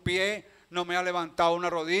levantado un pie, no me has levantado una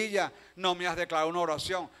rodilla, no me has declarado una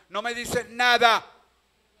oración. No me dices nada.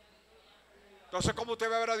 Entonces, ¿cómo usted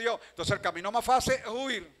va a ver a Dios? Entonces, el camino más fácil es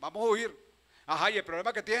huir. Vamos a huir. Ajá, ¿y el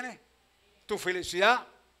problema que tienes? Tu felicidad.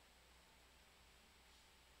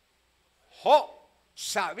 Job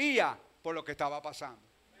sabía por lo que estaba pasando.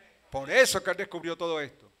 Por eso que él descubrió todo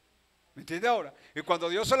esto. ¿Me entiende ahora? Y cuando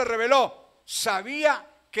Dios se le reveló, sabía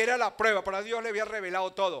que era la prueba. Para Dios le había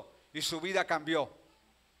revelado todo. Y su vida cambió.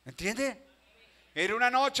 ¿Me entiende? Era una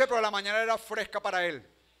noche, pero la mañana era fresca para él.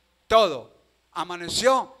 Todo.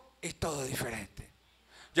 Amaneció y todo diferente.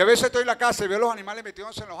 Yo a veces estoy en la casa y veo los animales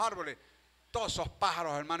metidos en los árboles. Todos esos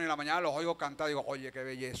pájaros, hermano, y en la mañana los oigo cantar. Digo, oye, qué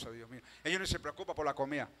belleza, Dios mío. Ellos no se preocupan por la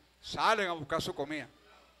comida. Salen a buscar su comida.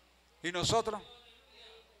 ¿Y nosotros?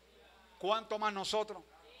 ¿Cuánto más nosotros?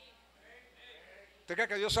 ¿Usted cree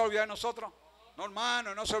que Dios se olvida de nosotros? No,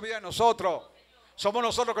 hermano, no se olvida de nosotros. Somos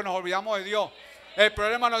nosotros que nos olvidamos de Dios. El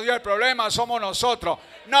problema no es Dios, el problema somos nosotros.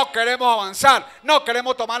 No queremos avanzar, no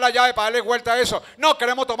queremos tomar la llave para darle vuelta a eso, no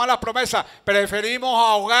queremos tomar las promesas. Preferimos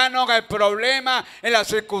ahogarnos en el problema, en las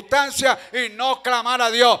circunstancias y no clamar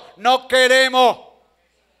a Dios. No queremos.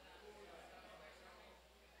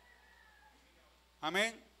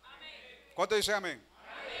 Amén. ¿Cuántos dicen amén?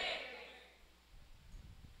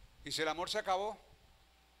 ¿Y si el amor se acabó?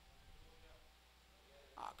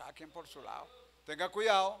 Cada quien por su lado. Tenga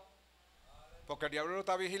cuidado, porque el diablo lo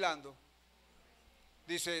está vigilando.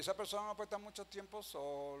 Dice, esa persona no puede estar mucho tiempo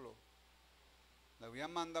solo. Le voy a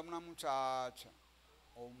mandar una muchacha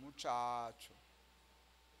o un muchacho.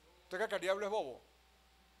 ¿Usted cree que el diablo es bobo?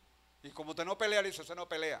 Y como usted no pelea, le dice, usted no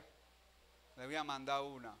pelea. Le voy a mandar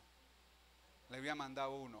una. Le voy a mandar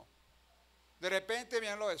uno. De repente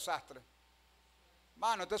vienen los desastres.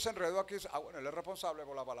 Mano, este se enredó aquí. Ah, bueno, él es responsable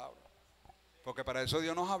por la palabra. Porque para eso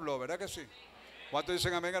Dios nos habló, ¿verdad que sí? ¿Cuántos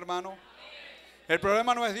dicen amén, hermano? El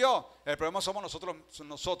problema no es Dios, el problema somos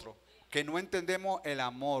nosotros, que no entendemos el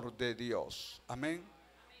amor de Dios. Amén.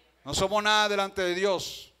 No somos nada delante de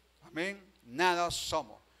Dios. Amén. Nada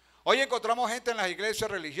somos. Hoy encontramos gente en las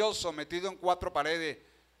iglesias religiosas metido en cuatro paredes,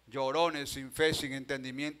 llorones, sin fe, sin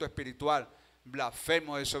entendimiento espiritual,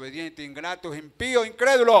 blasfemos, desobedientes, ingratos, impíos,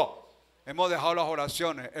 incrédulos. Hemos dejado las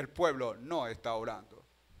oraciones, el pueblo no está orando.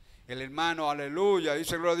 El hermano, aleluya,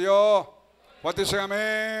 dice gloria a Dios. ¿Cuántos dicen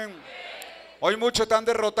amén? Hoy muchos están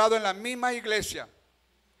derrotados en la misma iglesia,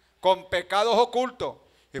 con pecados ocultos,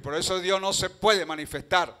 y por eso Dios no se puede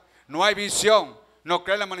manifestar. No hay visión, no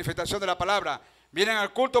creen la manifestación de la palabra. Vienen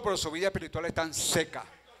al culto, pero su vida espiritual está seca.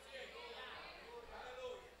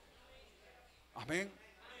 Amén.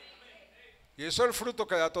 Y eso es el fruto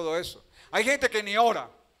que da todo eso. Hay gente que ni ora,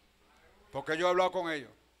 porque yo he hablado con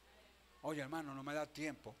ellos. Oye, hermano, no me da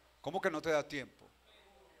tiempo. ¿Cómo que no te da tiempo?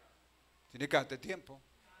 Tienes que darte tiempo.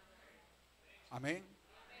 Amén.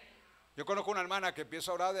 Yo conozco una hermana que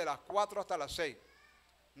empieza a orar de las 4 hasta las 6.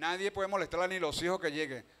 Nadie puede molestarla, ni los hijos que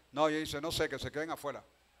lleguen. No, ella dice, no sé, que se queden afuera.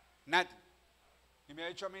 Nadie. Y me ha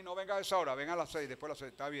dicho a mí, no venga a esa hora, venga a las 6, después a las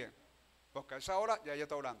 6. Está bien. Porque a esa hora ya ella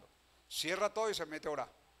está orando. Cierra todo y se mete a orar.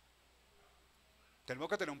 Tenemos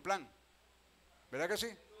que tener un plan. ¿Verdad que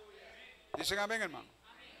sí? Dicen amén, hermano.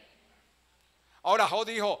 Ahora Job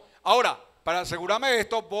dijo, para asegurarme de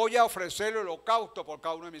esto, voy a ofrecer el holocausto por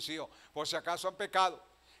cada uno de mis hijos, por si acaso han pecado.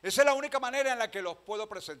 Esa es la única manera en la que los puedo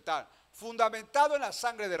presentar, fundamentado en la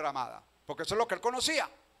sangre derramada, porque eso es lo que él conocía,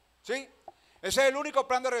 ¿sí? Ese es el único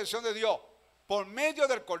plan de redención de Dios, por medio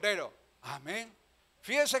del Cordero. Amén.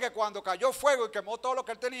 Fíjense que cuando cayó fuego y quemó todo lo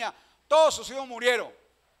que él tenía, todos sus hijos murieron.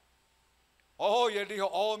 Oh, y él dijo,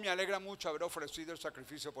 oh, me alegra mucho haber ofrecido el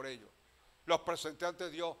sacrificio por ellos. Los presenté ante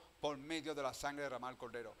Dios por medio de la sangre derramada del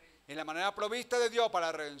Cordero. En la manera provista de Dios para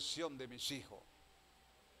la redención de mis hijos.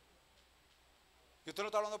 ¿Y usted no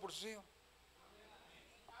está hablando por sus hijos?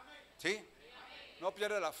 ¿Sí? No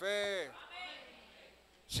pierde la fe.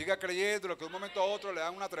 Siga creyendo lo que de un momento a otro le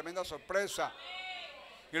dan una tremenda sorpresa.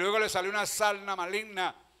 Y luego le salió una sarna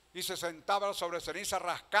maligna y se sentaba sobre ceniza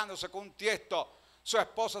rascándose con un tiesto. Su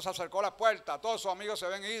esposa se acercó a la puerta, todos sus amigos se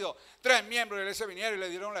habían ido, 3 miembros de la iglesia vinieron y le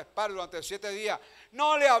dieron la espalda durante 7 días.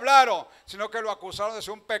 No le hablaron, sino que lo acusaron de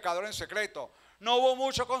ser un pecador en secreto. No hubo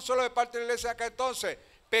mucho consuelo de parte de la iglesia aquel entonces,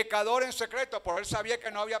 pecador en secreto, porque él sabía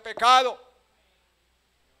que no había pecado.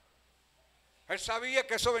 Él sabía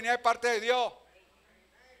que eso venía de parte de Dios.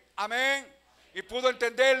 Amén. Y pudo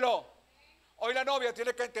entenderlo. Hoy la novia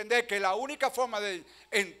tiene que entender que la única forma de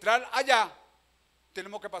entrar allá,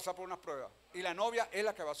 tenemos que pasar por unas pruebas. Y la novia es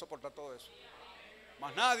la que va a soportar todo eso.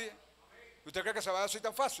 Más nadie. ¿Usted cree que se va a decir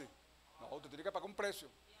tan fácil? No, usted tiene que pagar un precio.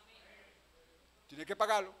 Tiene que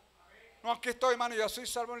pagarlo. No, aquí estoy, hermano, yo soy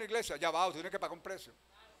salvo en la iglesia. Ya va, usted tiene que pagar un precio.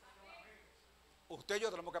 Usted y yo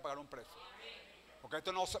tenemos que pagar un precio. Porque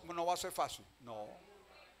esto no va a ser fácil. No.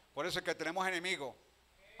 Por eso es que tenemos enemigos.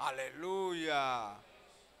 Aleluya.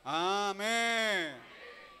 Amén.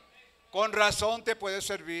 Con razón te puede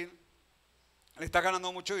servir. Le está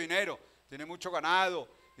ganando mucho dinero, tiene mucho ganado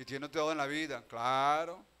y tiene todo en la vida.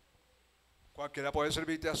 Claro, cualquiera puede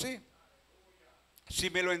servirte así. Si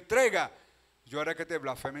me lo entrega, yo haré que te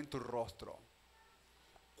blasfeme en tu rostro.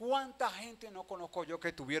 ¿Cuánta gente no conozco yo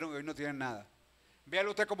que tuvieron y hoy no tienen nada?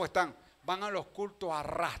 Véalo usted cómo están. Van a los cultos a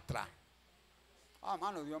rastra. Ah,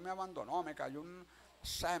 hermano, Dios me abandonó, me cayó un... O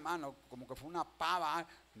sea, hermano, como que fue una pava.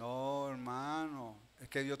 No, hermano, es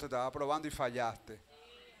que Dios te estaba probando y fallaste.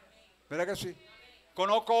 ¿Verdad que sí?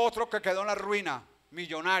 Conozco otro que quedó en la ruina,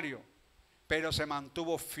 millonario, pero se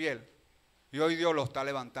mantuvo fiel. Y hoy Dios lo está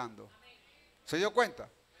levantando. ¿Se dio cuenta?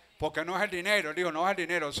 Porque no es el dinero. Él dijo, no es el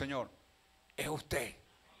dinero del Señor, es usted.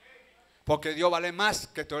 Porque Dios vale más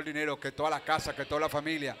que todo el dinero, que toda la casa, que toda la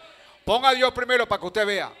familia. Ponga a Dios primero para que usted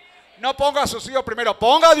vea. No ponga a sus hijos primero,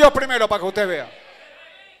 ponga a Dios primero para que usted vea.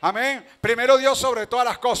 Amén. Primero Dios sobre todas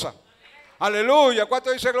las cosas. Aleluya.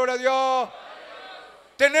 ¿Cuánto dice gloria a Dios?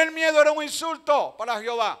 Tener miedo era un insulto para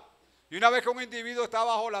Jehová. Y una vez que un individuo está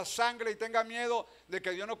bajo la sangre y tenga miedo de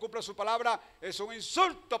que Dios no cumpla su palabra, es un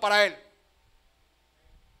insulto para él.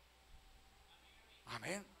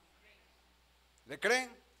 Amén. ¿Le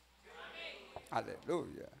creen? Amén.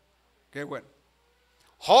 Aleluya. Qué bueno.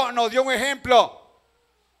 Job nos dio un ejemplo.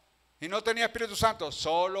 Y no tenía Espíritu Santo,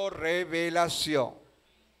 solo revelación.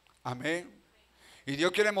 Amén. Y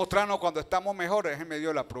Dios quiere mostrarnos cuando estamos mejores en medio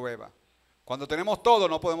de la prueba. Cuando tenemos todo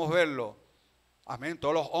no podemos verlo. Amén.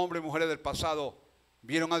 Todos los hombres y mujeres del pasado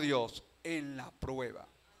vieron a Dios en la prueba.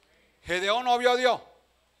 Gedeón no vio a Dios.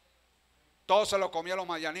 Todos se lo comían los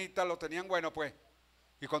madianitas, lo tenían bueno pues.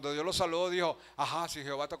 Y cuando Dios lo saludó dijo, ajá, si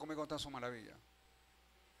Jehová está conmigo está en su maravilla.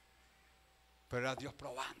 Pero era Dios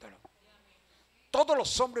probándolo. Todos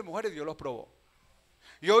los hombres y mujeres Dios los probó.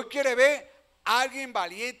 Y hoy quiere ver a alguien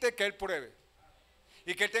valiente que Él pruebe.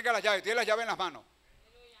 Y que Él tenga las llaves. Tiene las llaves en las manos.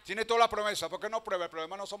 Tiene toda la promesa. ¿Por qué no prueba? El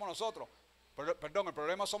problema no somos nosotros. Perdón, el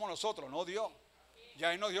problema somos nosotros, no Dios.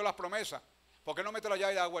 Ya Él nos dio las promesas. ¿Por qué no mete la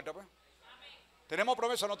llave y da vuelta? Pues? ¿Tenemos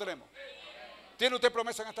promesa o no tenemos? ¿Tiene usted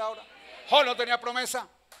promesa en esta hora? Job no tenía promesa.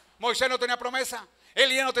 Moisés no tenía promesa.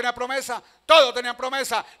 Elías no tenía promesa. Todos tenían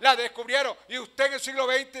promesa. La descubrieron. Y usted en el siglo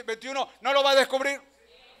XXI no lo va a descubrir.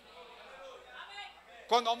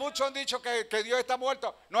 Cuando muchos han dicho que Dios está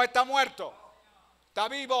muerto, no está muerto. Está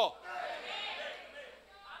vivo.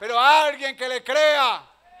 Pero alguien que le crea.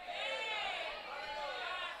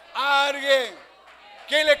 Alguien.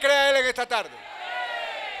 ¿Quién le cree a Él en esta tarde?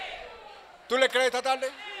 ¿Tú le crees esta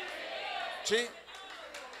tarde? ¿Sí?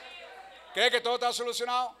 ¿Cree que todo está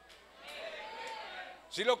solucionado?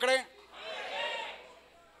 ¿Sí lo cree?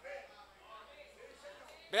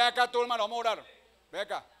 Ve acá tú, hermano, vamos a orar. Ve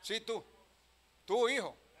acá. Sí, tú. Tú,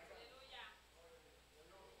 hijo.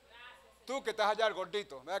 Tú que estás allá, el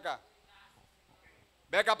gordito. Ve acá.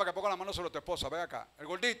 Ve acá para que ponga la mano sobre tu esposa. Ve acá. El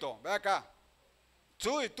gordito. Ve acá.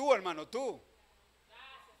 Tú y tú, hermano, tú.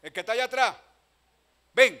 El que está allá atrás.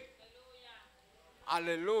 Ven.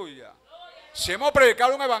 Aleluya. Si hemos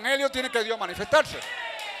predicado un evangelio, tiene que Dios manifestarse.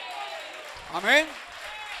 Amén.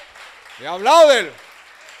 He hablado de Él.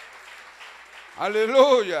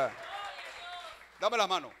 Aleluya. Dame la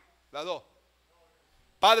mano, las dos.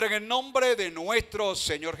 Padre, en el nombre de nuestro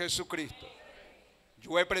Señor Jesucristo,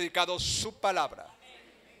 yo he predicado su palabra.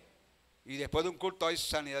 Y después de un culto hay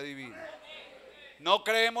sanidad divina. No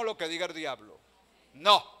creemos lo que diga el diablo.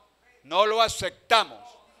 No, no lo aceptamos.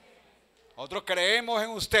 Nosotros creemos en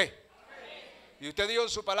usted. Y usted dijo en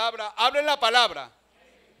su palabra, hablen la palabra.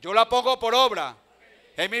 Yo la pongo por obra.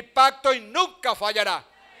 Es mi pacto y nunca fallará.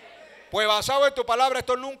 Pues basado en tu palabra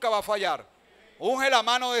esto nunca va a fallar. Unge la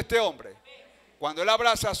mano de este hombre. Cuando él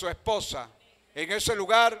abraza a su esposa, en ese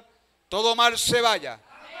lugar, todo mal se vaya.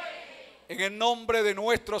 En el nombre de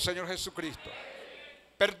nuestro Señor Jesucristo.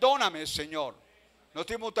 Perdóname, Señor. No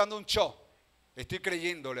estoy montando un show. Estoy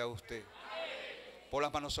creyéndole a usted. Pon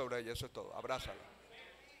las manos sobre ella, eso es todo. Abrázala.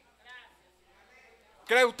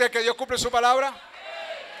 ¿Cree usted que Dios cumple su palabra?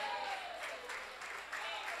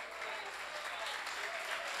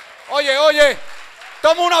 Oye,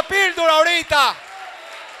 toma una píldora ahorita.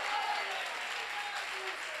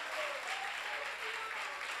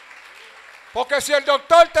 Porque si el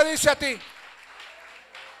doctor te dice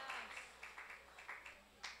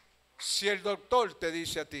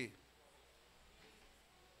a ti,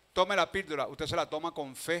 tome la píldora, usted se la toma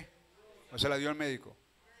con fe, o se la dio el médico.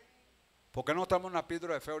 ¿Por qué no tomamos una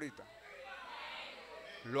píldora de fe ahorita?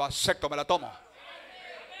 Lo acepto, me la tomo.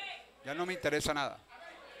 Ya no me interesa nada.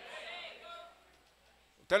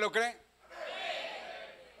 ¿Usted lo cree?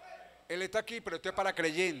 Él está aquí, pero esto es para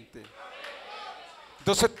creyente.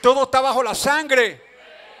 Entonces todo está bajo la sangre.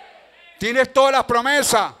 Tienes todas las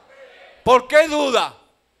promesas. ¿Por qué duda?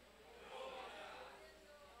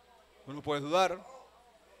 Tú no puedes dudar.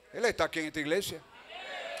 Él está aquí en esta iglesia.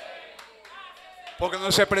 Porque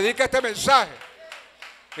cuando se predica este mensaje,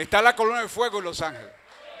 está la columna de fuego en Los Ángeles.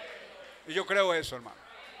 Y yo creo eso, hermano.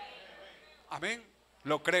 Amén.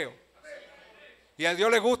 Lo creo. Y a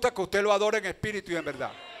Dios le gusta que usted lo adore en espíritu y en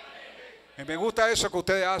verdad. Y me gusta eso que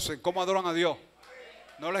ustedes hacen, cómo adoran a Dios.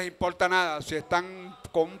 No les importa nada si están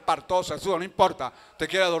con un partoso, eso no importa. Usted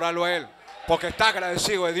quiere adorarlo a Él. Porque está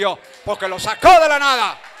agradecido de Dios. Porque lo sacó de la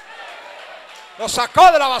nada. Lo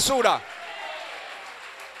sacó de la basura.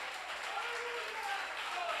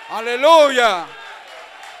 Aleluya.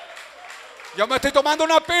 Yo me estoy tomando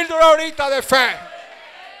una píldora ahorita de fe.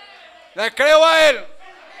 Le creo a Él.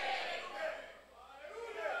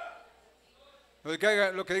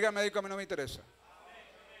 Lo que diga el médico a mí no me interesa.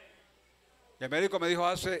 Y el médico me dijo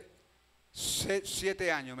hace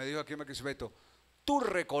 7 años, me dijo aquí en Barquisimeto, tú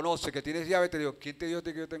reconoces que tienes diabetes. Digo, ¿quién te dijo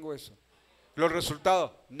que yo tengo eso? Los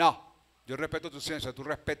resultados, no. Yo respeto tu ciencia, tú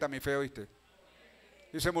respetas mi fe, ¿oíste?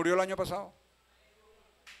 Y se murió el año pasado.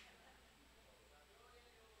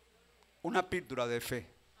 Una píldora de fe.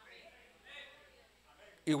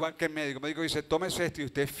 igual que el médico dice, tómese esto y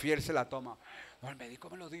usted fiel se la toma. No, el médico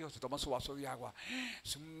me lo dijo, se toma su vaso de agua.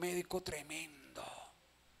 Es un médico tremendo.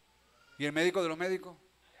 ¿Y el médico de los médicos?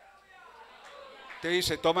 Te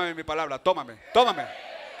dice, tómame mi palabra, tómame.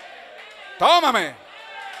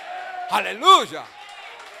 Aleluya.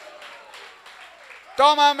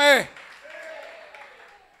 Tómame.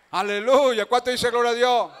 Aleluya. ¿Cuánto dice gloria a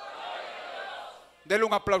Dios? Denle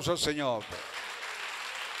un aplauso al Señor.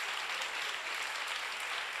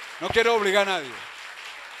 No quiero obligar a nadie.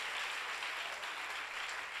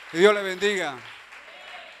 Que Dios le bendiga.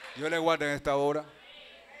 Dios le guarde en esta hora.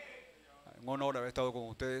 Un honor haber estado con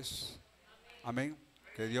ustedes. Amén.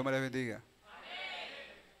 Que Dios me les bendiga.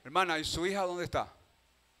 Hermana, ¿y su hija dónde está?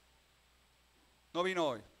 No vino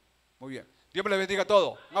hoy. Muy bien. Dios me les bendiga a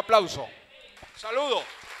todos. Un aplauso. Saludos.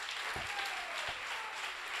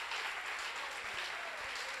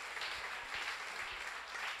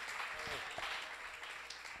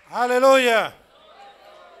 Aleluya.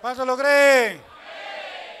 ¿Cuántos lo creen?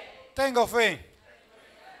 Tengo fe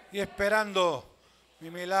y esperando mi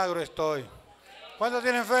milagro estoy. ¿Cuántos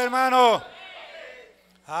tienen fe, hermano?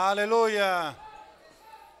 Aleluya.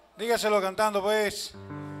 Dígaselo cantando, pues.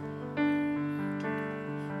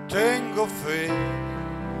 Tengo fe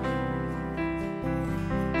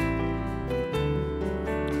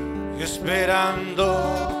y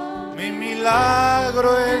esperando mi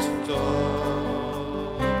milagro estoy.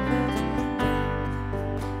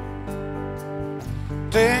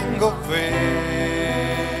 Tengo fe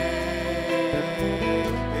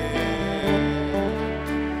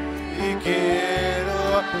y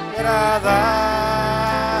quiero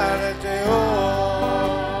agradarte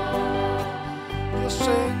hoy. Yo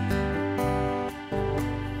sé,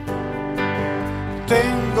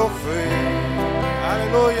 tengo fe.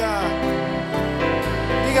 Aleluya.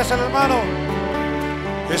 Dígaselo, hermano.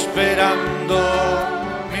 Esperando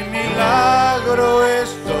mi milagro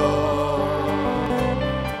estoy.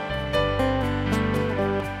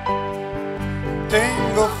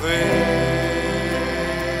 Tengo fe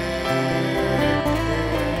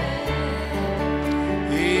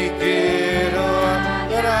y quiero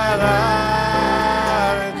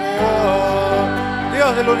agradarte, oh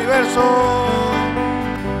Dios del universo,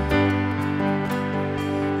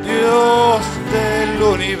 Dios del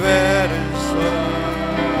universo,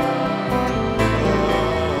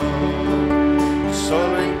 oh,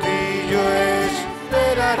 solo en ti yo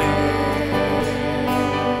esperaré.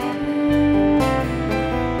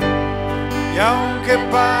 Y aunque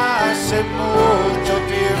pase mucho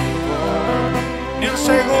tiempo, ni un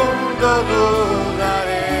segundo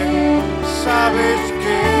dudaré. Sabes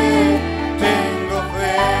que tengo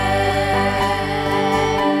fe.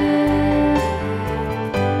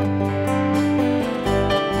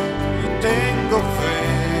 Y tengo fe.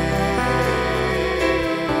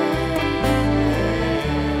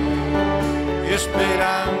 Y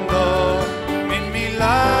esperando mi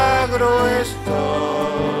milagro estoy.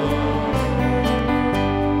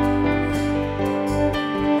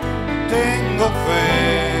 Tengo fe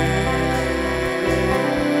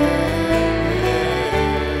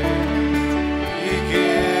y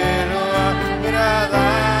quiero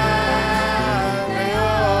agradarte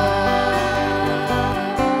hoy.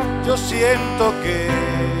 Yo siento que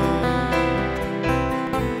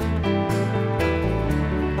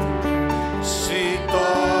si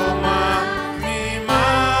toma mi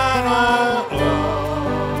mano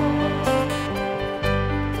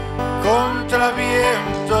contra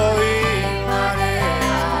viento y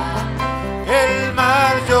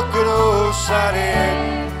yo cruzaré,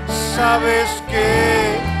 sabes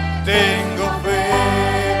que tengo fe.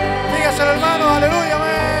 Dígaselo, hermano, aleluya,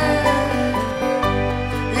 amén.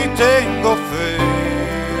 Y tengo fe.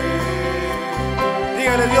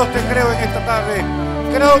 Dígale, Dios, te creo en esta tarde.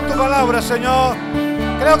 Creo en tu palabra, Señor.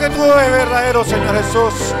 Creo que tú eres verdadero, Señor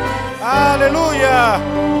Jesús. Aleluya.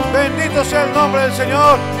 Bendito sea el nombre del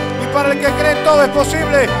Señor. Y para el que cree todo es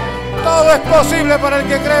posible. Todo es posible para el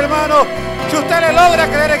que cree, hermano. Si usted le logra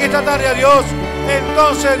creer en esta tarde a Dios,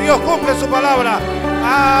 entonces Dios cumple su palabra.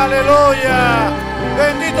 Aleluya.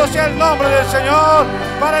 Bendito sea el nombre del Señor.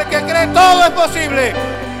 Para el que cree todo es posible.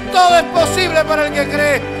 Todo es posible para el que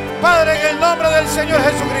cree. Padre, en el nombre del Señor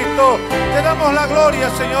Jesucristo, te damos la gloria,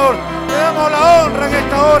 Señor. Te damos la honra en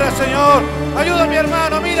esta hora, Señor. Ayuda a mi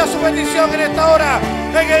hermano, mira su bendición en esta hora.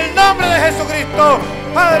 En el nombre de Jesucristo.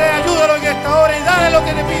 Padre, ayúdalo en esta hora y dale lo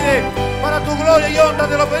que te pide. Para tu gloria y honra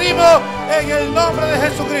te lo pedimos en el nombre de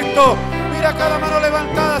Jesucristo. Mira cada mano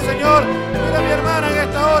levantada, Señor. Mira a mi hermana en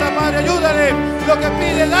esta hora, Padre, ayúdale. Lo que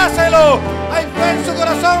pide, dáselo. Hay fe en su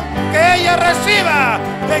corazón que ella reciba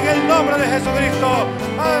en el nombre de Jesucristo.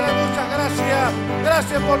 Padre, muchas gracias. gracias.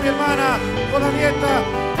 Gracias por mi hermana, por la nieta,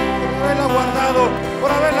 por haberla guardado,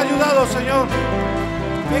 por haberla ayudado, Señor.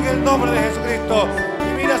 En el nombre de Jesucristo.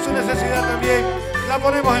 Y mira su necesidad también. La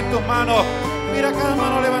ponemos en tus manos. Mira cada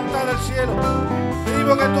mano levantada al cielo.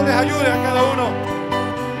 Pedimos que tú les ayudes a cada uno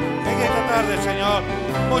en esta tarde, Señor.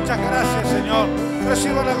 Muchas gracias, Señor.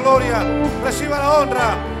 Reciba la gloria, reciba la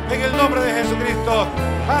honra en el nombre de Jesucristo.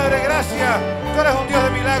 Padre, gracias. Tú eres un Dios de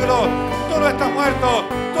milagros. Tú no estás muerto,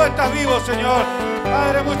 tú estás vivo, Señor.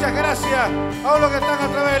 Padre, muchas gracias a los que están a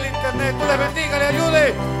través del internet. Tú les bendiga, les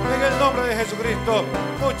ayude en el nombre de Jesucristo.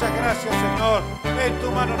 Muchas gracias, Señor. En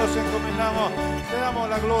tu mano nos encomendamos. Te damos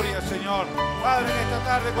la gloria, Señor. Padre, en esta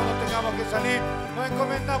tarde cuando tengamos que salir, nos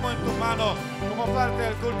encomendamos en tus manos. Como parte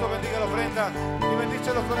del culto, bendiga la ofrenda y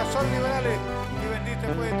bendice los corazones liberales. Y bendice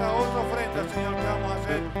pues esta otra ofrenda, Señor, que vamos a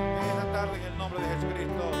hacer en esta tarde en el nombre de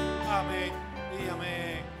Jesucristo. Amén y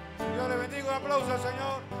amén. Dios le bendiga. Un aplauso al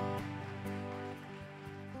Señor.